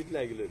कितले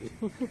आयकलो रे.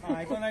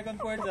 Icon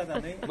poet जाता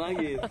न्ही.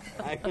 मागीर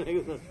icon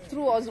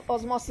Through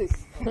osmosis.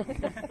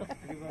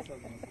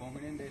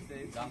 कोंकणीन ते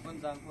जांपून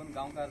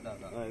गांवकार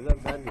जाता.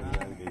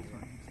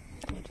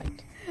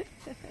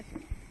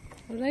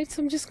 All right,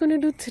 so I'm just going to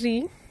do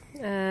 3.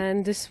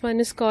 And this one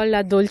is called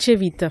La Dolce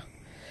Vita.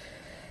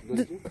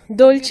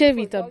 Dolce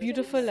Vita,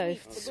 beautiful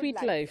life,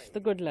 sweet life, the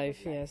good life,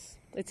 yes.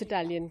 It's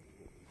Italian.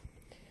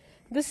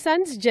 The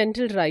sun's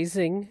gentle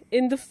rising,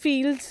 in the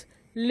fields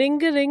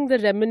lingering the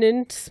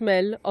remnant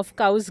smell of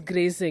cows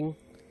grazing.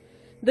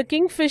 The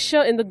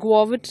kingfisher in the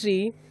guava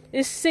tree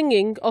is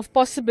singing of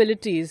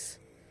possibilities.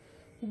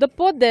 The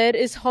poder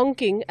is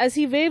honking as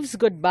he waves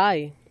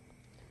goodbye.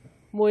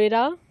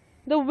 Moira,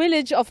 the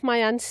village of my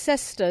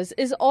ancestors,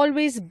 is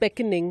always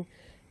beckoning,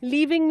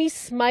 leaving me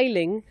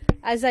smiling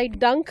as I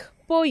dunk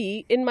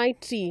poi in my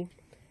tree,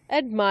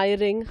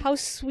 admiring how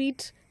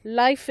sweet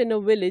life in a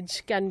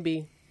village can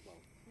be.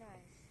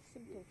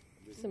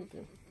 Nice.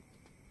 Simple.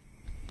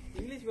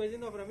 English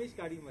version of Ramesh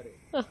Kadi Mare.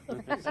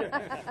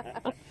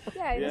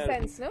 Yeah, in a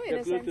sense, no? In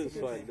a sense.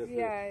 It is.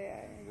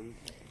 Yeah.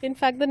 In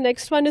fact, the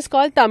next one is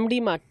called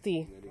Tamdi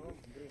Matti.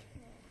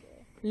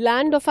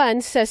 Land of our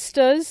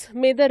ancestors,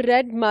 may the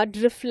red mud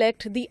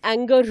reflect the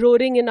anger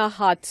roaring in our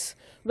hearts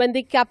when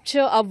they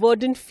capture our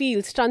verdant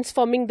fields,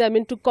 transforming them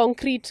into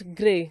concrete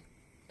grey.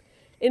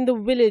 In the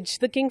village,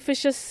 the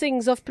kingfisher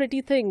sings of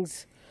pretty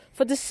things,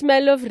 for the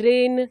smell of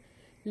rain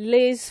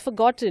lays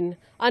forgotten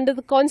under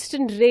the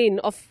constant rain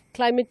of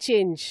climate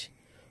change.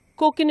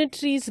 Coconut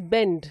trees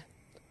bend,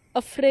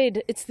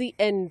 afraid it's the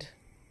end.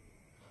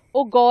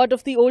 O God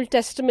of the Old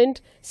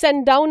Testament,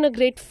 send down a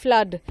great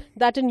flood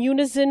that in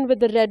unison with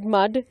the red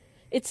mud,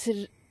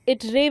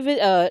 it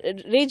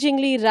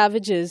ragingly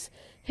ravages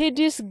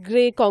hideous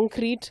grey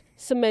concrete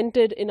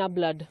cemented in our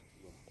blood.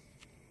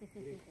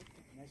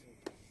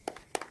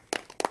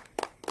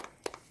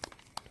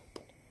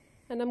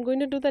 And I'm going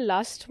to do the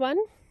last one.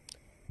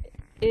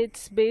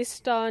 It's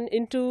based on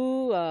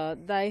Into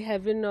Thy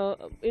Heaven,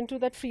 Into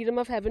That Freedom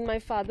of Heaven, My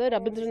Father,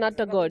 Rabindranath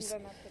Tagore's.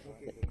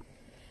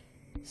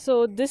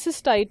 So this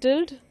is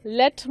titled,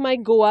 Let My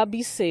Goa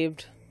Be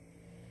Saved.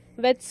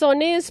 Where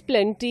Tsone is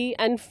plenty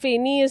and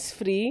Feni is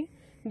free,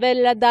 where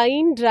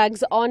Ladain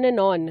drags on and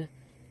on,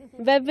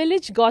 where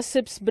village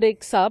gossips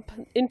breaks up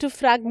into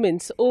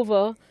fragments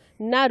over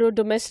narrow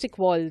domestic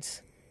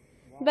walls,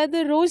 where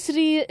the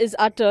rosary is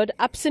uttered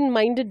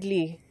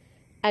absent-mindedly,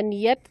 and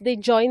yet they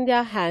join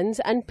their hands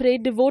and pray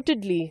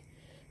devotedly,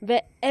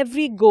 where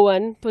every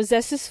Goan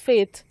possesses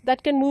faith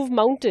that can move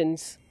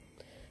mountains,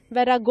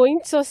 where our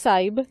Gointso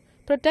Sahib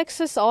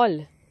protects us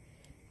all.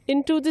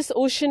 Into this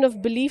ocean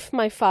of belief,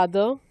 my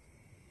Father,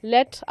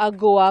 let our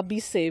Goa be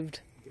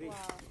saved. Wow.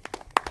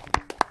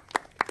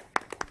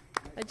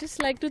 I'd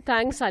just like to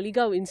thank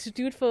Saligão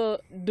Institute for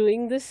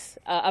doing this.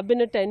 I've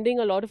been attending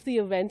a lot of the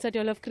events that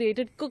you all have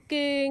created,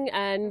 cooking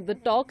and the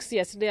talks.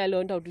 Yesterday I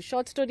learned how to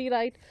short story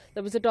write.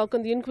 There was a talk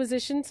on the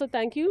Inquisition. So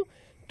thank you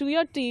to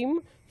your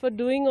team for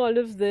doing all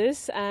of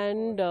this.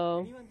 And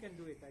anyone can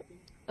do it, I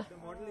think. The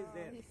model is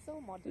there. He's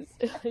so modest.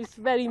 He's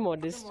very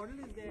modest. The model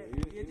is there.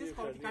 You're just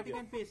cutting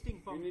and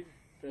pasting.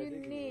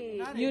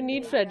 You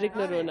need Frederick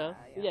Noronha.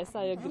 Yes,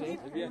 I agree.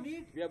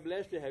 We are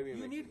blessed to have him.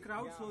 You need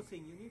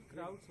crowdsourcing.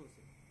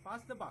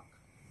 Pass the buck.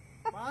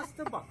 Pass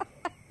the buck.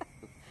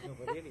 No,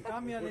 but really.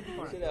 Come here, let me.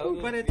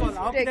 But it's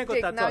all.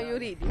 Take. Now you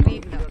read.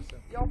 Read now.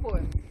 Your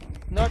poem.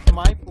 Not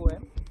my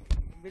poem.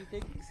 Will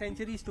take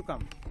centuries to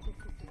come.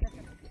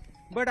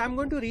 But I'm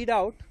going to read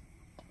out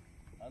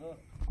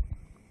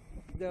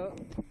the.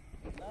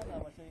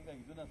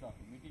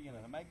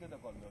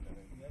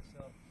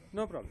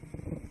 No problem.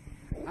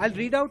 I'll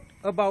read out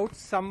about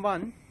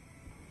someone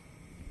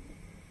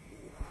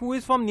who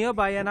is from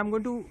nearby, and I'm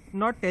going to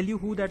not tell you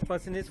who that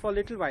person is for a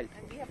little while.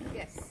 And we have to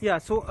guess. Yeah,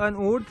 so an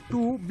ode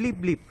to Bleep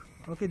Bleep.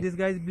 Okay, this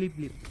guy is Bleep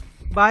Bleep.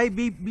 By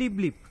Bleep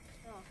Bleep.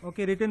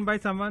 Okay, written by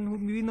someone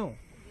whom we know.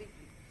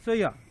 So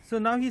yeah, so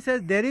now he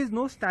says there is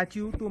no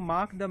statue to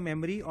mark the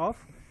memory of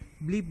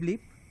Bleep Bleep.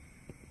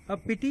 A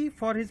pity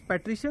for his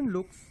patrician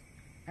looks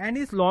and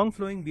his long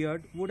flowing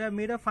beard would have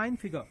made a fine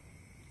figure.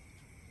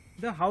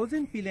 The house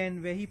in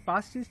Pilen where he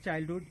passed his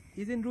childhood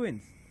is in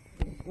ruins.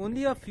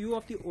 Only a few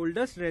of the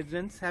oldest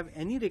residents have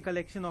any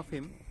recollection of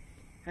him,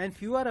 and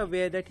few are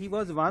aware that he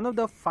was one of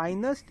the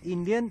finest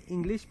Indian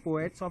English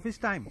poets of his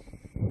time.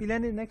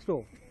 Pilen is next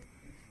door.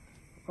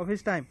 Of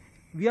his time.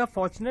 We are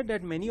fortunate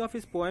that many of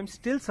his poems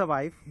still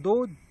survive,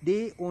 though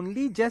they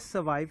only just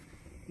survive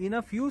in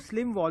a few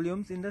slim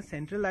volumes in the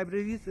Central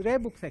Library's rare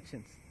book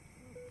sections.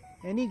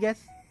 Any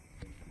guess?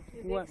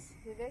 Vivek's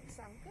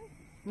uncle?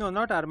 No,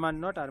 not Armand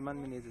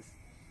Menezes.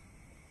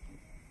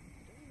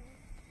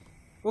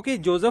 Okay,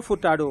 Joseph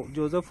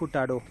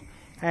Furtado.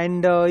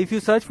 And if you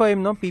search for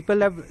him,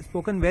 people have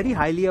spoken very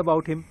highly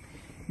about him,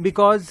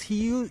 because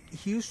he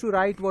used to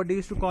write what they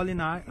used to call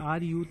in our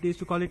youth, they used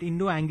to call it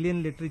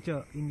Indo-Anglian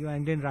literature,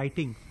 Indo-Anglian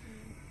writing.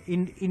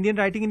 Indian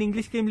writing in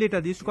English came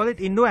later. They used to call it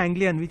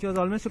Indo-Anglian, which was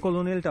almost a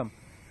colonial term.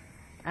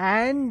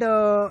 And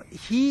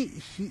he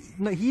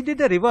did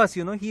the reverse,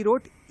 he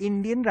wrote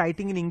Indian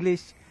writing in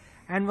English,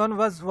 and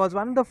was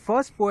one of the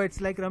first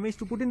poets like Ramesh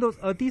to put in those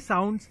earthy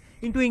sounds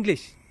into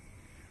English.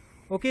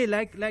 Okay,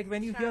 like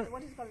when you hear...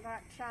 What is called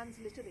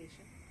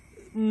transliteration?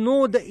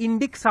 No, the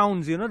Indic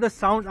sounds, the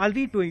sound. I'll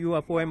read to you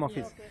a poem of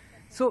his.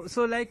 Okay.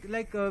 So like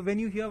when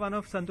you hear one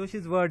of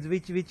Santosh's words,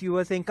 which you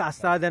were saying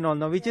Kastad and all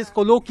now, which is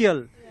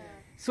colloquial.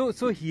 Yeah.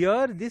 So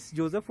here this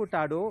Joseph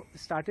Furtado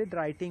started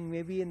writing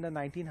maybe in the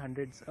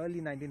 1900s,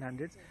 early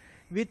 1900s,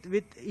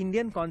 with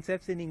Indian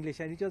concepts in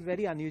English, and which was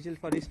very unusual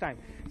for his time.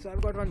 So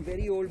I've got one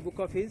very old book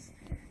of his,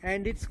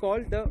 and it's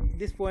called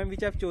this poem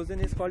which I've chosen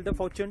is called the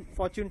Fortune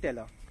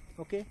Teller.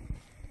 Okay.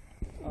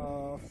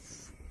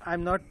 I've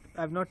not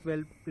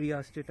well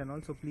rehearsed it and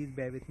all, so please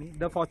bear with me.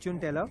 The Fortune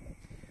Teller.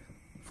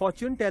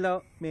 Fortune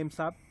Teller, Mem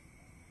Saab,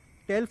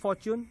 tell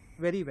fortune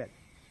very well.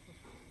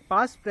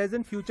 Past,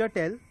 present, future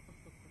tell,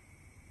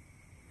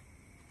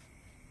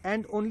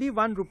 and only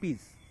 1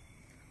 rupees.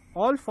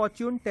 All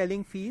fortune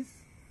telling fees,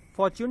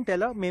 Fortune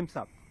Teller, Mem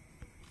Saab.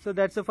 So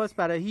that's the first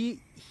para. He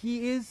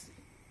is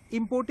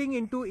importing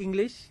into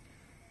English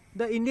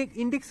the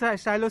Indic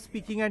style of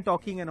speaking and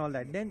talking and all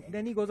that.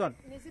 Then he goes on.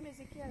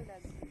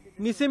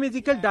 Nissim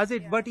Ezekiel does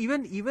it, but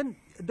even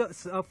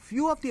a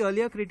few of the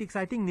earlier critics,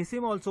 I think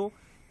Nissim also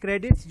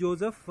credits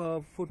Joseph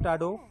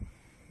Furtado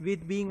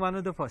with being one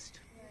of the first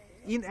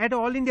at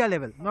all India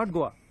level, not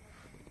Goa.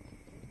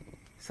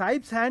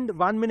 Sahib's hand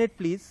 1 minute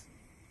please,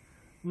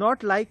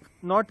 not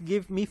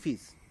give me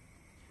fees.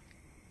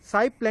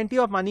 Sahib plenty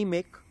of money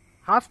make,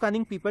 half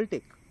cunning people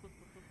take.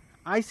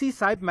 I see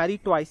Sahib marry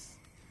twice,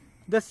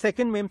 the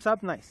second Mem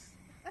Saab nice.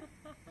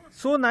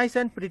 So nice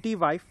and pretty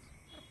wife,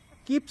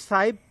 keep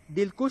Sahib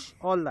Dilkush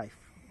all life.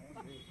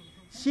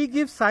 She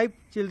gives Sahib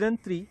children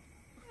 3,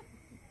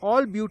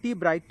 all beauty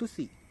bright to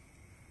see.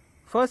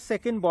 First,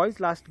 second boys,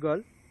 last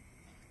girl,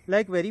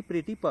 like very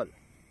pretty pearl.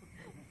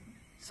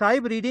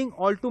 Sahib reading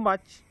all too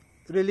much,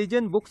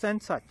 religion books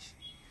and such.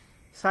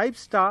 Sahib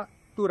star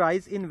to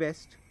rise in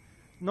west,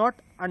 not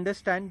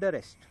understand the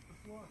rest.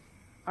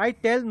 I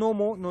tell no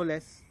more, no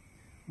less,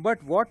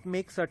 but what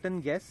makes certain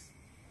guess,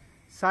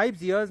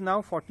 Sahib's years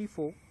now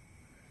 44,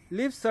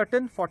 live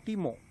certain 40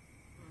 more.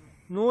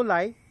 No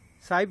lie,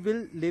 Sahib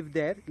will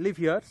live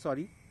here.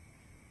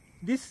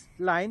 This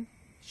line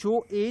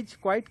show age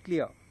quite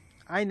clear.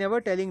 I never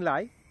telling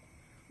lie.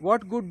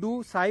 What good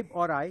do Sahib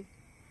or I?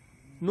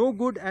 No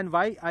good, and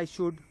why I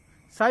should.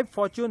 Sahib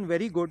fortune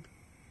very good.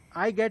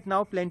 I get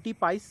now plenty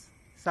pice.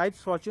 Sahib's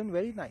fortune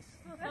very nice.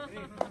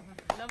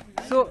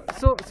 So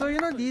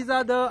these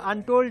are the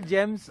untold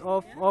gems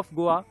of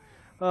Goa.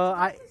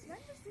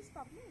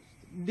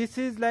 This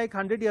is like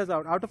 100 years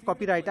out of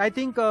copyright. I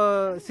think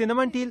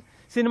Cinnamon Teal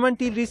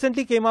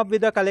recently came up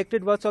with the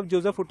collected works of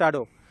Joseph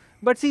Furtado.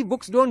 But see,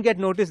 books don't get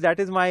noticed. That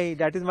is my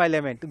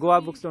lament.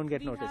 Goa books don't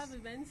get noticed. We have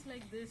events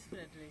like this,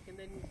 Frederick, and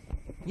then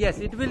yes,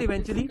 it will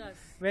eventually,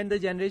 when the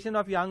generation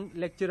of young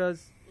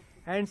lecturers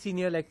and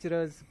senior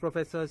lecturers,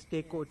 professors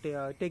take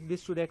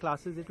this to their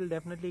classes, it will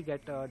definitely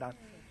get done.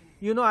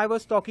 I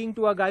was talking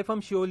to a guy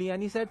from Shioli,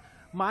 and he said,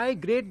 my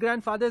great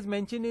grandfather is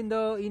mentioned in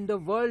the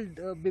world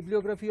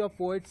bibliography of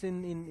poets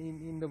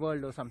in the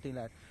world or something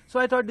like that. So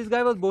I thought this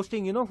guy was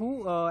boasting. You know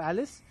who?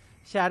 Alice,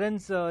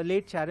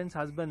 late Sharon's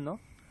husband, no?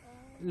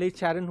 Late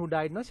Sharon who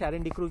died, no?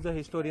 Sharon DeCruz, the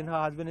historian,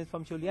 her husband is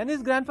from Shioli, and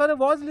his grandfather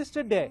was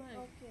listed there.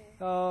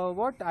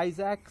 What?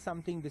 Isaac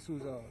something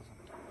D'Souza or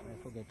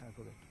something. I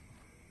forget.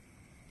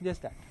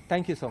 Just that.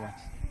 Thank you so much.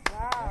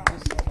 Wow.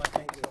 Thank you so much.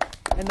 Thank you.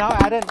 And now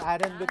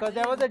Aaron, because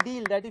there was a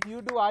deal that if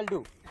you do, I'll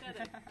do.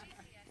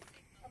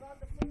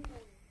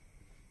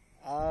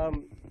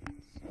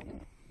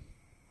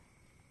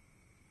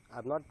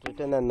 I've not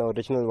written an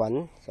original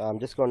one, so I'm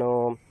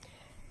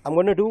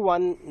going to do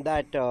one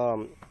that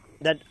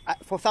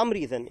for some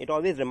reason it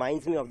always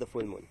reminds me of the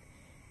full moon.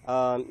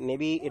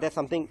 Maybe it has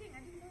something.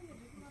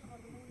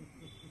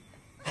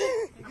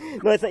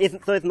 No,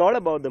 it's not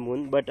about the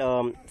moon, but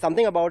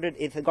something about it.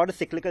 It's got a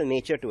cyclical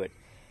nature to it,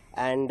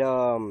 and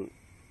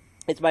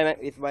it's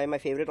by my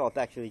favorite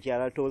author actually,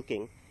 J.R.R.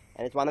 Tolkien,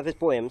 and it's one of his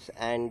poems,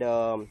 and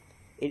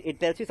it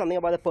tells you something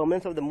about the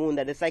permanence of the moon,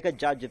 that it's like a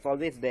judge, it's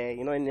always there,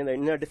 you know,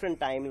 in a different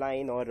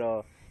timeline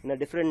or in a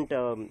different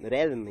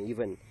realm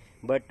even.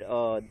 But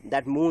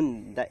that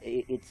moon,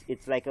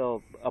 it's like a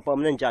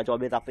permanent judge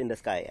always up in the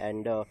sky,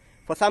 and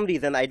for some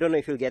reason, I don't know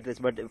if you'll get this,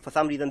 but for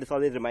some reason this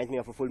always reminds me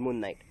of a full moon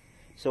night.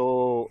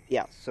 So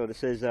yeah, so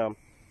this is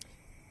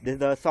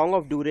the Song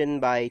of Durin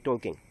by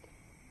Tolkien.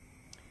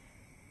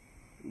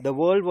 The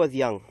world was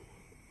young,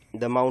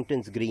 the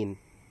mountains green,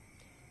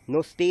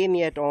 no stain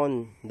yet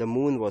on the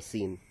moon was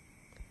seen,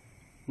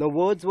 no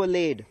words were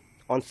laid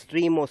on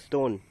stream or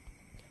stone,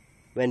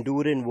 when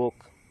Durin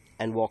woke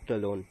and walked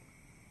alone.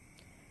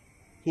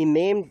 He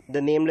named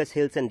the nameless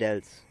hills and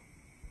dells,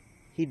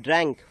 he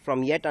drank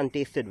from yet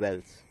untasted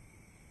wells,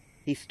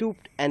 he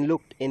stooped and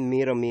looked in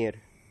Mirror,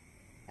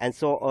 and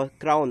saw a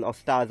crown of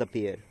stars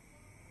appear,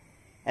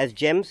 as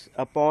gems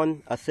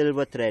upon a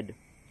silver thread,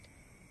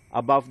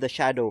 above the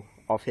shadow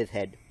of his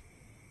head.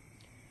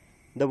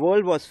 The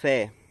world was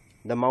fair,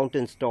 the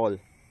mountains tall,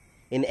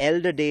 in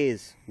elder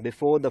days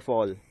before the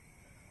fall,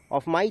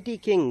 of mighty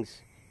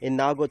kings in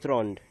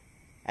Nargothrond,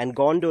 and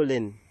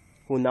Gondolin,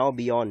 who now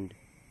beyond.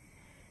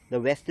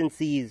 The western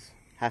seas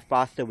have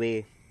passed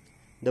away,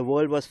 the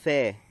world was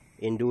fair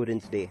in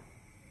Durin's day.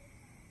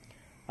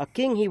 A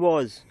king he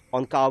was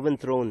on carven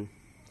throne,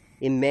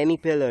 in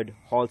many-pillared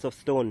halls of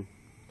stone,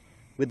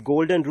 with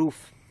golden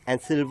roof and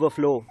silver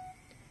floor,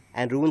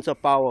 and runes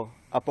of power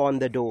upon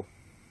the door.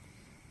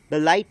 The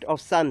light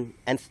of sun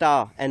and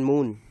star and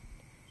moon,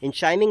 in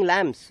shining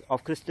lamps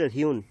of crystal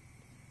hewn,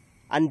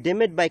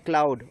 undimmed by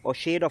cloud or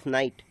shade of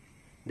night,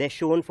 they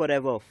shone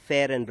forever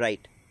fair and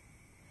bright.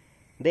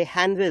 Their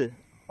hammer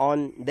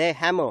on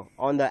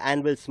the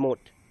anvil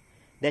smote,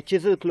 their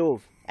chisel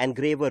clove and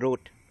graver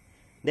wrote,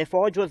 their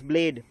forge was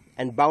blade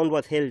and bound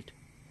was hilt,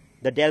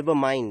 the delver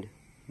mined,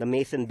 the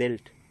mason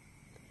built.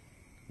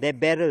 Their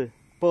beryl,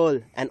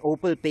 pearl and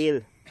opal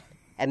pale,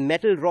 and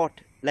metal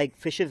wrought like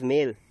fish's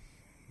mail,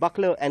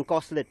 buckler and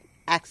corselet,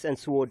 axe and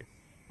sword,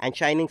 and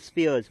shining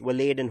spears were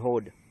laid in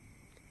hoard.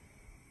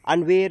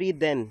 Unwearied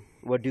then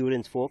were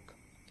Durin's folk,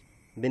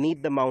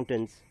 beneath the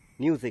mountains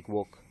music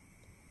woke.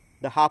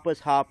 The harpers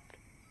harped,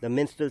 the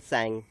minstrels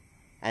sang,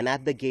 and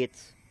at the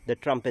gates the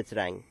trumpets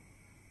rang.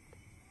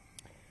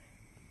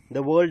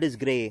 The world is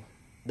grey,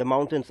 the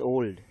mountains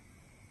old,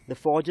 the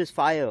forge's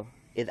fire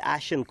is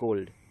ashen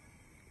cold.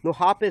 No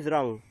harp is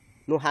rung,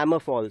 no hammer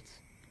falls,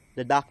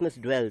 the darkness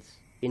dwells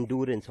in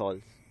Durin's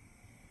halls.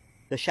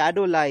 The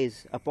shadow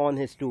lies upon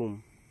his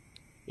tomb,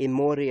 in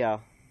Moria,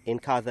 in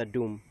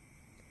Khazad-dûm.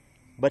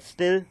 But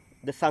still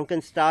the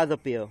sunken stars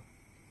appear,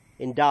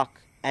 in dark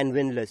and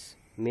windless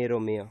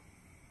Mirror.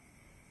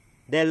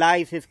 There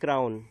lies his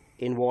crown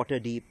in water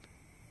deep,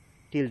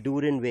 till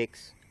Durin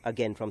wakes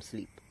again from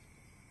sleep.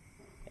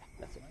 Yeah,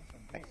 that's it.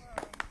 Thanks.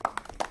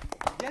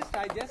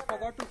 I just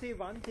forgot to say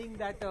one thing,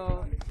 that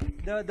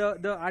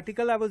the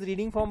article I was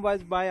reading from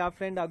was by our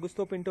friend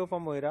Augusto Pinto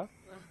from Moira.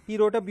 He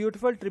wrote a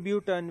beautiful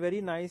tribute and very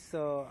nice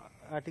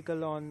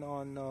article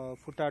on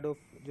Furtado,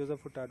 Joseph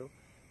Furtado.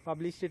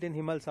 Published it in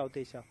Himal, South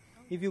Asia.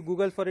 If you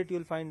Google for it,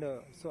 you'll find.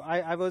 So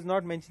I was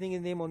not mentioning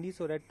his name only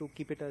so that to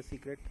keep it a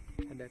secret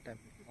at that time.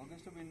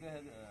 Augusto Pinto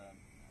has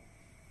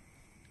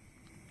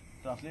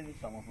translated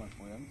some of my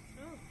poems.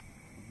 Oh.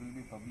 It will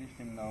be published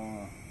in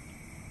now.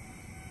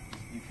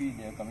 If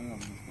they are coming up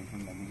with this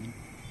special magazine.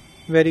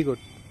 Very good.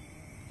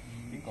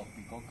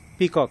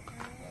 Peacock.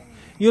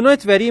 You know,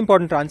 it's very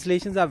important.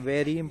 Translations are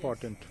very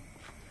important.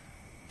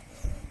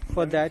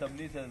 For that,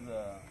 Somebody has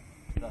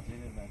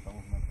translated some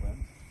of my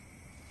poems.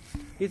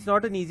 it's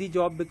not an easy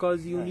job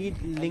because you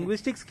need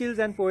linguistic skills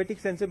and poetic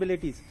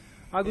sensibilities.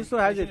 Augusto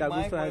has it. My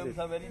Augusto has poems it.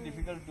 are very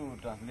difficult to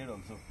translate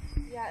also.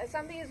 Yeah,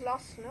 something is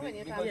lost, no, when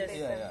you translate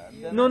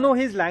them. No,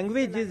 his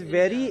language is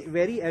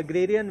very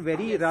agrarian,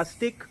 very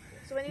rustic.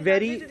 So when you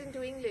very translate it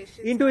into English,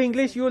 into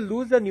English, you will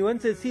lose the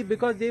nuances. See,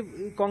 because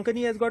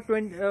Konkani has got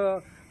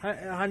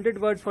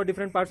 100 words for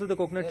different parts of the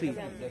coconut tree.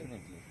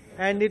 Definitely.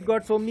 And it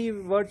got so many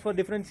words for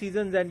different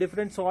seasons and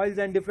different soils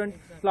and different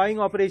plowing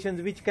operations,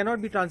 which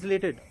cannot be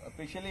translated.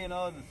 Especially,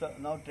 now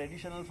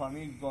traditional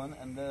farming is gone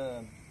and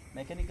the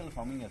mechanical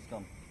farming has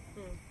come.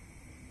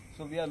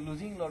 So we are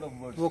losing a lot of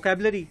words.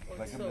 Vocabulary.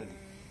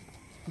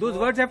 Those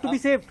words have to be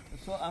saved.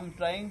 So I'm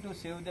trying to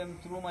save them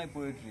through my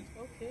poetry.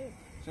 Okay.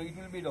 So it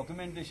will be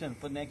documentation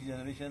for next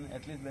generation,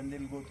 at least when they'll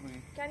go through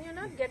it. Can you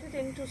not get it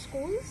into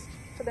schools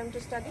for them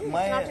to study? It's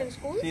My, not in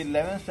schools? see,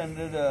 11th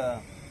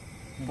standard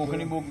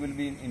Konkani book will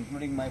be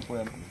including my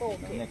poem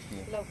next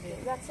year. Lovely.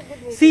 That's a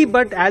good way. See,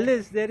 but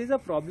Alice, there is a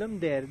problem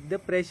there. The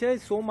pressure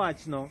is so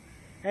much now,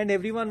 and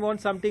everyone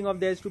wants something of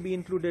theirs to be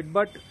included.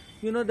 But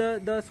you know,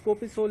 the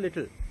scope is so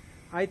little.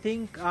 I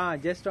think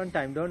just on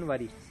time. Don't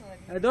worry.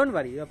 Don't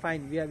worry. You're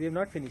fine. We have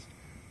not finished.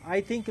 I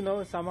think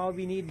somehow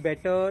we need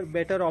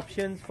better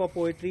options for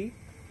poetry.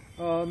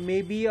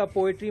 Maybe a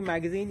poetry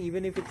magazine,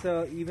 even if it's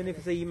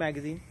a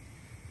e-magazine.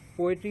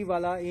 Poetry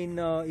Wala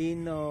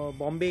in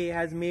Bombay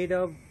has made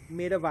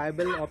a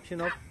viable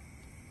option of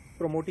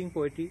promoting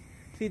poetry.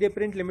 mostly they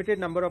print limited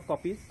number of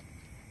copies,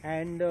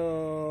 and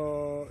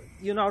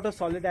you know, out of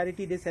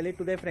solidarity they sell it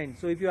to their friends.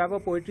 So if you have a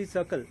poetry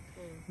circle,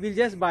 we'll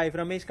just buy. If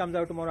Ramesh comes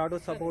out tomorrow, out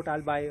of support,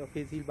 I'll buy of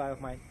his, he'll buy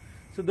of mine.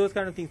 So those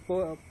kind of things.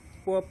 Poor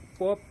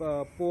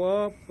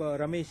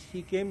Ramesh,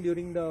 he came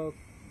during the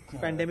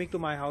pandemic to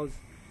my house,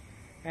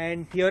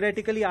 and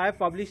theoretically I have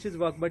published his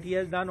work, but he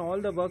has done all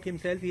the work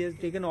himself. He has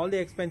taken all the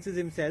expenses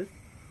himself.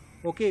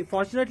 Okay,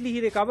 fortunately he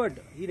recovered.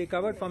 He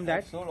recovered from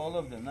that. Sold all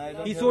of them.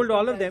 He sold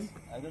all of them.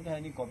 I don't have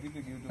any copy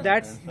to give to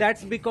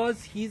That's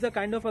because he's a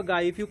kind of a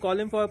guy. If you call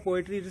him for a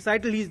poetry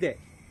recital, he's there.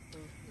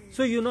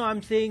 So you know,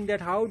 I'm saying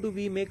that how do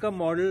we make a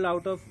model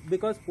out of,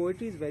 because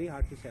poetry is very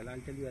hard to sell,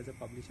 I'll tell you as a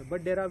publisher,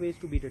 but there are ways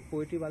to beat it.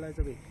 Poetry wala is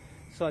a way.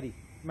 Sorry,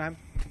 ma'am.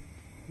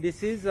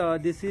 This is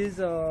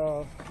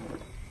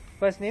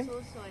first name?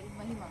 So sorry,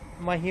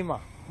 Mahima.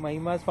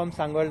 Mahima is from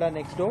Sangolda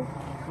next door.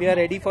 We are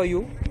ready for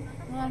you.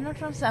 No, I'm not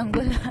from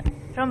Sangolda.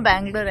 From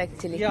Bangalore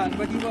actually. Yeah,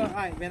 but you were,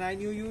 when I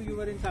knew you, you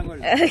were in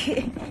Sangolda.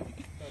 Okay.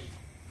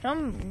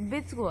 From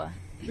Bits Goa.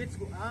 Bits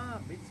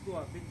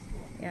Goa.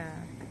 Yeah.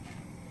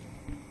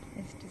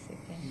 Just a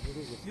second.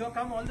 You have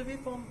come all the way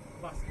from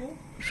Vasco?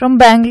 From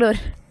Bangalore.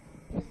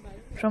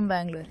 From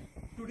Bangalore.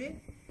 Today?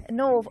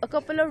 No, a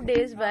couple of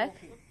days back.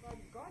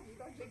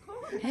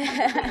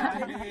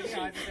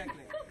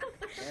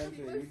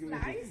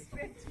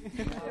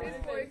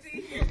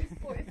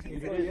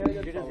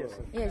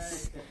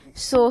 Yes.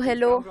 So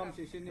hello.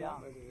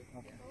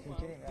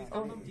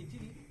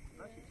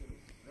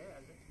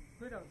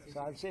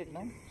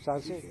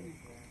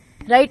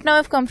 Right now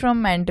I've come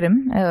from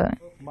Mandrim.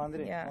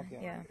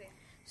 Yeah.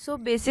 So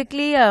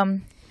basically,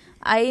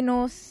 I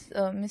know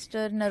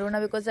Mr.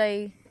 Noronha because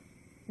I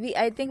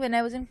think when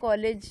I was in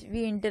college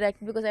we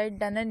interacted because I had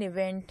done an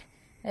event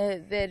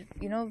where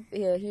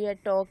he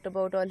had talked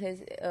about all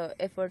his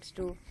efforts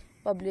to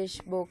publish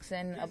books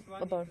and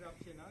about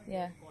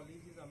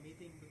College is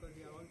amazing because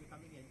they are all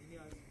becoming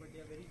engineers, but they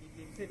are very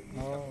deeply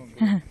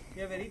interested.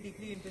 They are very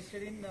deeply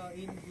interested in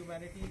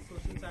humanities,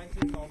 social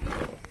sciences,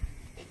 normal.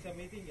 It's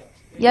amazing,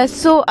 Yeah,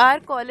 so our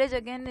college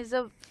again is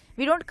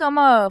we don't come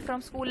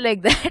from school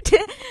like that.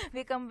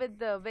 We come with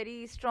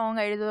very strong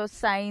ideas of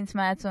science,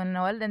 maths and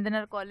all, and then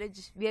our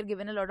college we are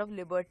given a lot of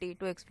liberty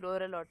to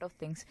explore a lot of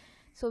things.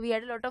 So we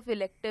had a lot of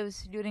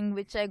electives during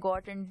which I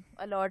got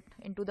a lot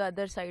into the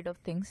other side of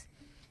things.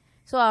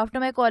 So after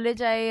my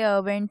college I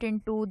went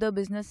into the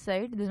business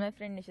side. This is my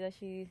friend Nishita,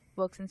 she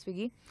works in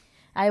Swiggy.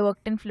 I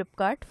worked in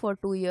Flipkart for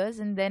 2 years,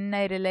 and then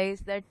I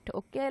realized that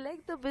okay, I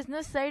like the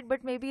business side,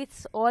 but maybe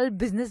it's all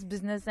business,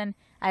 and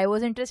I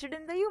was interested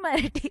in the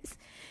humanities.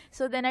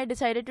 So then I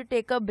decided to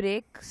take a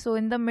break. So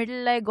in the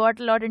middle I got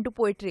a lot into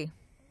poetry,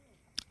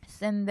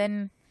 and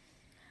then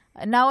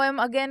now I'm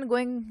again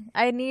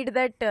I need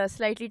that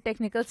slightly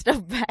technical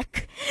stuff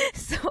back.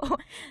 So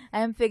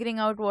I'm figuring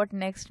out what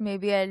next.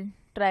 Maybe I'll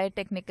try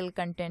technical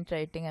content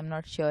writing, I'm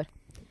not sure,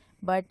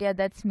 but yeah,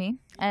 that's me.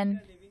 And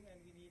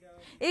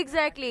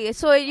exactly.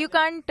 So you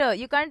can't.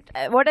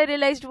 What I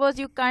realized was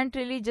you can't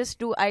really just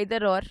do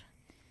either or.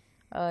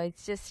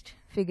 It's just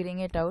figuring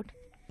it out.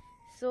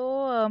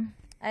 So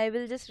I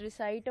will just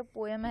recite a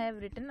poem I have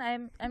written.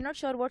 I'm not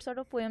sure what sort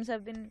of poems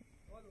have been.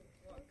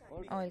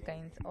 All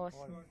kinds.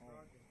 Awesome.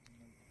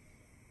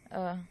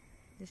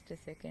 Just a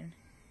second.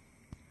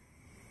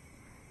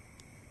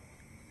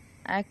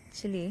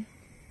 Actually,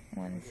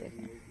 1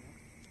 second.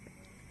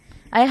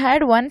 I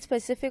had one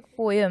specific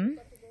poem.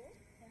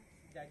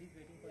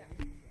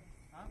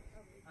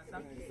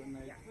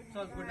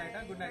 So good night,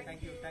 good night.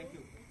 Thank you.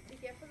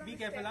 Be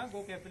careful,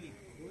 go carefully.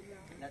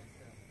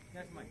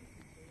 That's mine.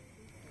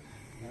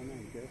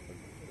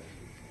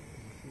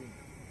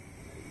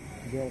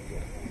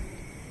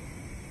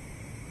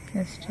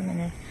 Just a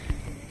minute.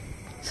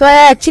 So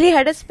I actually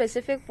had a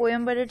specific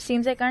poem, but it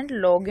seems I can't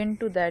log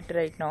into that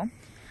right now.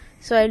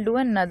 So I'll do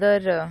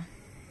another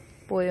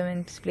poem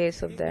in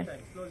place of that.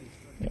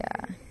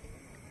 Yeah.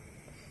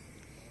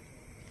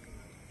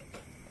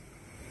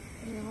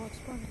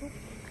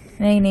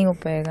 नहीं हो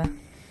पाएगा,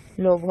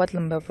 लो बहुत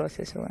लंबा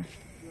process होगा.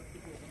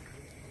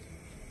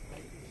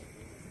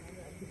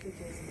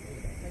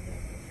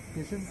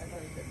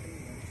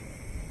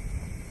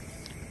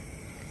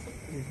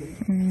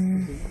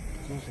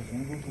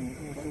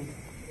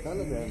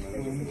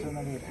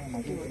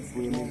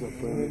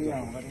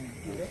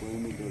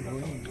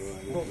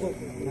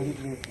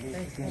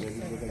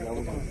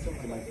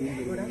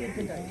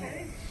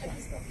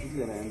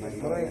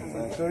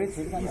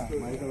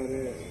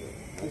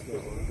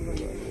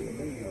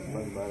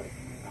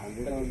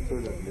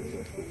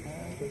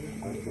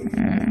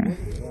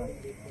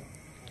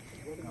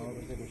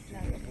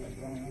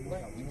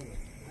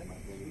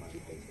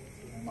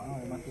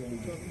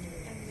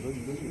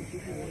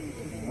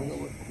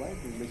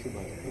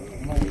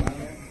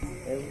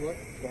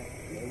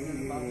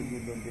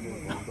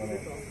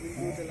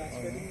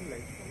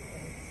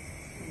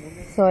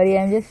 Sorry,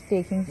 I'm just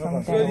taking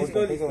some time.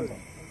 Slowly.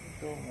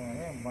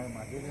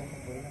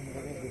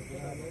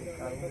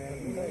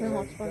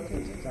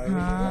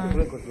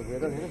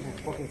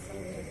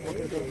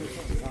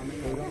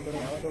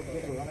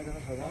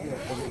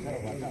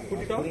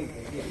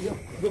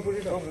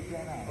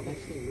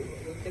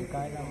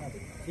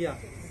 Yeah.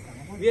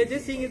 We are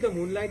just seeing if the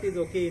moonlight is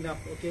okay enough.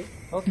 Okay.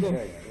 Okay. Go.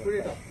 Put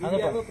it up. If you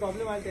have a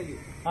problem, I'll tell you.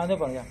 no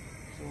problem. Yeah.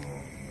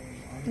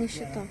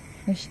 Nishita.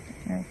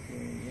 Nishita.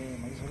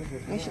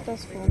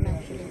 Nishita's phone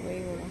actually वही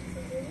होगा.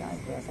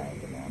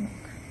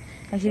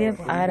 Actually अब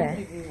आ रहा है.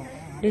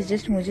 It is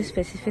just मुझे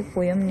specific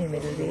poem नहीं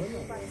मिल रही.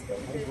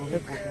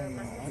 Look.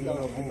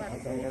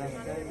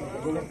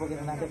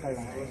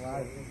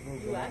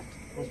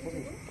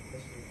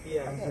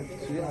 Yeah.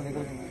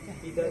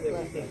 He does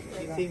everything.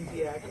 He sings, he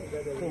acts, he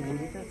does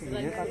everything.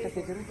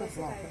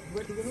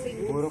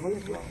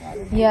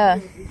 Yeah.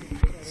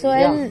 So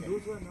I'll.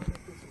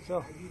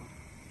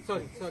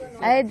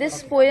 Sorry.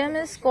 This poem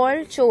is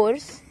called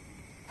Chores.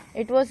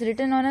 It was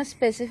written on a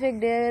specific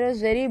day. I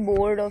was very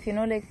bored of,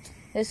 like,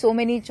 there's so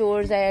many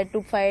chores. I had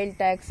to file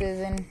taxes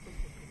and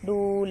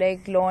do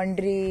like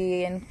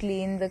laundry and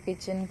clean the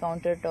kitchen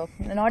countertop.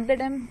 Not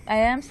that I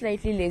am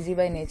slightly lazy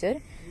by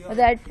nature, but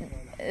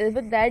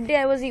that day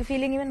I was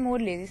feeling even more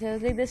lazy. So I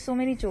was like, there's so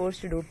many chores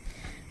to do.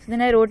 So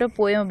then I wrote a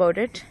poem about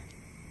it.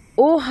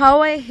 Oh,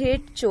 how I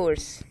hate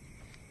chores.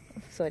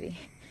 Sorry.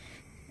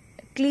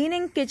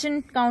 Cleaning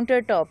kitchen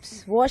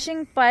countertops,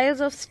 washing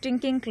piles of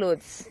stinking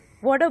clothes.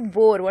 What a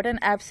bore, what an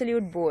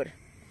absolute bore.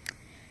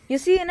 You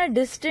see, in a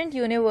distant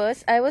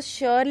universe, I was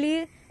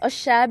surely a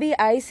shabby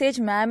ice age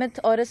mammoth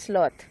or a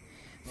sloth.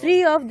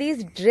 Free of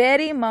these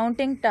dreary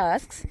mounting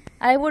tasks,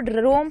 I would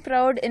roam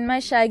proud in my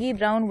shaggy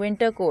brown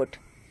winter coat.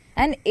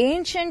 And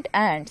ancient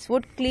ants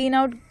would clean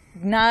out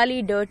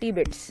gnarly dirty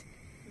bits.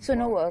 So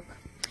no work.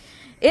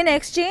 In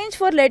exchange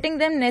for letting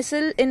them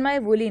nestle in my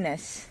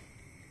woolliness.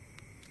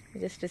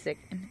 Just a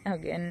second.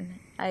 Again,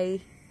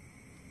 I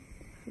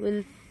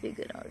will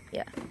figure out.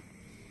 Yeah.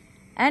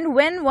 And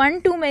when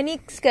one too many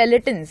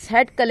skeletons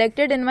had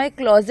collected in my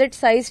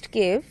closet-sized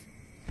cave,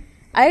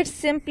 I'd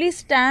simply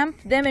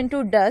stamp them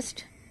into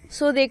dust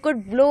so they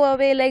could blow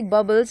away like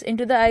bubbles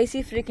into the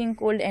icy freaking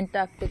cold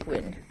Antarctic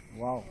wind.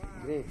 Wow,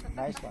 great.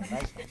 Nice one.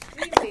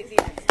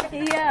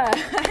 Yeah.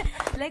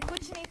 Like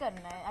kuch nahi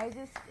karna hai. I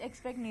just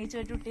expect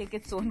nature to take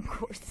its own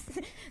course.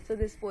 So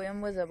this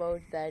poem was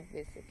about that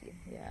basically.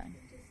 Yeah.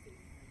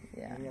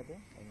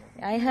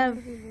 I have.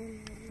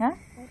 Huh?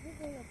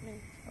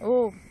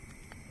 Oh,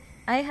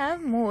 I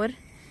have more.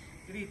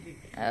 Read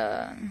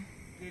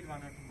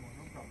one or two more,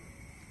 no problem.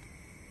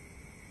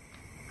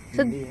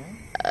 So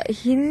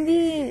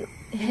Hindi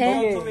hai.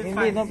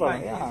 Hindi no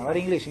problem. Yeah, or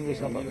English no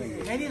problem.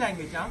 Any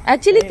language, huh?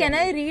 Actually, can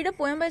I read a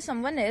poem by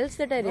someone else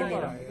that I really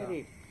know?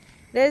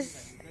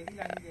 There's.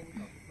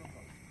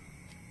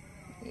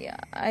 Yeah,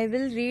 I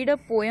will read a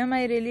poem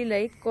I really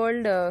like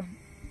called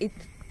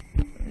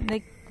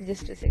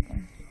just a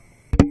second.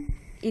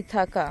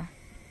 Ithaca.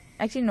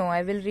 Actually, no,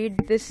 I will read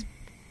this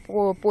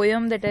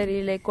poem that I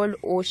really like called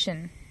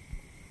Ocean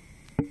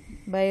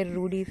by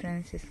Rudy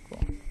Francisco.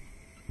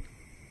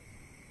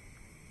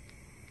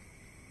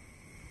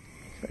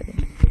 Sorry.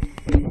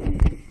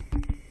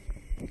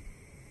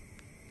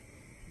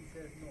 He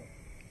says no.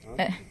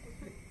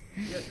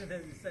 Yesterday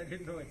we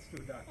said no, it's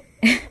too dark.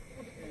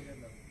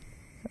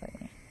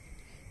 Sorry.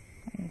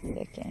 1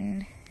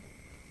 second.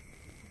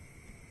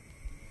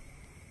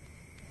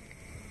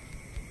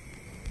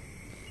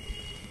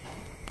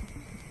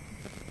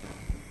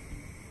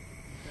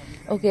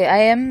 Okay, I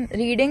am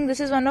reading, this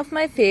is one of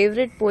my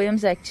favorite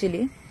poems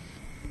actually.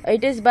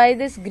 It is by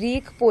this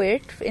Greek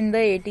poet in the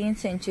 18th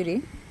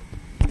century.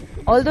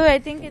 Although I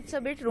think it's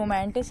a bit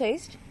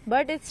romanticized,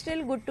 but it's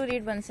still good to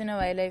read once in a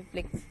while.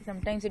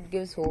 Sometimes it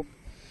gives hope.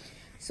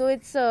 So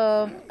it's,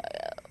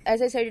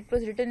 as I said, it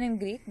was written in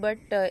Greek, but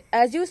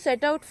as you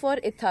set out for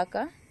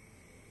Ithaca,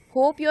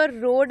 hope your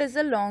road is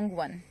a long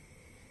one,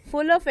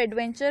 full of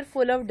adventure,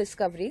 full of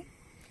discovery.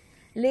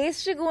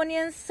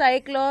 Laestrygonians,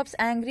 Cyclops,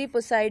 angry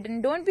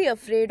Poseidon, don't be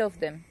afraid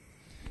of them.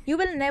 You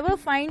will never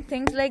find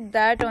things like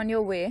that on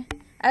your way,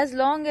 as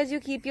long as you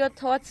keep your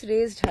thoughts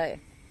raised high.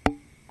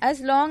 As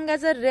long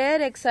as a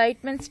rare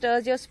excitement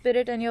stirs your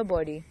spirit and your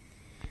body.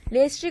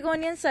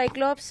 Laestrygonian,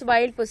 Cyclops,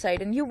 wild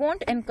Poseidon, you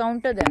won't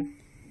encounter them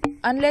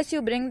unless you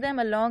bring them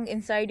along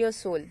inside your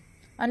soul,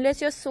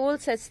 unless your soul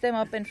sets them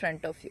up in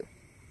front of you.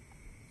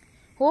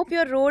 Hope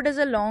your road is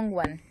a long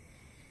one.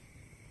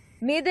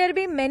 May there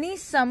be many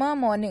summer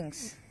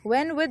mornings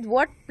when with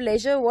what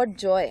pleasure, what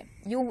joy,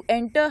 you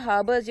enter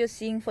harbours you're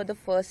seeing for the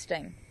first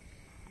time.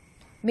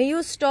 May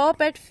you stop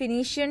at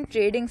Phoenician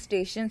trading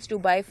stations to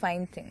buy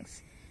fine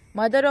things.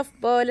 Mother of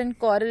pearl and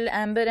coral,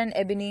 amber and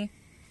ebony,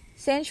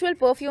 sensual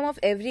perfume of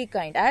every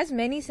kind, as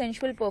many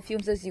sensual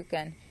perfumes as you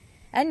can.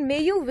 And may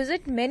you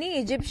visit many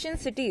Egyptian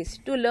cities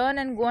to learn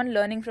and go on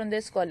learning from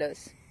their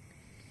scholars.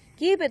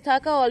 Keep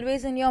Ithaca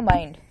always in your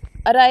mind.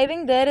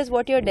 Arriving there is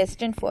what you're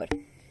destined for.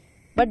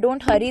 But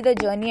don't hurry the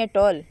journey at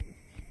all.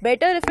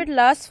 Better if it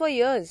lasts for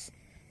years,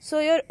 so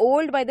you're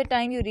old by the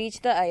time you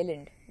reach the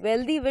island,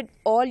 wealthy with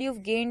all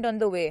you've gained on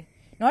the way,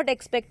 not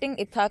expecting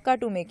Ithaka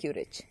to make you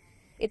rich.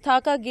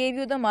 Ithaka gave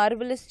you the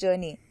marvelous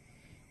journey.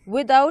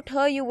 Without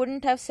her, you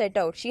wouldn't have set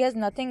out. She has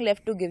nothing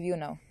left to give you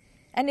now.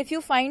 And if you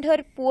find her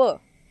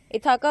poor,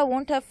 Ithaka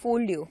won't have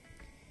fooled you.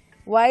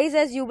 Wise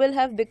as you will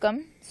have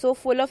become, so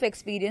full of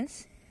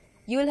experience,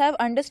 you will have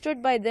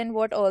understood by then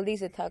what all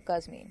these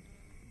Ithakas mean.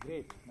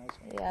 Great. Nice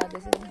one. Yeah,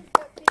 this is...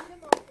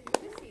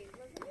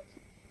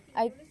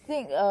 I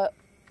think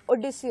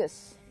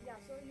Odysseus. Yeah,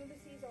 so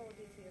Ulysses or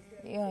Odysseus.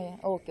 Yeah.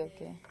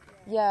 Okay.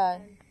 Yeah.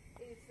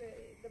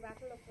 It's the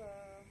battle of,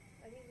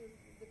 I think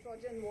the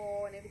Trojan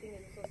War and everything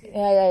is associated.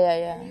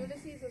 Yeah. And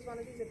Ulysses was one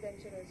of these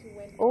adventurers who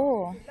went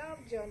Oh. he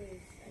loved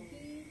journeys. And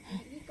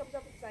he comes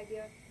up with this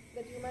idea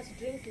that you must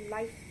drink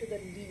life to the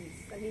lees.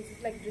 And he's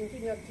like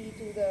drinking your tea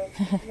to the,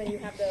 when you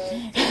have the...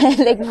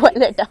 like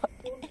boil it out.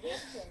 Don't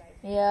waste your life.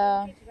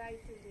 Yeah. Drink it right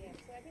till the end.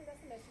 So I think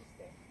that's the message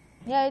there.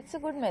 Yeah, it's a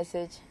good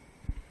message.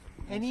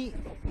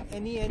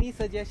 Any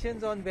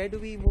suggestions on where do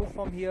we move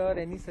from here?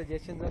 Any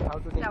suggestions on how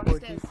to take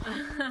poetry?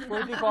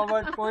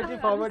 Poetry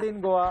forward in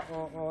Goa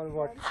or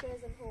what?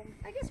 Downstairs at home.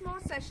 I guess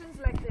more sessions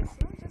like this,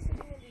 no? Just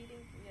sitting and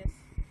reading. Yes.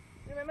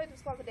 Remember it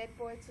was called the Dead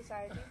Poets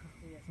Society?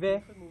 Yes.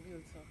 Where?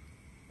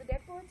 The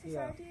Dead Poets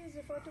Society is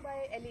referred to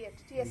by Eliot,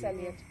 T.S.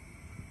 Eliot,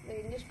 the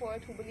English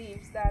poet who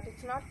believes that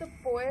it's not the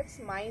poet's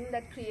mind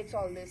that creates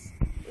all this.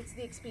 It's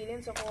the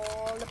experience of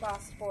all the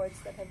past poets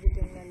that have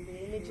written and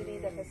the imagery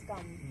that has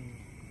come.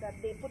 That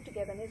they put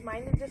together, and his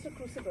mind is just a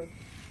crucible.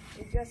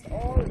 It's just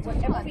all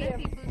whatever we have.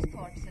 people's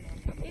thoughts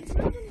around it. It's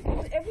not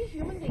every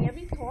human being,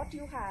 every thought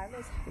you have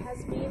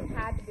has been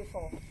had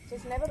before. So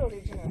it's never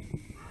original.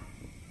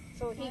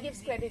 So he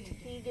gives credit.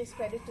 He gives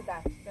credit to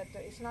that. That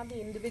it's not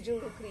the individual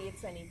who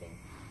creates anything.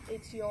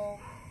 It's your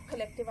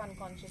collective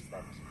unconscious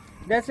that.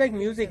 That's like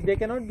music. There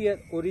cannot be an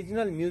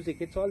original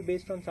music. It's all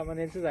based on someone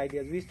else's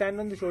ideas. We stand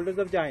on the shoulders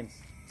of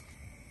giants.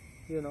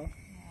 You know.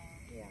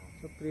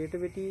 So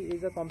creativity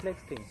is a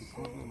complex thing.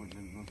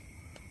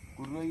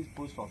 Kurra is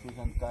post office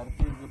and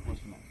Karpe is the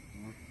postman.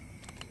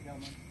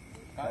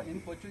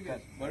 In Portuguese.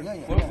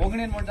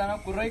 Bognin montana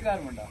Kurraikar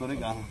monta.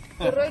 Kurraikar.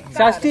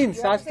 Sastin.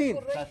 Sastin.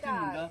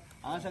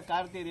 Asa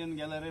Karter in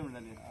Galare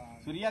Mundane.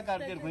 Surya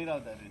Karter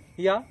Bhairava.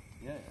 Yeah.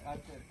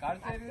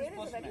 Karter is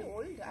very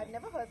old. I've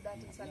never heard that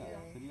in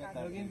Saligão.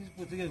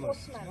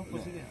 Postman.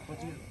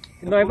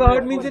 Never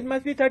heard means it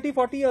must be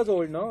 30-40 years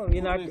old, no?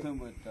 In our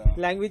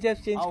language has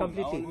changed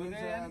completely.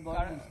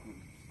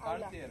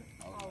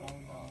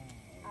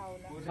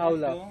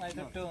 Aula.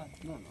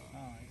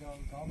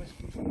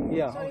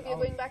 Yeah. Sorry, we're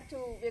going back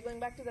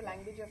to the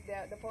language of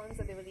the poems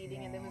that they were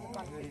reading, and there was a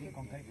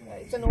conflict.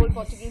 It's an old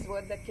Portuguese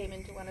word that came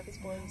into one of his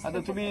poems. आता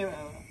तुम्ही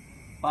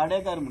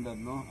पाडेकार म्हणतात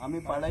no आम्ही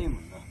पाडाई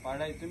म्हणतात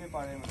पाडाई तुम्ही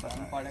पाडाई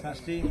म्हणतात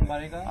षष्ठी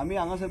पाडेकार आम्ही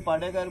हांगासर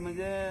पाडेकार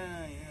म्हणजे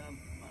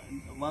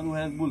one who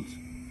has bulls.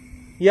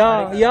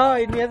 Yeah,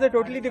 it has a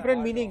totally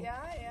different meaning.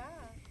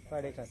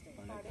 Padekar.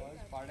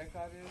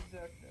 Padekar is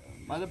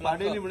माझं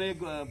पाडेली म्हणे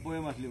एक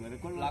पोएम असली म्हणे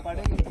कोण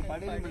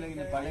पाडेली म्हणे की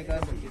पाडेकार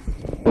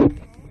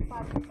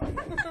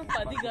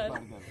Padikar.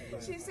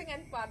 She's saying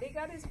and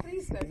Padikar is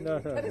priest. No.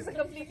 That is a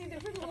completely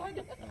different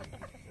word.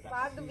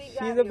 Padvigar.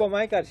 She is a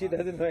Bomaikar. She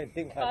doesn't know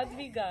anything.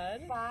 Padvigar.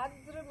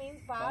 Padra means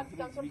pad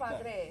comes from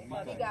padre.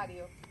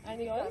 Vigario.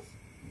 And yours?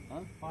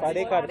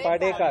 Padekar.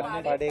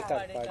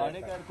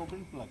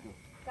 Konkan प्लाक्यो.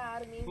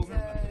 Kar means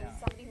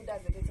somebody who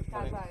does it. It's a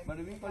karva. But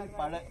we call it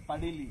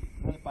padeli.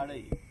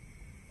 Padai.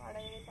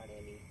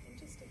 Padeli.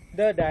 Interesting.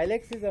 The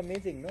dialects is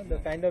amazing, no? The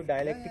kind of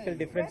dialectical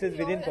differences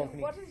within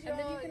Konkani. And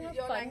then you can have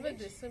fun with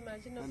this. So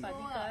imagine a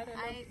Padikar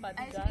and a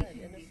Padigar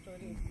in a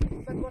story.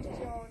 But what is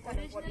your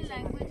original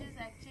language is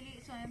actually,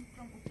 so I am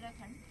from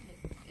Uttarakhand,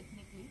 like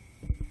ethnically,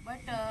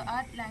 but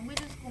our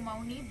language is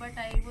Kumauni, but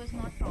I was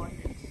not taught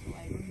it, so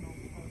I don't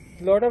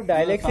know. Lot of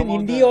dialects in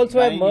Hindi also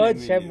have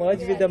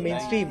merged with the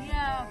mainstream.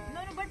 Yeah,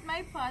 no, but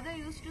my father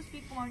used to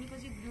speak Kumauni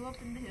because he grew up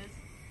in the hills,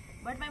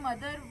 but my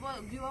mother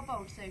grew up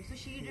outside, so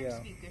she didn't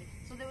speak it.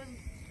 So there was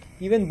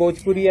even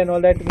Bhojpuri and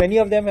all that, many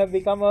of them have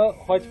become a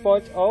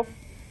hodgepodge of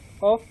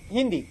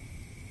Hindi,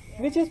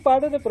 which is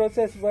part of the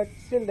process, but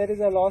still there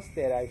is a loss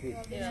there, I feel.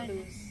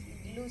 You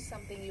lose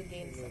something, you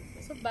gain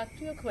something. So back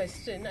to your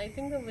question, I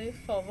think the way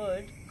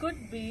forward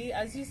could be,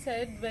 as you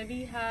said, where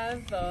we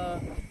have the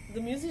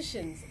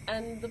musicians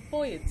and the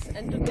poets,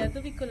 and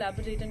together we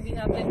collaborate and we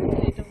have like a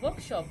creative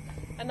workshop.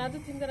 Another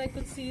thing that I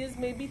could see is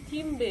maybe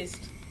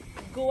theme-based,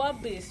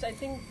 Goa-based. I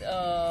think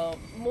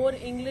more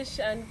English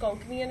and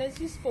Konkani, and as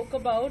you spoke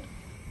about,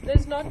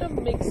 there's not a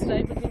mix,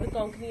 right, between the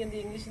Konkani and the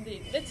English and the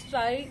English. Let's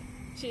try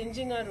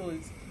changing our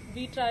roles.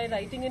 We try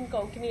writing in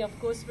Konkani, of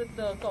course, with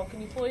the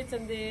Konkani poets,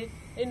 and they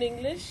in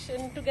English,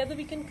 and together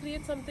we can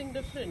create something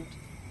different,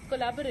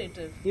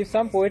 collaborative. If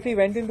some poetry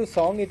went into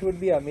song, it would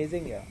be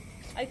amazing, yeah.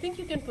 I think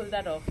you can pull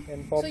that off.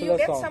 So you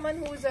get someone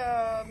who's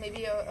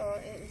maybe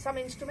some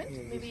instrument,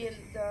 maybe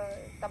the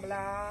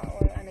tabla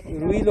or a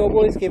guitar. Rui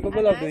Lobo is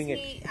capable of doing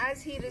it.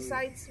 As he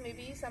recites,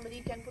 maybe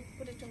somebody can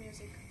put it to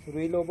music.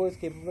 Rui Lobo is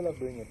capable of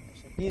doing it.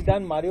 He's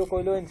done Mario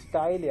Coelho in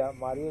style, yeah.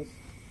 Mario's.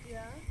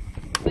 Yeah.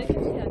 Where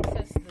can we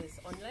access this?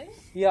 Online?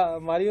 Yeah,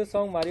 Mario's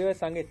song, Mario has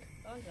sung it.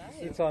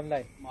 It's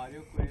online.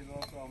 Mario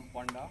Coelho from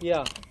Ponda.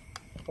 Yeah,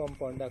 from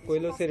Ponda.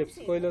 Coelho syrups.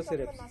 Coelho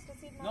syrups.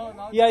 No,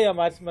 not Yeah,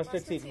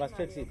 mustard seed.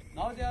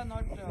 Now they are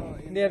not.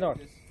 They are not.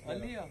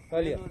 Earlier.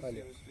 Earlier.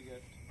 Used to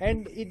get.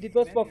 And it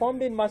was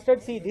performed in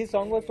Mustard Seed. His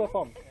song was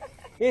performed.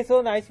 It's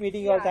so nice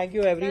meeting you all. Thank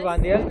you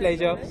everyone. Real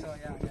pleasure.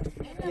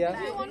 Yeah.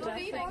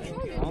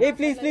 Hey,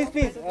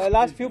 please.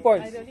 Last few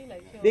points.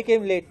 They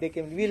came late.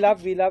 We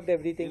loved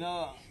everything. You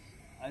know,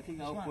 I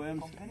think our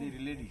poems, they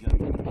relate each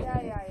other.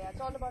 Yeah.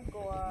 It's all about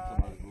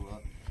Goa.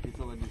 It's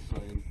about this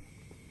soil.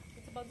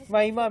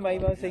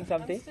 Mahima saying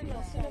something.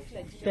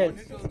 Tell.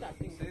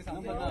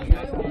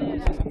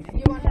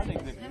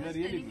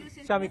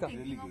 Shamika.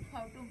 Really good.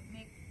 How to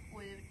make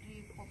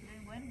poetry popular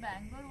in Goa.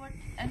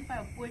 In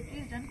Bangalore, poetry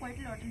is done quite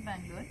a lot in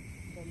Bangalore.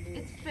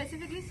 It's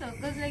specifically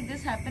circles like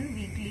this happen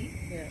weekly,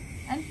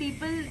 and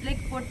people, like,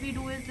 what we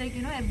do is, like,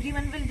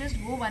 everyone will just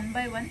go one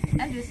by one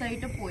and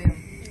recite a poem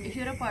if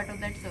you're a part of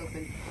that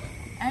circle,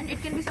 and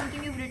it can be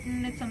something you've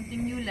written, it's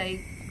something you like,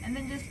 and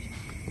then just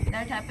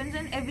that happens.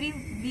 And every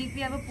week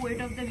we have a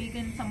poet of the week,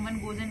 and someone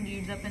goes and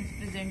reads up and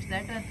presents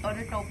that, or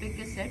a topic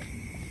is set.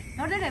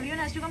 Not that everyone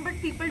has to come, but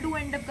people do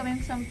end up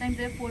coming. Sometimes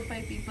there are 4 or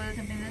 5 people,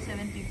 sometimes there are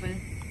 7 people.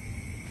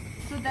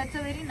 So that's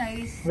a very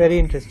nice, very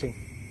interesting.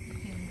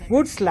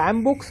 Would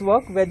slam books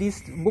work, where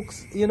these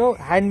books,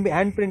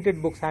 hand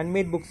printed books,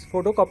 handmade books,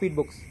 photocopied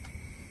books?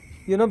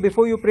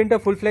 Before you print a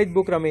full-fledged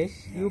book, Ramesh,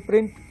 you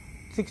print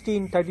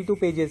 16, 32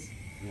 pages.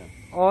 Yeah.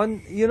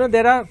 On,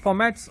 there are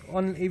formats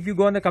on, if you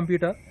go on the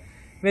computer,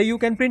 where you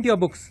can print your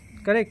books,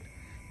 correct?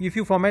 If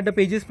you format the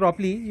pages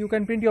properly, you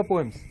can print your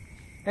poems.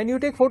 And you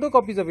take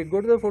photocopies of it,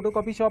 go to the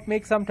photocopy shop,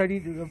 make some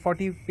 30,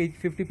 40,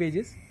 50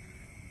 pages,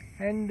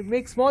 and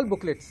make small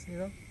booklets,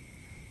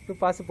 to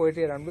pass the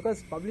poetry around,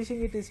 because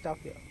publishing it is tough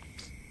here.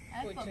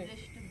 I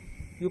published.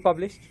 You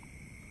published?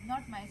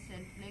 Not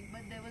myself,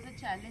 but there was a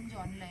challenge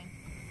online,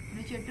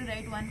 which you had to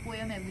write one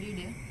poem every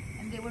day,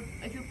 and they would,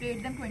 if you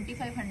paid them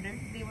 2,500,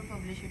 they would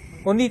publish it for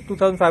you. Only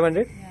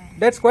 2,500? Yeah.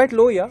 That's quite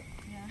low, yeah?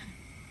 Yeah.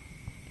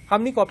 How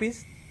many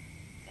copies?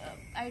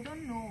 I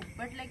don't know,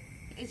 but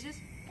it's just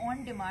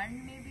on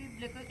demand maybe,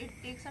 it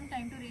takes some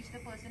time to reach the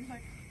person, but...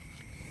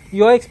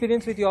 Your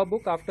experience with your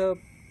book after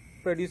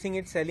producing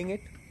it, selling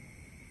it?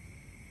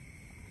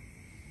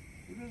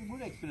 It was a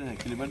good experience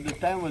actually, but the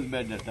time was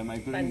bad that time. I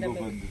couldn't go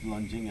for this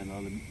launching and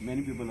all.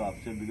 Many people were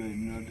upset because I did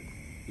not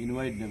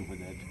invite them for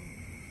that.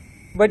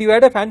 But you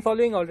had a fan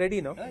following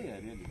already, no? Oh yeah,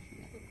 really.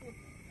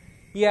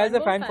 He has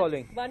a fan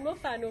following. One more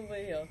fan over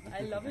here.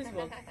 I love his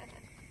work.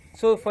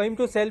 So for him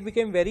to sell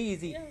became very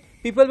easy. Yeah.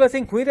 People were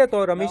saying, "Khui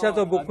rehto, Ramesha's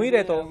book, khui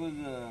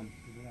rehto."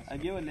 I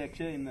gave a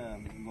lecture in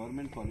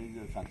government college,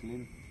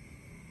 Sakhalin.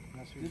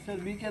 They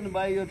said, we can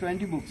buy your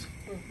 20 books.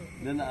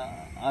 Then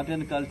art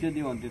and culture,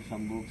 they wanted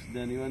some books.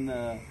 Then even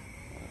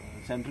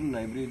Central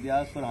Library, they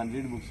asked for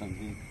 100 books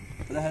something.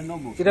 But I had no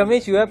books.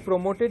 Ramesh, you have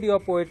promoted your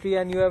poetry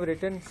and you have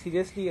written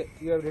seriously,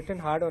 you have written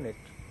hard on it.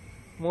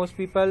 Most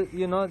people,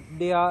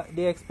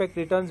 they expect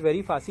returns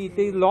very fast. It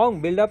is long,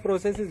 build-up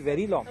process is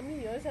very long. How many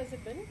years has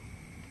it been?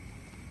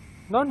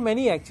 Not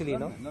many actually,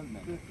 no? Not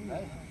many.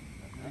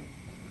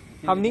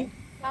 How many?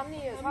 How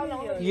many years? How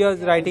long? Years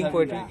writing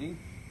poetry?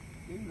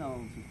 Now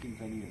 15,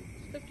 20 years.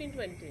 15,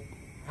 20.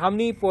 How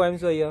many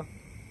poems a year?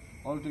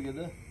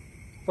 Altogether?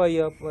 Per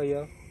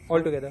year,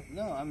 altogether?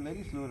 No, I'm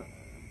very slow.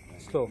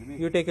 Slow.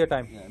 You take your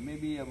time. Yeah,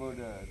 maybe about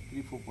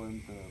 3-4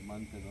 poems a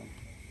month,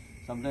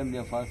 Sometimes they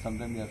are fast,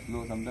 sometimes they are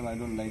slow, sometimes I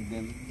don't like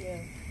them. Yeah.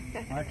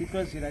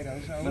 Articles,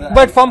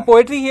 But from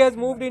poetry he has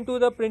moved into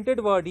the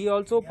printed word. He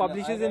also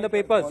publishes in the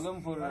papers. I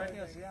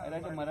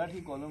write a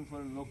Marathi column for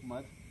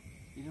Lokmat.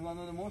 It is one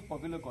of the most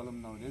popular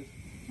columns nowadays.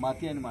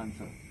 Mati and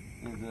Mansa.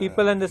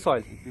 People and the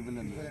soil. People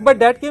and the soil. But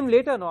that came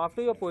later, no?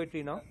 After your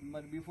poetry, no?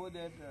 But before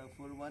that,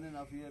 for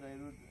 1.5 years, I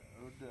wrote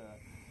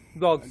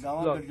blogs.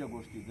 Gawagadja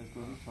Goshti, the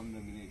stories from the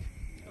village.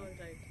 All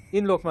right.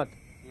 In Lokmat?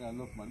 Yeah,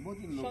 Lokmat.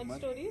 Both in Lokmat. Short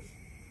stories?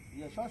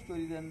 Yeah, short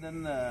stories and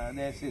then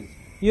the essays.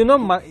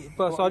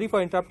 Sorry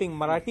for interrupting,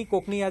 Marathi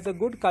Kokni has a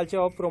good culture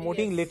of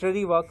promoting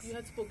literary works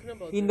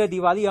in the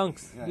Diwali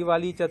Anks,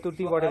 Diwali,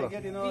 Chaturthi, whatever. I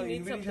get,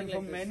 invitation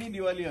from many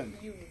Diwali Anks.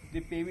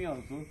 They pay me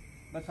also,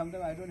 but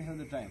sometimes I don't have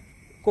the time.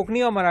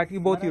 Kokni or Marathi,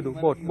 both you do,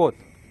 both.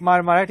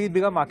 Marathi is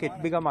bigger market.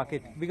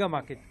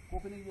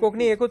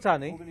 Kokni ekut sa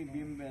nahi?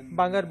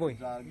 Bangar boi.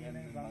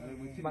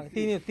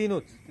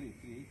 Teenuch.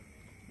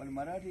 But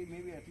Marathi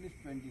maybe at least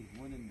 20,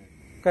 more than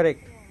that.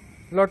 Correct.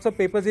 Lots of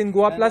papers in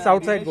Goa plus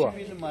outside Goa.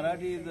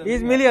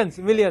 Is millions.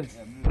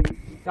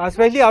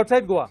 Especially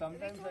outside Goa.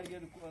 Sometimes I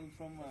get calls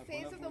from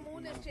Face of the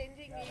moon is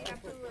changing. We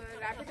have to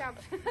wrap it up.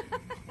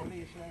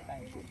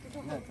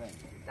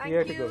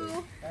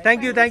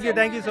 Thank you.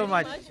 Thank you so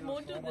much. Much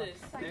more to this.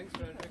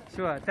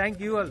 Sure. Thank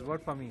you all.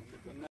 Vote for me.